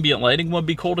some ambient lighting would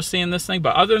be cool to see in this thing.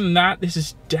 But other than that, this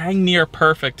is dang near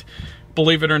perfect,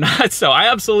 believe it or not. So I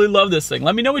absolutely love this thing.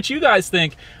 Let me know what you guys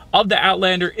think of the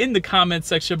Outlander in the comment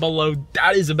section below.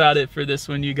 That is about it for this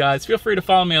one, you guys. Feel free to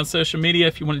follow me on social media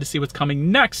if you wanted to see what's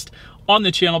coming next on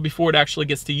the channel before it actually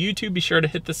gets to YouTube. Be sure to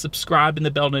hit the subscribe and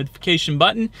the bell notification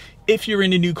button. If you're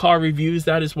into new car reviews,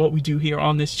 that is what we do here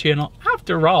on this channel.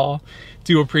 After all,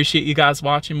 do appreciate you guys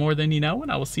watching more than you know,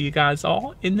 and I will see you guys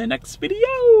all in the next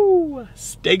video.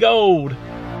 Stay gold.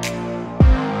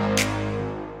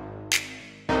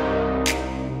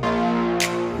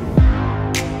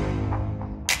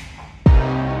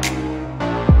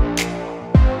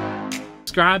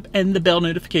 Subscribe and the bell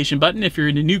notification button if you're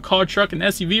into new car, truck, and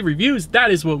SUV reviews.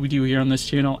 That is what we do here on this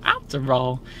channel. After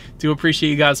all, do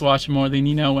appreciate you guys watching more than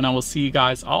you know, and I will see you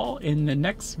guys all in the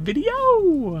next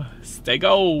video. Stay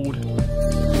gold.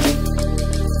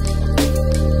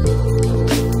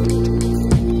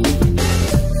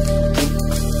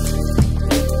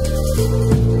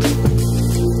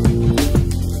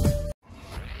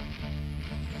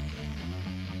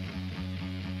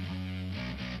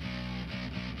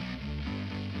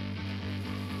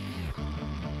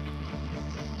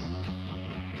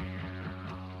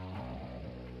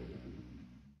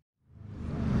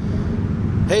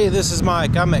 Hey, this is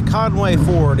Mike. I'm at Conway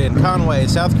Ford in Conway,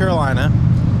 South Carolina,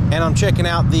 and I'm checking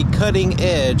out the cutting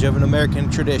edge of an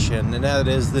American tradition, and that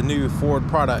is the new Ford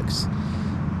products.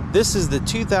 This is the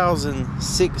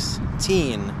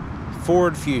 2016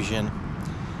 Ford Fusion,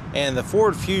 and the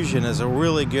Ford Fusion is a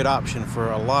really good option for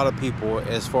a lot of people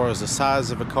as far as the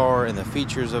size of a car and the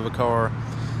features of a car,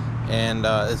 and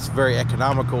it's very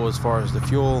economical as far as the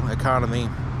fuel economy.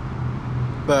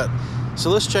 So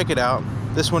let's check it out.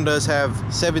 This one does have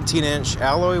 17-inch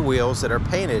alloy wheels that are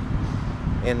painted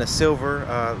in the silver,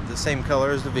 the same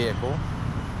color as the vehicle.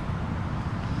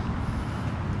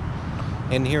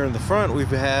 And here in the front we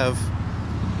have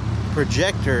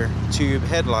projector tube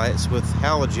headlights with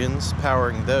halogens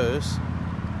powering those.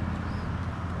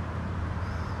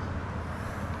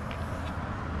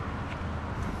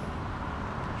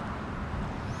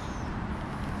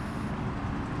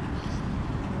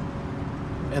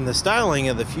 And the styling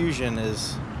of the Fusion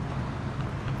is,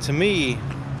 to me,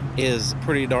 is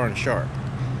pretty darn sharp.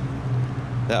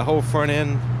 That whole front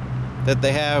end that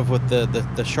they have with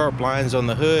the sharp lines on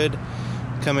the hood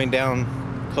coming down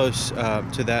close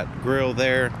to that grill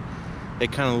there,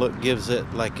 it kind of gives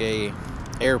it like a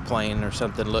airplane or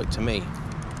something look to me.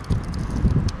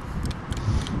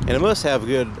 And it must have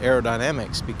good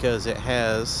aerodynamics because it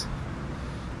has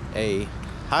a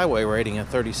highway rating of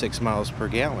 36 miles per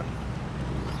gallon,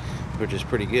 which is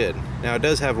pretty good. Now it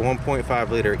does have a 1.5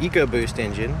 liter EcoBoost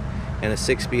engine and a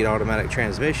 6-speed automatic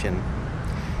transmission,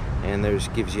 and there's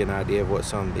gives you an idea of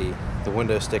what's on the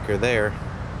window sticker there.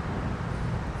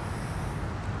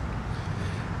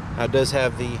 Now it does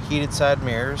have the heated side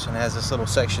mirrors and has this little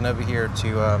section over here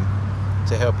to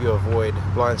help you avoid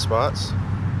blind spots.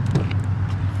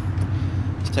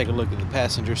 Let's take a look at the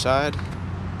passenger side.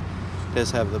 It does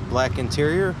have the black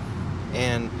interior,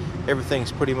 and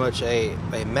everything's pretty much a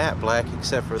matte black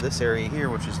except for this area here,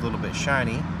 which is a little bit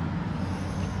shiny.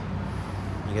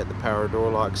 You got the power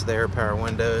door locks there, power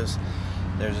windows.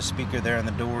 There's a speaker there in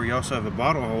the door. You also have a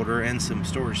bottle holder and some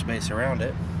storage space around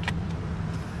it.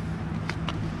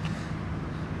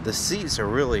 The seats are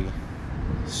really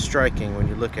striking when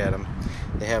you look at them.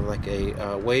 They have like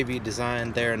a wavy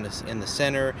design there in the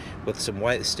center with some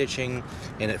white stitching,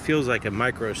 and it feels like a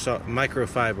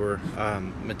microfiber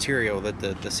material that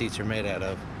the seats are made out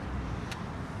of.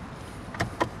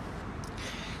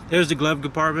 There's the glove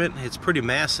compartment. It's pretty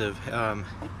massive.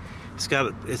 It's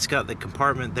got the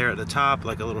compartment there at the top,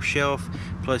 like a little shelf.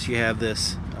 Plus you have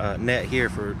this net here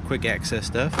for quick access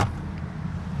stuff.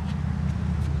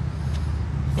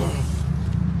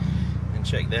 And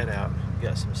check that out.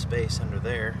 Got some space under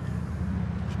there.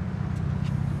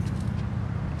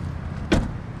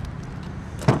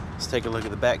 Let's take a look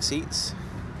at the back seats.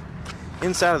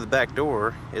 Inside of the back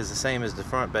door is the same as the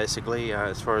front, basically,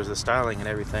 as far as the styling and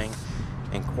everything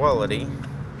and quality.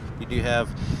 You do have,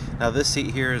 now this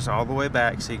seat here is all the way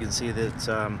back, so you can see that it's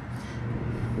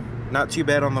not too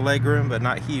bad on the legroom, but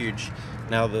not huge.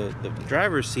 Now the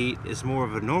driver's seat is more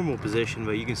of a normal position,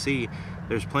 but you can see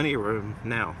there's plenty of room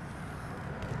now.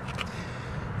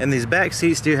 And these back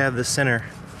seats do have the center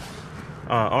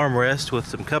armrest with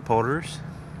some cup holders.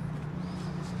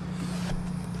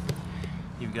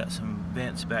 You've you've got some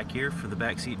vents back here for the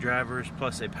backseat drivers,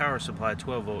 plus a power supply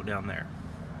 12 volt down there.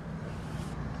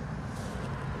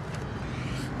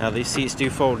 Now these seats do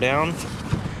fold down,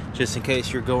 just in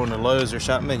case you're going to Lowe's or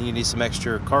something and you need some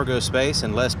extra cargo space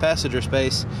and less passenger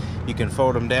space. You can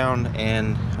fold them down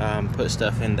and put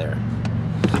stuff in there.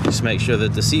 Just make sure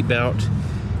that the seat belt,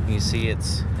 you see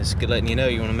it's letting you know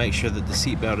you want to make sure that the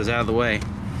seat belt is out of the way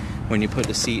when you put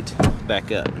the seat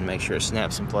back up, and make sure it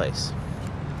snaps in place.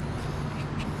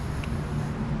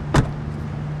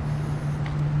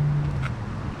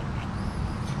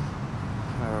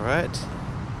 Alright,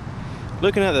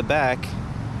 looking at the back,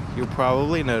 you'll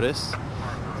probably notice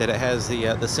that it has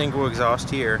the single exhaust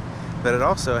here, but it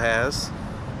also has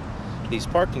these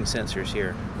parking sensors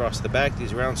here across the back,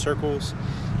 these round circles,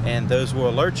 and those will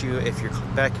alert you if you're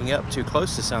backing up too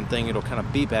close to something. It'll kind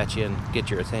of beep at you and get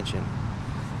your attention.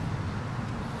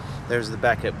 There's the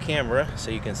backup camera,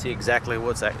 so you can see exactly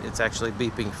what it's actually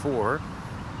beeping for.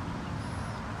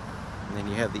 And then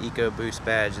you have the EcoBoost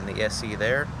badge and the SE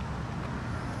there.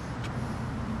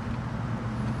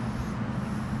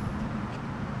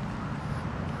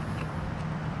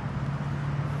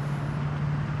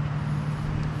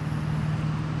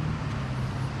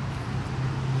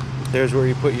 There's where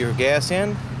you put your gas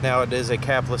in. Now it is a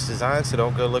capless design, so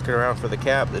don't go looking around for the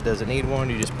cap that doesn't need one.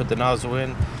 You just put the nozzle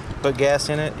in, put gas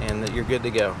in it, and you're good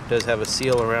to go. It does have a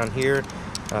seal around here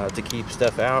to keep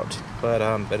stuff out, but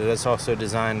it is also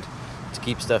designed to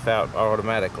keep stuff out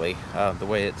automatically, the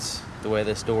way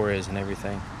this door is and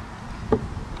everything.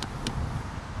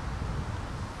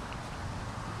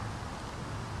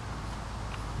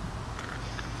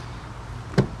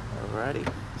 Alrighty,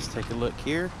 let's take a look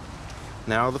here.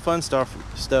 Now the fun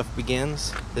stuff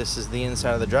begins. This is the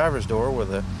inside of the driver's door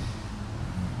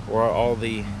where all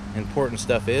the important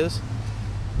stuff is.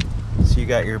 So you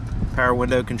got your power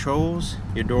window controls,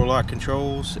 your door lock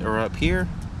controls are up here,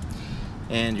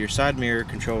 and your side mirror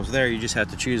controls there. You just have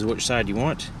to choose which side you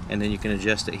want, and then you can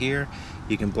adjust it here.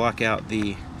 You can block out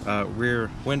the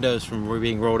rear windows from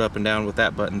being rolled up and down with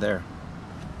that button there.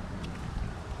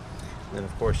 And then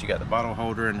of course you got the bottle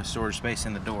holder and the storage space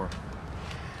in the door.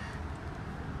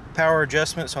 Power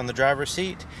adjustments on the driver's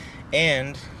seat,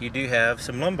 and you do have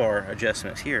some lumbar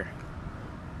adjustments here.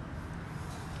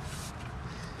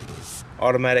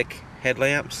 Automatic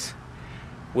headlamps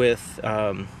with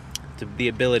the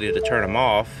ability to turn them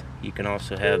off. You can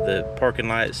also have the parking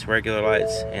lights, regular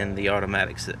lights, and the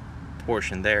automatics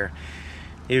portion there.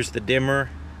 Here's the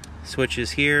dimmer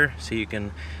switches here, so you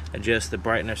can adjust the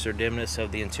brightness or dimness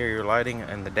of the interior lighting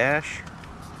and the dash.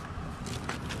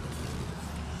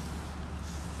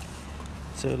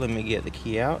 So let me get the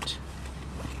key out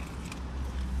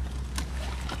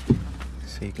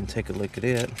so you can take a look at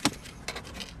it.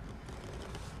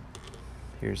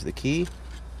 Here's the key.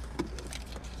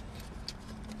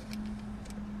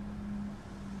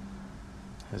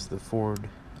 Has the Ford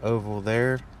oval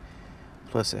there,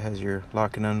 plus it has your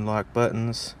lock and unlock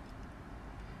buttons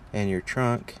and your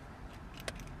trunk.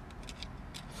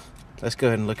 Let's go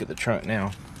ahead and look at the trunk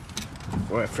now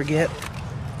before I forget.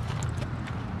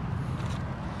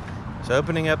 So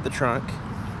opening up the trunk,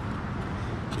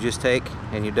 you just take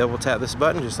and you double tap this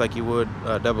button just like you would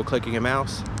double clicking a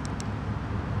mouse,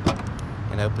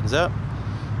 and it opens up.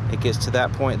 It gets to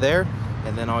that point there,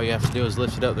 and then all you have to do is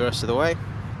lift it up the rest of the way,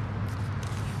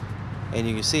 and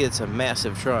you can see it's a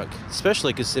massive trunk,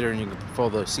 especially considering you can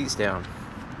fold those seats down.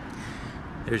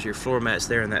 There's your floor mats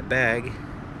there in that bag.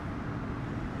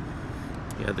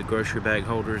 You have the grocery bag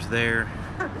holders there,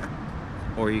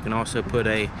 or you can also put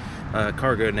a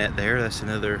cargo net there. That's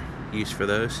another use for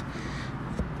those.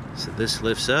 So this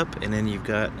lifts up, and then you've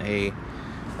got a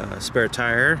spare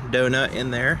tire donut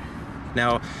in there.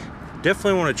 Now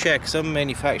definitely want to check, some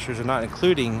manufacturers are not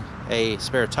including a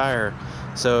spare tire,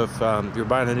 so if you're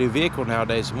buying a new vehicle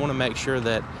nowadays, you want to make sure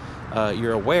that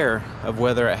you're aware of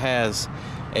whether it has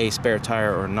a spare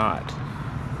tire or not.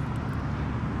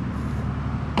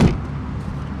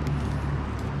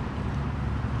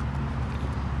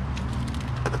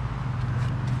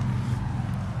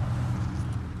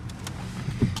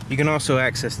 You can also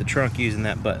access the trunk using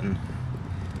that button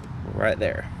right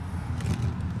there.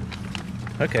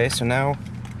 Okay, so now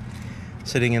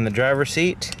sitting in the driver's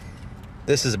seat,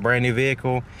 this is a brand new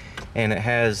vehicle, and it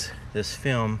has this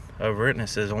film over it, and it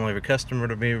says only the customer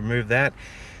to be remove that.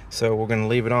 So we're going to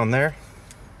leave it on there.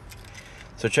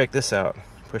 So check this out.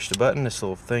 Push the button, this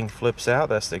little thing flips out.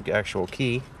 That's the actual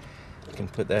key. You can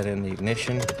put that in the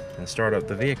ignition and start up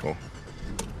the vehicle.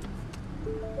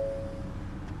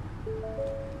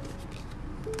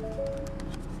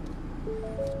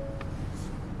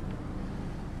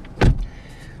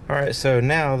 Alright, so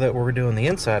now that we're doing the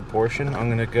inside portion, I'm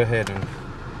going to go ahead and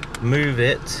move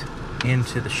it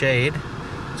into the shade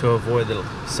to avoid the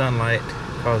sunlight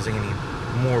causing any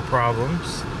more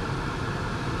problems.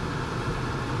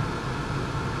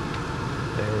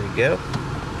 There we go.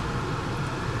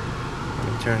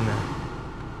 Let me turn the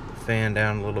fan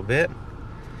down a little bit.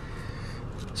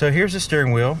 So here's the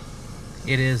steering wheel.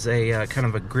 It is a kind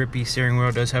of a grippy steering wheel.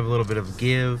 It does have a little bit of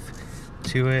give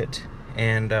to it,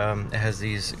 and it has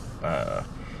these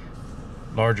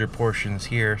larger portions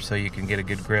here so you can get a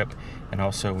good grip, and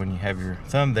also when you have your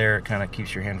thumb there, it kind of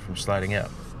keeps your hand from sliding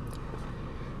up.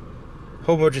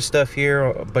 Whole bunch of stuff here,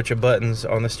 a bunch of buttons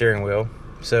on the steering wheel.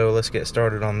 So let's get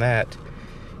started on that.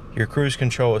 Your cruise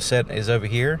control is over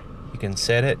here. You can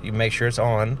set it, you make sure it's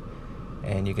on,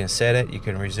 and you can set it, you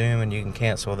can resume, and you can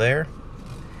cancel there.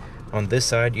 On this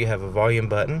side you have a volume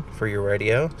button for your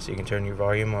radio, so you can turn your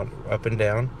volume on up and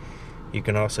down. You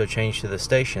can also change to the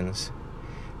stations.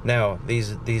 Now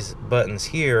these buttons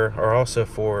here are also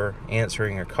for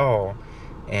answering a call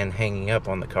and hanging up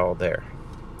on the call there.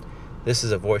 This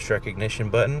is a voice recognition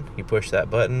button. You push that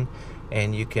button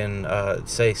and you can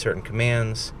say certain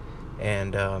commands,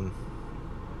 and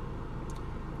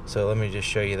so let me just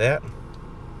show you that.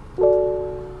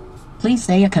 Please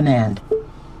say a command.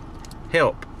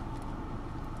 Help.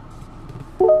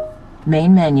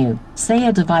 Main menu. Say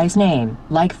a device name,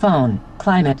 like phone,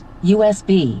 climate,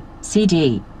 USB,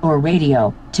 CD, or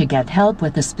radio. To get help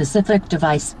with a specific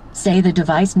device, say the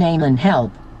device name and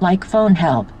help, like phone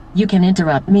help. You can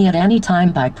interrupt me at any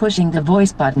time by pushing the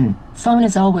voice button. Phone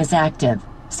is always active,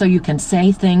 so you can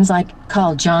say things like,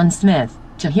 call John Smith.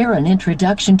 To hear an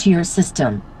introduction to your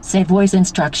system, say voice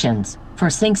instructions. For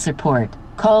sync support,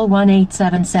 call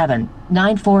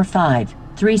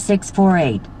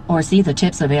 1-877-945-3648. Or see the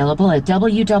tips available at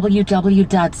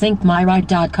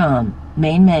www.syncmyride.com.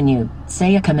 Main menu.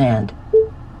 Say a command.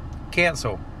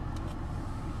 Cancel.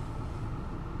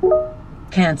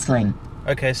 Canceling.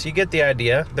 Okay, so you get the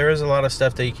idea. There is a lot of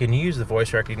stuff that you can use the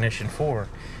voice recognition for.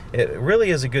 It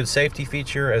really is a good safety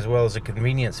feature as well as a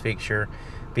convenience feature,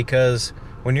 because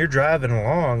when you're driving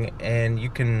along and you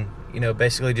can,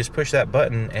 basically just push that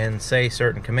button and say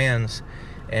certain commands,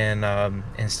 and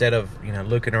instead of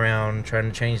looking around trying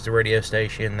to change the radio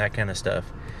station, that kind of stuff.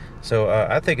 So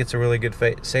I think it's a really good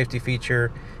safety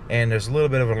feature, and there's a little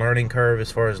bit of a learning curve as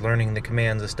far as learning the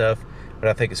commands and stuff, but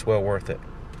I think it's well worth it.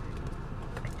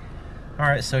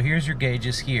 Alright, so here's your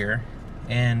gauges here,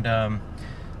 and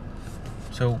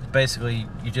so basically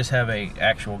you just have a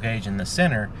actual gauge in the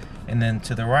center, and then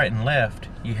to the right and left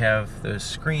you have those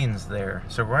screens there.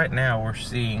 So right now we're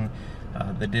seeing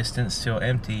the distance till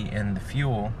empty and the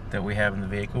fuel that we have in the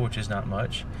vehicle, which is not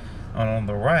much. And on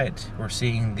the right we're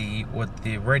seeing what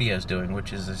the radio's doing,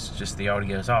 which is just the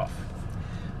audio's off.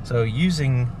 So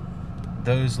using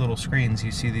those little screens,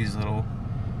 you see these little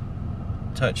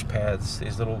touch pads,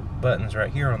 these little buttons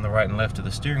right here on the right and left of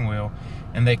the steering wheel,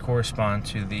 and they correspond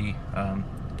to the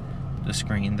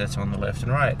screen that's on the left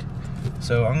and right.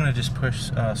 So I'm going to just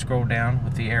scroll down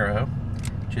with the arrow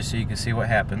just so you can see what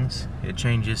happens. It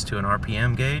changes to an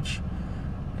RPM gauge.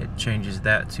 It changes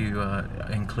that to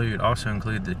also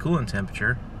include the coolant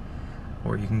temperature,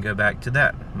 or you can go back to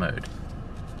that mode.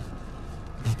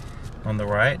 On the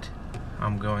right,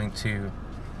 I'm going to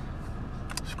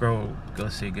go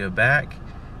back,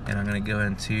 and I'm going to go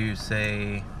into,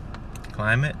 say,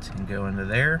 climate, and go into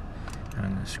there. And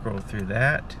I'm going to scroll through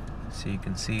that so you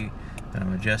can see that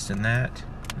I'm adjusting that.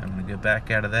 I'm going to go back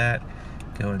out of that,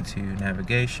 go into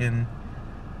navigation.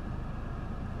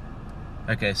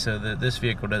 Okay, so this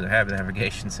vehicle doesn't have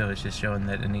navigation, so it's just showing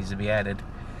that it needs to be added.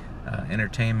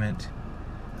 Entertainment,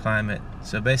 climate.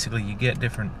 So basically you get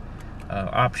different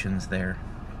options there.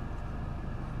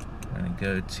 I'm going to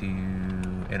go to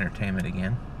entertainment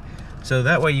again. So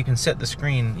that way you can set the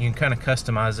screen, you can kind of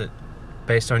customize it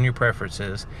based on your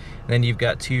preferences. And then you've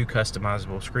got two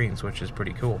customizable screens, which is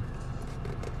pretty cool.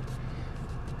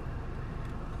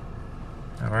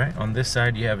 Alright, on this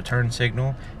side you have a turn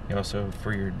signal. You also,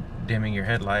 for your dimming your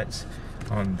headlights.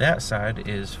 On that side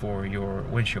is for your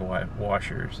windshield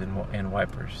washers and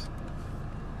wipers.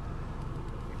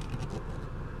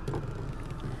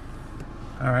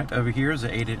 Alright, over here is an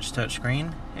 8-inch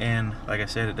touchscreen, and like I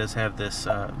said, it does have this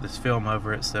this film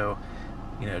over it, so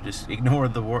just ignore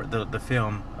the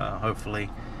film. Hopefully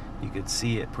you could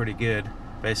see it pretty good.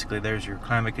 Basically there's your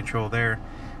climate control there.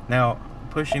 Now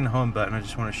pushing the home button, I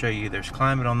just want to show you there's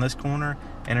climate on this corner,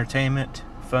 entertainment,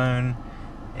 phone,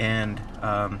 and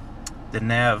the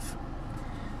nav.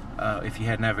 If you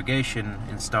had navigation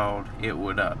installed, it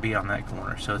would be on that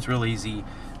corner. So it's real easy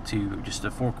to just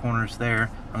the four corners there.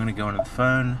 I'm going to go into the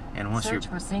phone, and once Search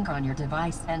for sync on your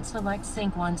device and select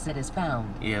sync once it is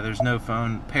found. Yeah, there's no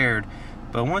phone paired,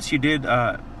 but once you did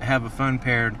have a phone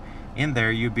paired in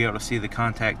there, you'd be able to see the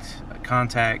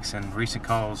contacts and recent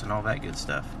calls and all that good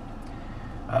stuff.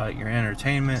 Your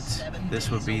entertainment, this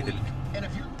would be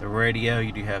the radio.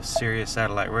 You do have Sirius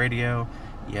satellite radio.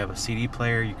 You have a CD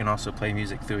player. You can also play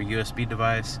music through a USB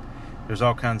device. There's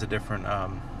all kinds of different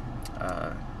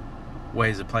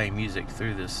ways of playing music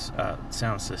through this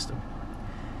sound system.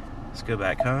 Let's go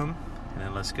back home, and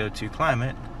then let's go to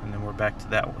climate, and then we're back to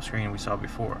that screen we saw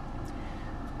before.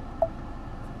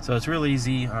 So it's real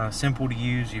easy, simple to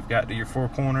use. You've got your four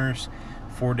corners,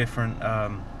 four different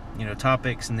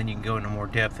topics, and then you can go into more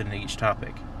depth into each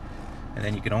topic. And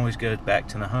then you can always go back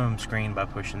to the home screen by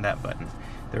pushing that button.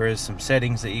 There is some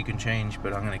settings that you can change,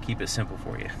 but I'm going to keep it simple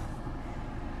for you.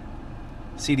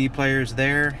 CD player's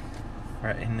there,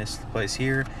 right in this place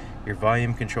here. Your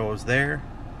volume control is there.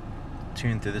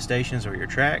 Tune through the stations or your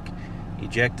track.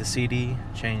 Eject the CD,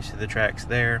 change to the tracks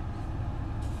there.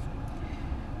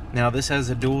 Now this has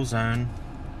a dual zone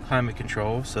climate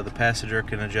control, so the passenger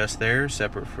can adjust there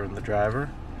separate from the driver.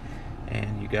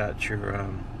 And you got your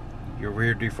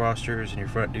rear defrosters and your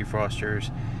front defrosters.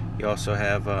 You also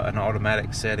have an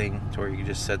automatic setting to where you can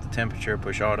just set the temperature,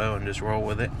 push auto, and just roll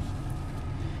with it.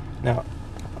 Now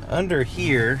under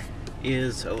here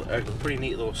is a pretty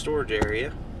neat little storage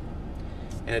area,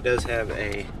 and it does have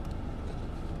a,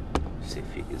 see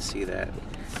if you can see that,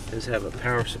 it does have a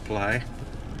power supply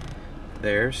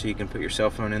there, so you can put your cell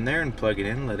phone in there and plug it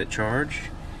in, let it charge,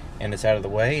 and it's out of the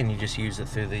way, and you just use it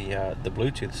through the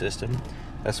Bluetooth system.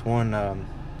 That's one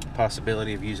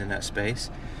possibility of using that space.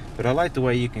 But I like the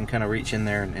way you can kind of reach in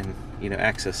there and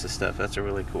access the stuff. That's a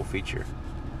really cool feature.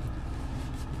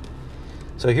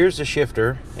 So here's the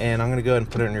shifter, and I'm going to go ahead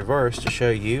and put it in reverse to show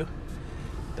you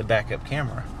the backup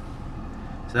camera.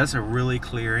 So that's a really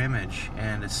clear image,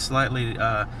 and it's slightly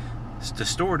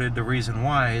distorted. The reason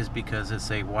why is because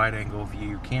it's a wide-angle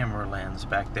view camera lens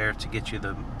back there to get you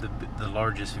the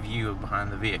largest view of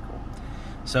behind the vehicle.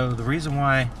 So the reason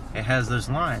why it has those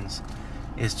lines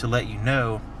is to let you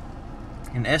know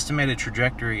an estimated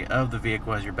trajectory of the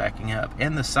vehicle as you're backing up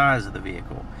and the size of the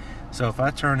vehicle. So if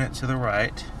I turn it to the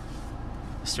right,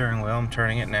 the steering wheel, I'm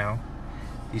turning it now,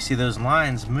 you see those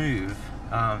lines move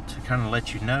to kind of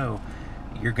let you know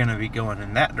you're going to be going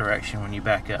in that direction when you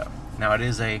back up. Now it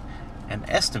is an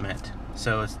estimate,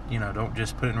 so it's, don't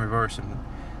just put it in reverse and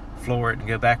floor it and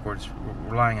go backwards,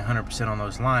 relying 100% on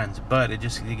those lines, but it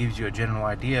gives you a general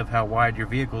idea of how wide your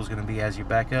vehicle is going to be as you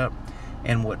back up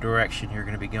and what direction you're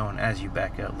going to be going as you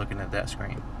back up, looking at that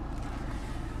screen.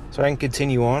 So I can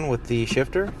continue on with the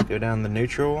shifter, go down the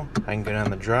neutral, I can go down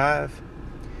the drive.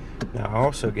 Now I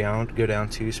also go down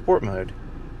to sport mode.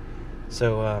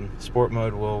 So sport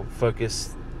mode will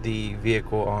focus the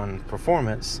vehicle on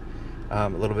performance a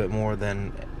little bit more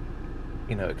than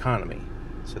economy.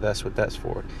 So that's what that's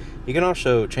for. You can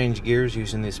also change gears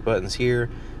using these buttons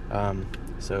here.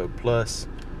 So plus,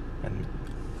 and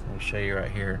let me show you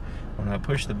right here. When I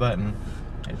push the button,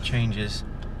 it changes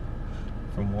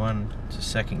from 1 to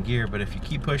second gear, but if you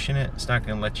keep pushing it, it's not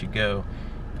going to let you go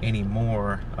any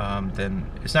more than,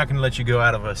 it's not going to let you go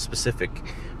out of a specific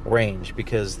range,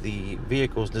 because the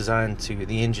vehicle's designed to,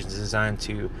 the engine's designed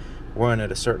to run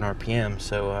at a certain RPM,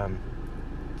 so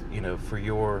for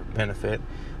your benefit.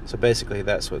 So basically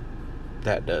that's what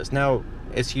that does. Now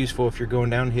it's useful if you're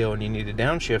going downhill and you need to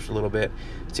downshift a little bit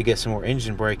to get some more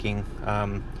engine braking,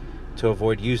 to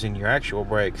avoid using your actual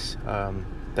brakes.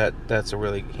 That's a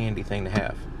really handy thing to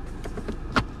have.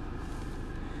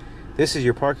 This is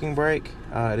your parking brake.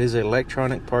 It is an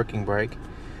electronic parking brake,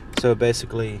 so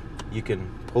basically you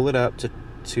can pull it up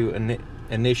to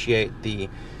initiate the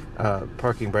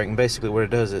parking brake, and basically what it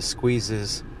does is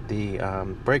squeezes the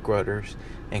brake rotors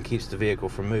and keeps the vehicle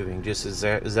from moving, just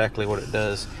exactly what it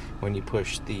does when you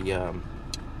push the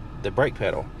brake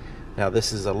pedal. Now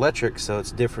this is electric, so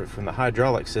it's different from the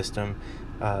hydraulic system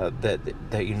that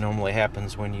normally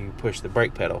happens when you push the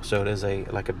brake pedal. So it is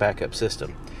like a backup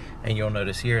system. And you'll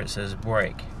notice here it says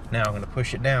brake. Now I'm going to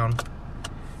push it down,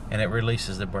 and it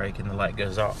releases the brake, and the light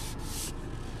goes off.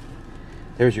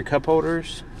 There's your cup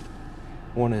holders.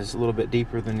 One is a little bit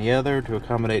deeper than the other to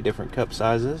accommodate different cup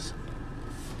sizes.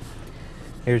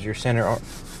 Here's your center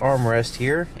armrest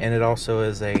here, and it also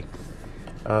is a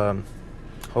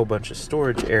whole bunch of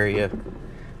storage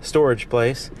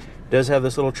place. It does have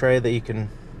this little tray that you can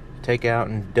take out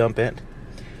and dump it,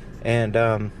 and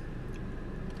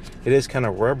it is kind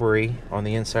of rubbery on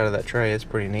the inside of that tray. It's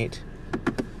pretty neat.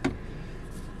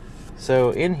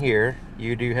 So in here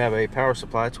you do have a power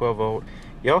supply, 12 volt.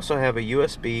 You also have a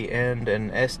USB and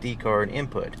an SD card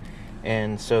input,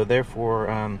 and so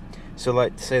therefore, so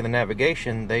like say the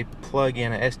navigation, they plug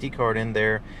in an SD card in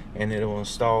there, and it will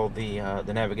install the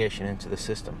navigation into the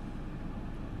system.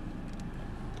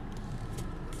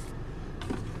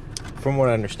 From what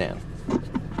I understand.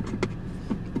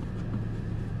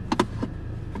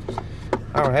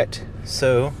 Alright,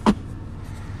 so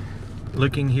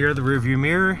looking here, the rear view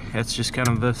mirror, that's just kind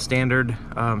of the standard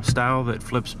style that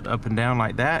flips up and down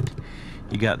like that.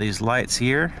 You got these lights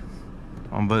here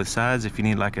on both sides. If you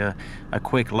need like a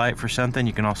quick light for something,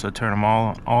 you can also turn them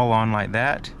all on like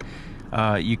that.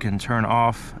 You can turn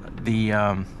off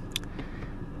the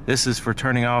this is for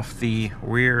turning off the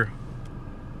rear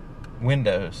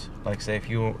windows. Like say if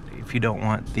you don't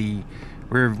want the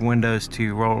rear windows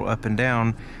to roll up and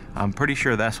down, I'm pretty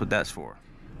sure that's what that's for.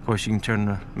 Of course, you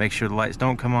can make sure the lights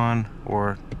don't come on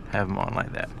or have them on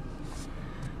like that.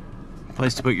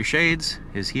 Place to put your shades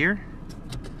is here.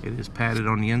 It is padded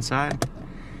on the inside.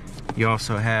 You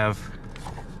also have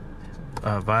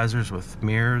visors with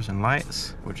mirrors and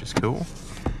lights, which is cool.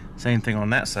 Same thing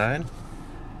on that side.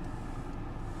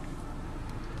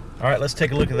 All right, let's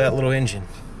take a look at that little engine.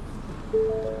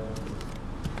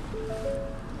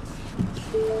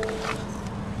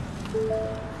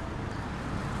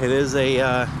 It is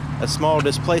a small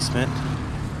displacement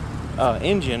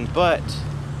engine, but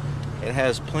it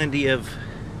has plenty of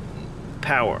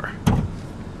power.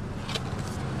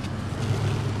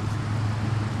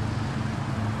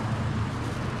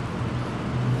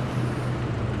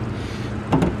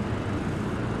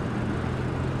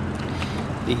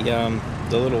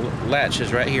 The little latch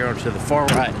is right here onto the far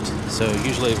right. So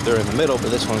usually they're in the middle,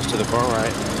 but this one's to the far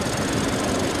right.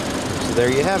 So there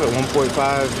you have it,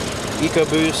 1.5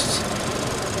 EcoBoost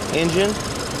engine,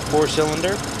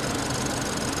 4-cylinder,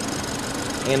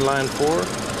 inline 4.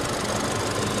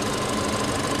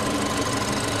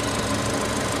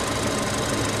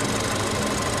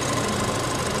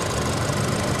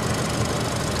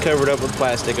 Covered up with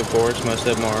plastic, of course, most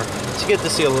of them are. So you get to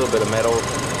see a little bit of metal.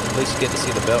 At least you get to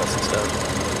see the belts and stuff.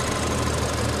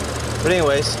 But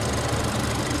anyways,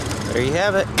 there you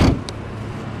have it.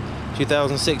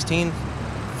 2016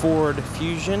 Ford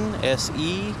Fusion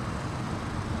SE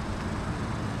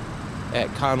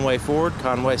at Conway Ford,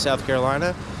 Conway, South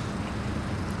Carolina.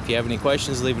 If you have any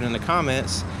questions, leave it in the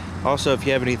comments. Also, if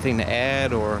you have anything to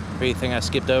add or anything I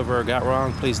skipped over or got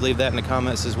wrong, please leave that in the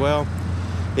comments as well.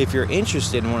 If you're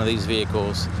interested in one of these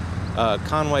vehicles,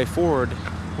 Conway Ford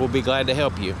will be glad to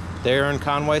help you. They're in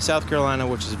Conway, South Carolina,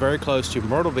 which is very close to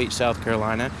Myrtle Beach, South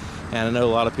Carolina, and I know a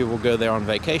lot of people go there on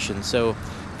vacation. So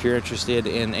if you're interested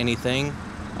in anything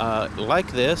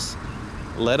like this,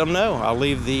 let them know. I'll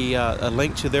leave a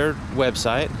link to their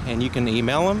website, and you can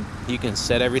email them. You can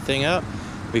set everything up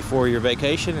before your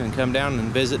vacation and come down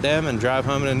and visit them and drive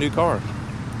home in a new car.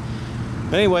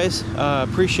 But anyways,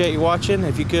 appreciate you watching.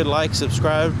 If you could like,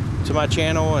 subscribe to my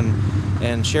channel,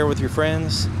 and share with your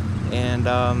friends. And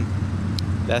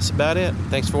that's about it.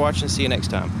 Thanks for watching. See you next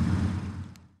time.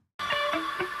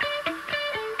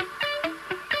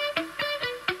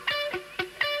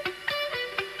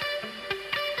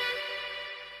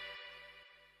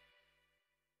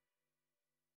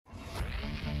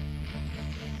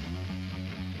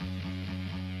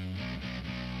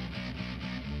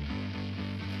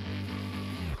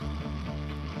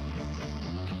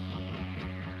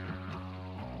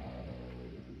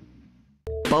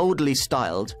 Boldly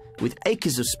styled, with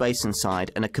acres of space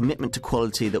inside and a commitment to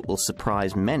quality that will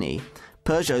surprise many,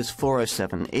 Peugeot's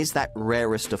 407 is that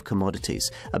rarest of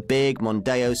commodities, a big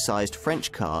Mondeo-sized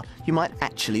French car you might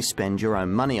actually spend your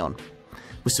own money on.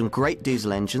 With some great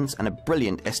diesel engines and a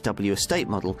brilliant SW estate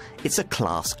model, it's a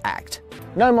class act.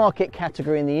 No market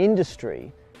category in the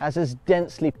industry has as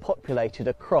densely populated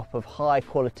a crop of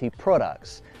high-quality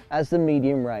products as the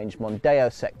medium-range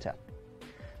Mondeo sector.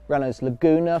 Renault's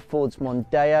Laguna, Ford's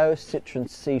Mondeo,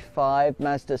 Citroen's C5,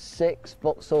 Mazda 6,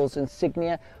 Vauxhall's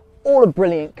Insignia, all are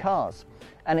brilliant cars.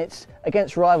 And it's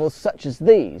against rivals such as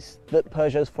these that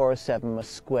Peugeot's 407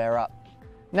 must square up.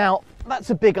 Now, that's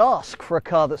a big ask for a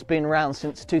car that's been around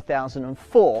since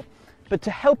 2004, but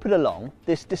to help it along,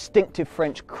 this distinctive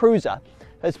French cruiser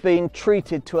has been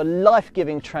treated to a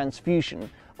life-giving transfusion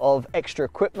of extra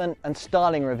equipment and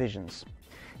styling revisions.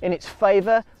 In its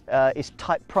favour is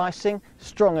tight pricing,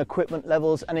 strong equipment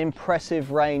levels, and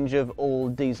impressive range of all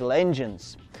diesel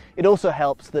engines. It also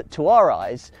helps that, to our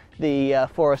eyes, the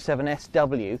 407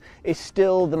 SW is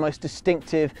still the most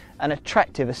distinctive and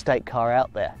attractive estate car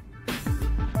out there.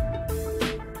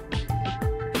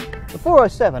 The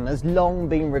 407 has long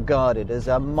been regarded as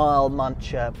a mile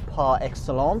muncher par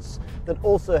excellence that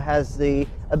also has the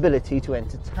ability to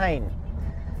entertain.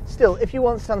 Still, if you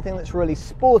want something that's really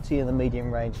sporty in the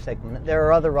medium range segment, there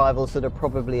are other rivals that are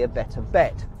probably a better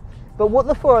bet. But what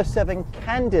the 407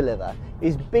 can deliver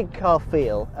is big car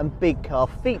feel and big car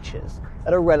features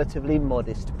at a relatively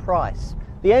modest price.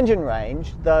 The engine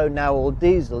range, though now all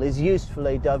diesel, is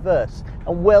usefully diverse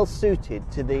and well suited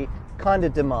to the kind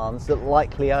of demands that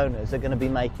likely owners are going to be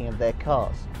making of their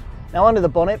cars. Now, under the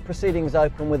bonnet, proceedings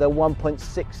open with a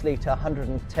 1.6 litre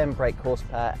 110 brake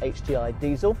horsepower HDI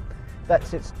diesel. That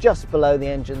sits just below the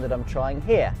engine that I'm trying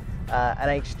here,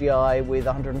 an HDI with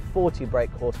 140 brake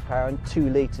horsepower and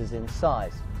 2 litres in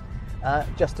size.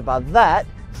 Just above that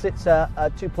sits a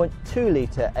 2.2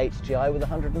 litre HDI with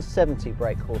 170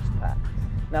 brake horsepower.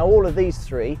 Now, all of these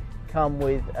three come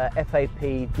with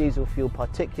FAP diesel fuel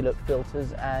particulate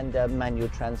filters and manual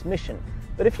transmission.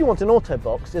 But if you want an auto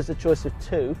box, there's a choice of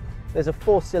two. There's a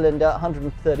 4-cylinder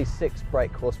 136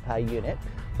 brake horsepower unit,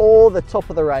 or the top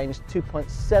of the range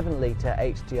 2.7 litre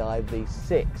HDI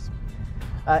V6.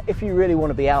 If you really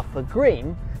want to be alpha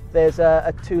green, there's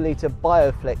a 2 litre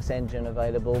Bioflex engine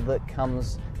available that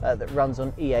comes that runs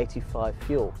on E85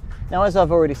 fuel. Now, as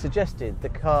I've already suggested, the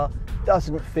car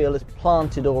doesn't feel as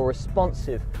planted or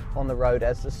responsive on the road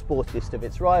as the sportiest of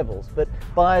its rivals, but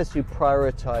buyers who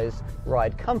prioritise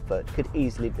ride comfort could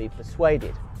easily be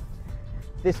persuaded.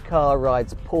 This car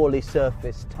rides poorly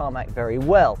surfaced tarmac very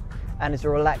well and is a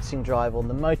relaxing drive on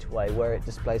the motorway where it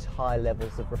displays high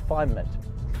levels of refinement.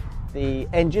 The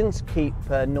engines keep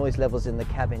noise levels in the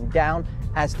cabin down,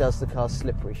 as does the car's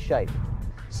slippery shape.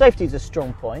 Safety is a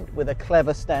strong point, with a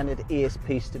clever standard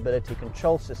ESP stability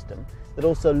control system that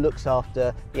also looks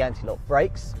after the anti-lock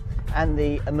brakes and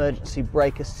the emergency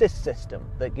brake assist system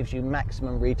that gives you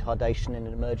maximum retardation in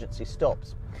emergency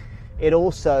stops. It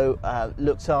also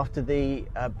looks after the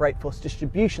brake force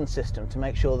distribution system to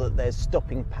make sure that there's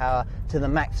stopping power to the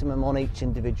maximum on each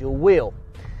individual wheel.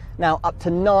 Now, up to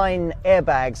 9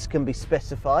 airbags can be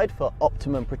specified for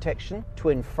optimum protection: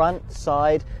 twin front,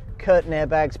 side, curtain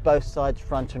airbags both sides,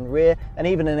 front and rear, and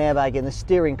even an airbag in the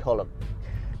steering column.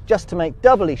 Just to make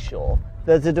doubly sure,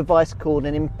 there's a device called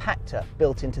an impactor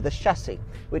built into the chassis,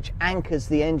 which anchors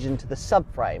the engine to the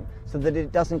subframe so that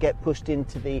it doesn't get pushed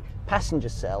into the passenger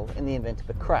cell in the event of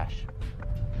a crash.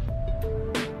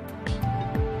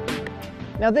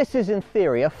 Now, this is in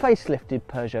theory a facelifted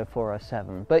Peugeot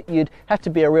 407, but you'd have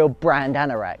to be a real brand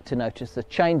anorak to notice the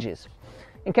changes.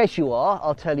 In case you are,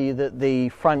 I'll tell you that the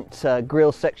front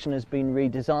grille section has been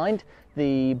redesigned,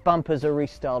 the bumpers are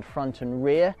restyled front and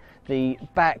rear, the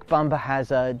back bumper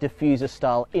has a diffuser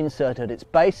style insert at its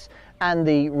base, and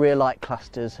the rear light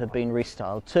clusters have been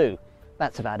restyled too.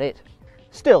 That's about it.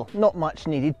 Still, not much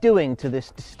needed doing to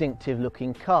this distinctive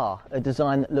looking car, a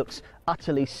design that looks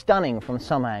utterly stunning from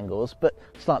some angles but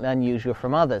slightly unusual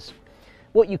from others.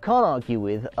 What you can't argue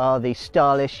with are the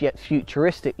stylish yet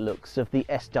futuristic looks of the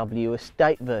SW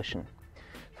Estate version.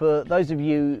 For those of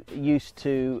you used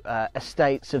to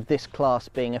estates of this class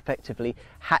being effectively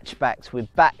hatchbacks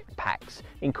with backpacks,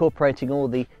 incorporating all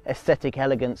the aesthetic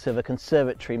elegance of a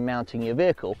conservatory mounting your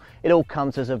vehicle, it all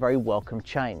comes as a very welcome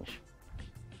change.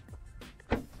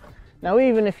 Now,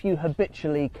 even if you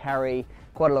habitually carry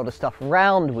quite a lot of stuff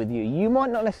around with you, you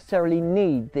might not necessarily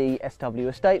need the SW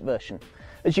Estate version.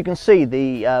 As you can see,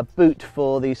 the boot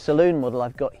for the saloon model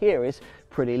I've got here is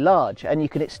pretty large, and you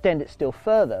can extend it still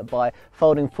further by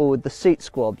folding forward the seat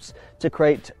squabs to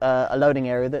create a loading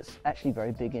area that's actually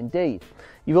very big indeed.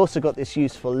 You've also got this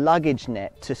useful luggage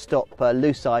net to stop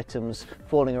loose items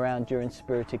falling around during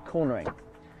spirited cornering.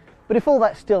 But if all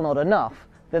that's still not enough,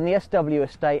 then the SW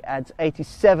Estate adds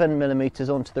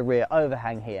 87mm onto the rear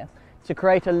overhang here to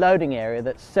create a loading area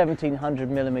that's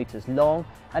 1700mm long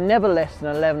and never less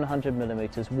than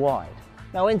 1100mm wide.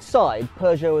 Now, inside,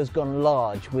 Peugeot has gone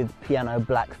large with piano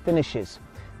black finishes.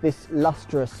 This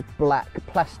lustrous black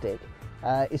plastic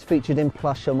is featured in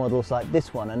plusher models like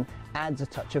this one and adds a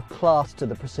touch of class to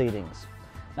the proceedings.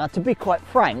 Now, to be quite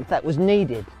frank, that was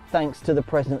needed thanks to the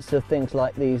presence of things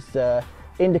like these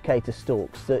indicator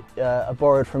stalks that are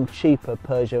borrowed from cheaper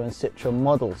Peugeot and Citroën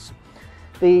models.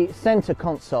 The centre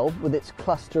console with its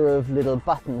cluster of little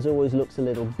buttons always looks a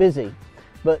little busy,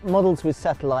 but models with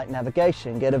satellite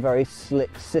navigation get a very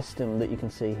slick system that you can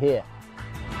see here.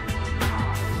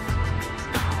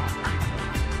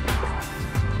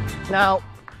 Now,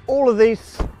 all of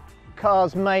these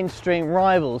cars' mainstream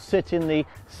rivals sit in the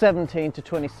 £17,000 to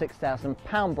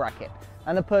 £26,000 bracket,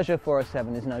 and the Peugeot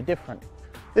 407 is no different.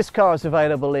 This car is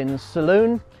available in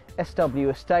saloon, SW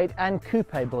Estate and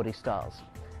coupe body styles.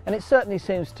 and it certainly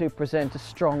seems to present a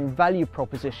strong value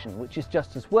proposition, which is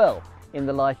just as well in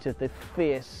the light of the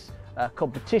fierce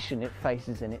competition it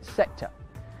faces in its sector.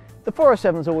 The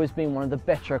 407's always been one of the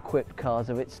better equipped cars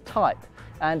of its type,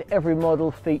 and every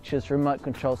model features remote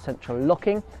control central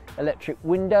locking, electric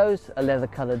windows, a leather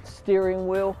coloured steering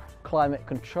wheel, climate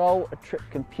control, a trip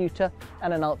computer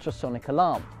and an ultrasonic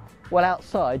alarm. While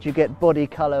outside you get body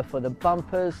colour for the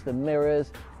bumpers, the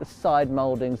mirrors, the side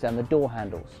mouldings and the door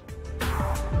handles.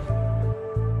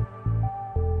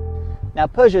 Now,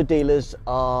 Peugeot dealers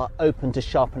are open to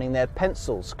sharpening their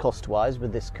pencils cost-wise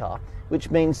with this car,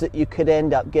 which means that you could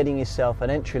end up getting yourself an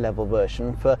entry-level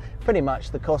version for pretty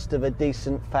much the cost of a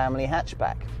decent family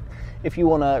hatchback. If you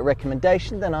want a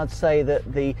recommendation, then I'd say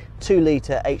that the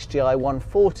 2-litre HDI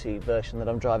 140 version that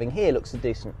I'm driving here looks a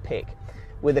decent pick,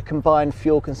 with a combined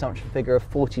fuel consumption figure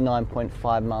of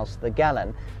 49.5 miles to the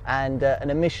gallon and an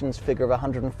emissions figure of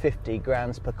 150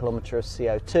 grams per kilometre of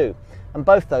CO2, and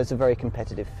both those are very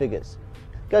competitive figures.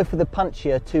 Go for the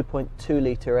punchier 2.2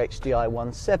 litre HDI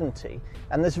 170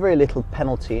 and there's very little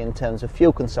penalty in terms of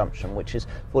fuel consumption, which is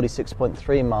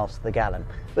 46.3 miles to the gallon,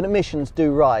 but emissions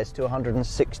do rise to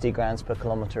 160 grams per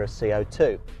kilometre of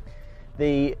CO2.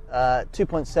 The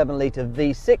 2.7 litre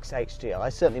V6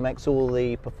 HDI certainly makes all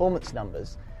the performance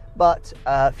numbers, but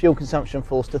fuel consumption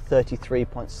falls to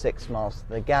 33.6 miles to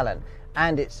the gallon,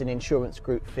 and it's an insurance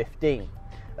group 15.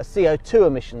 A CO2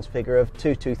 emissions figure of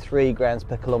 223 grams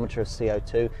per kilometre of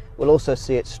CO2 will also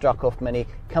see it struck off many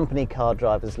company car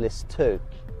drivers' lists too.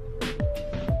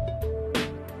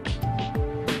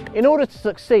 In order to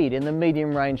succeed in the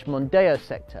medium-range Mondeo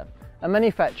sector, a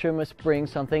manufacturer must bring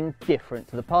something different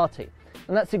to the party.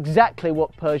 And that's exactly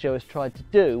what Peugeot has tried to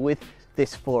do with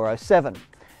this 407.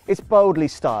 It's boldly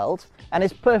styled and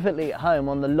is perfectly at home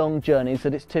on the long journeys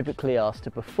that it's typically asked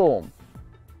to perform.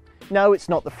 No, it's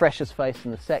not the freshest face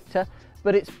in the sector,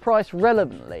 but it's priced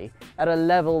relevantly at a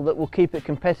level that will keep it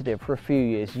competitive for a few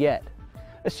years yet.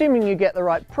 Assuming you get the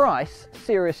right price,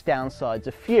 serious downsides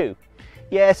are few.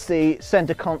 Yes, the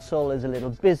centre console is a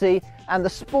little busy, and the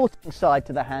sporting side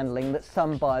to the handling that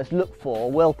some buyers look for,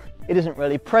 well, it isn't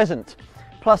really present.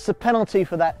 Plus, the penalty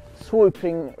for that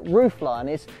swooping roofline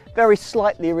is very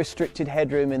slightly restricted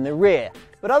headroom in the rear.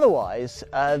 But otherwise,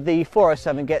 the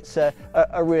 407 gets a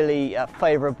really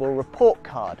favourable report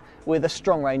card with a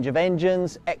strong range of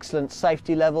engines, excellent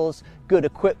safety levels, good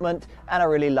equipment and a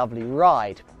really lovely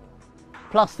ride.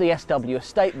 Plus, the SW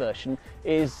Estate version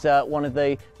is one of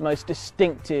the most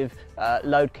distinctive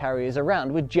load carriers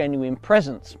around with genuine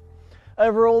presence.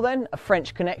 Overall then, a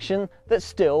French connection that's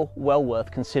still well worth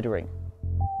considering.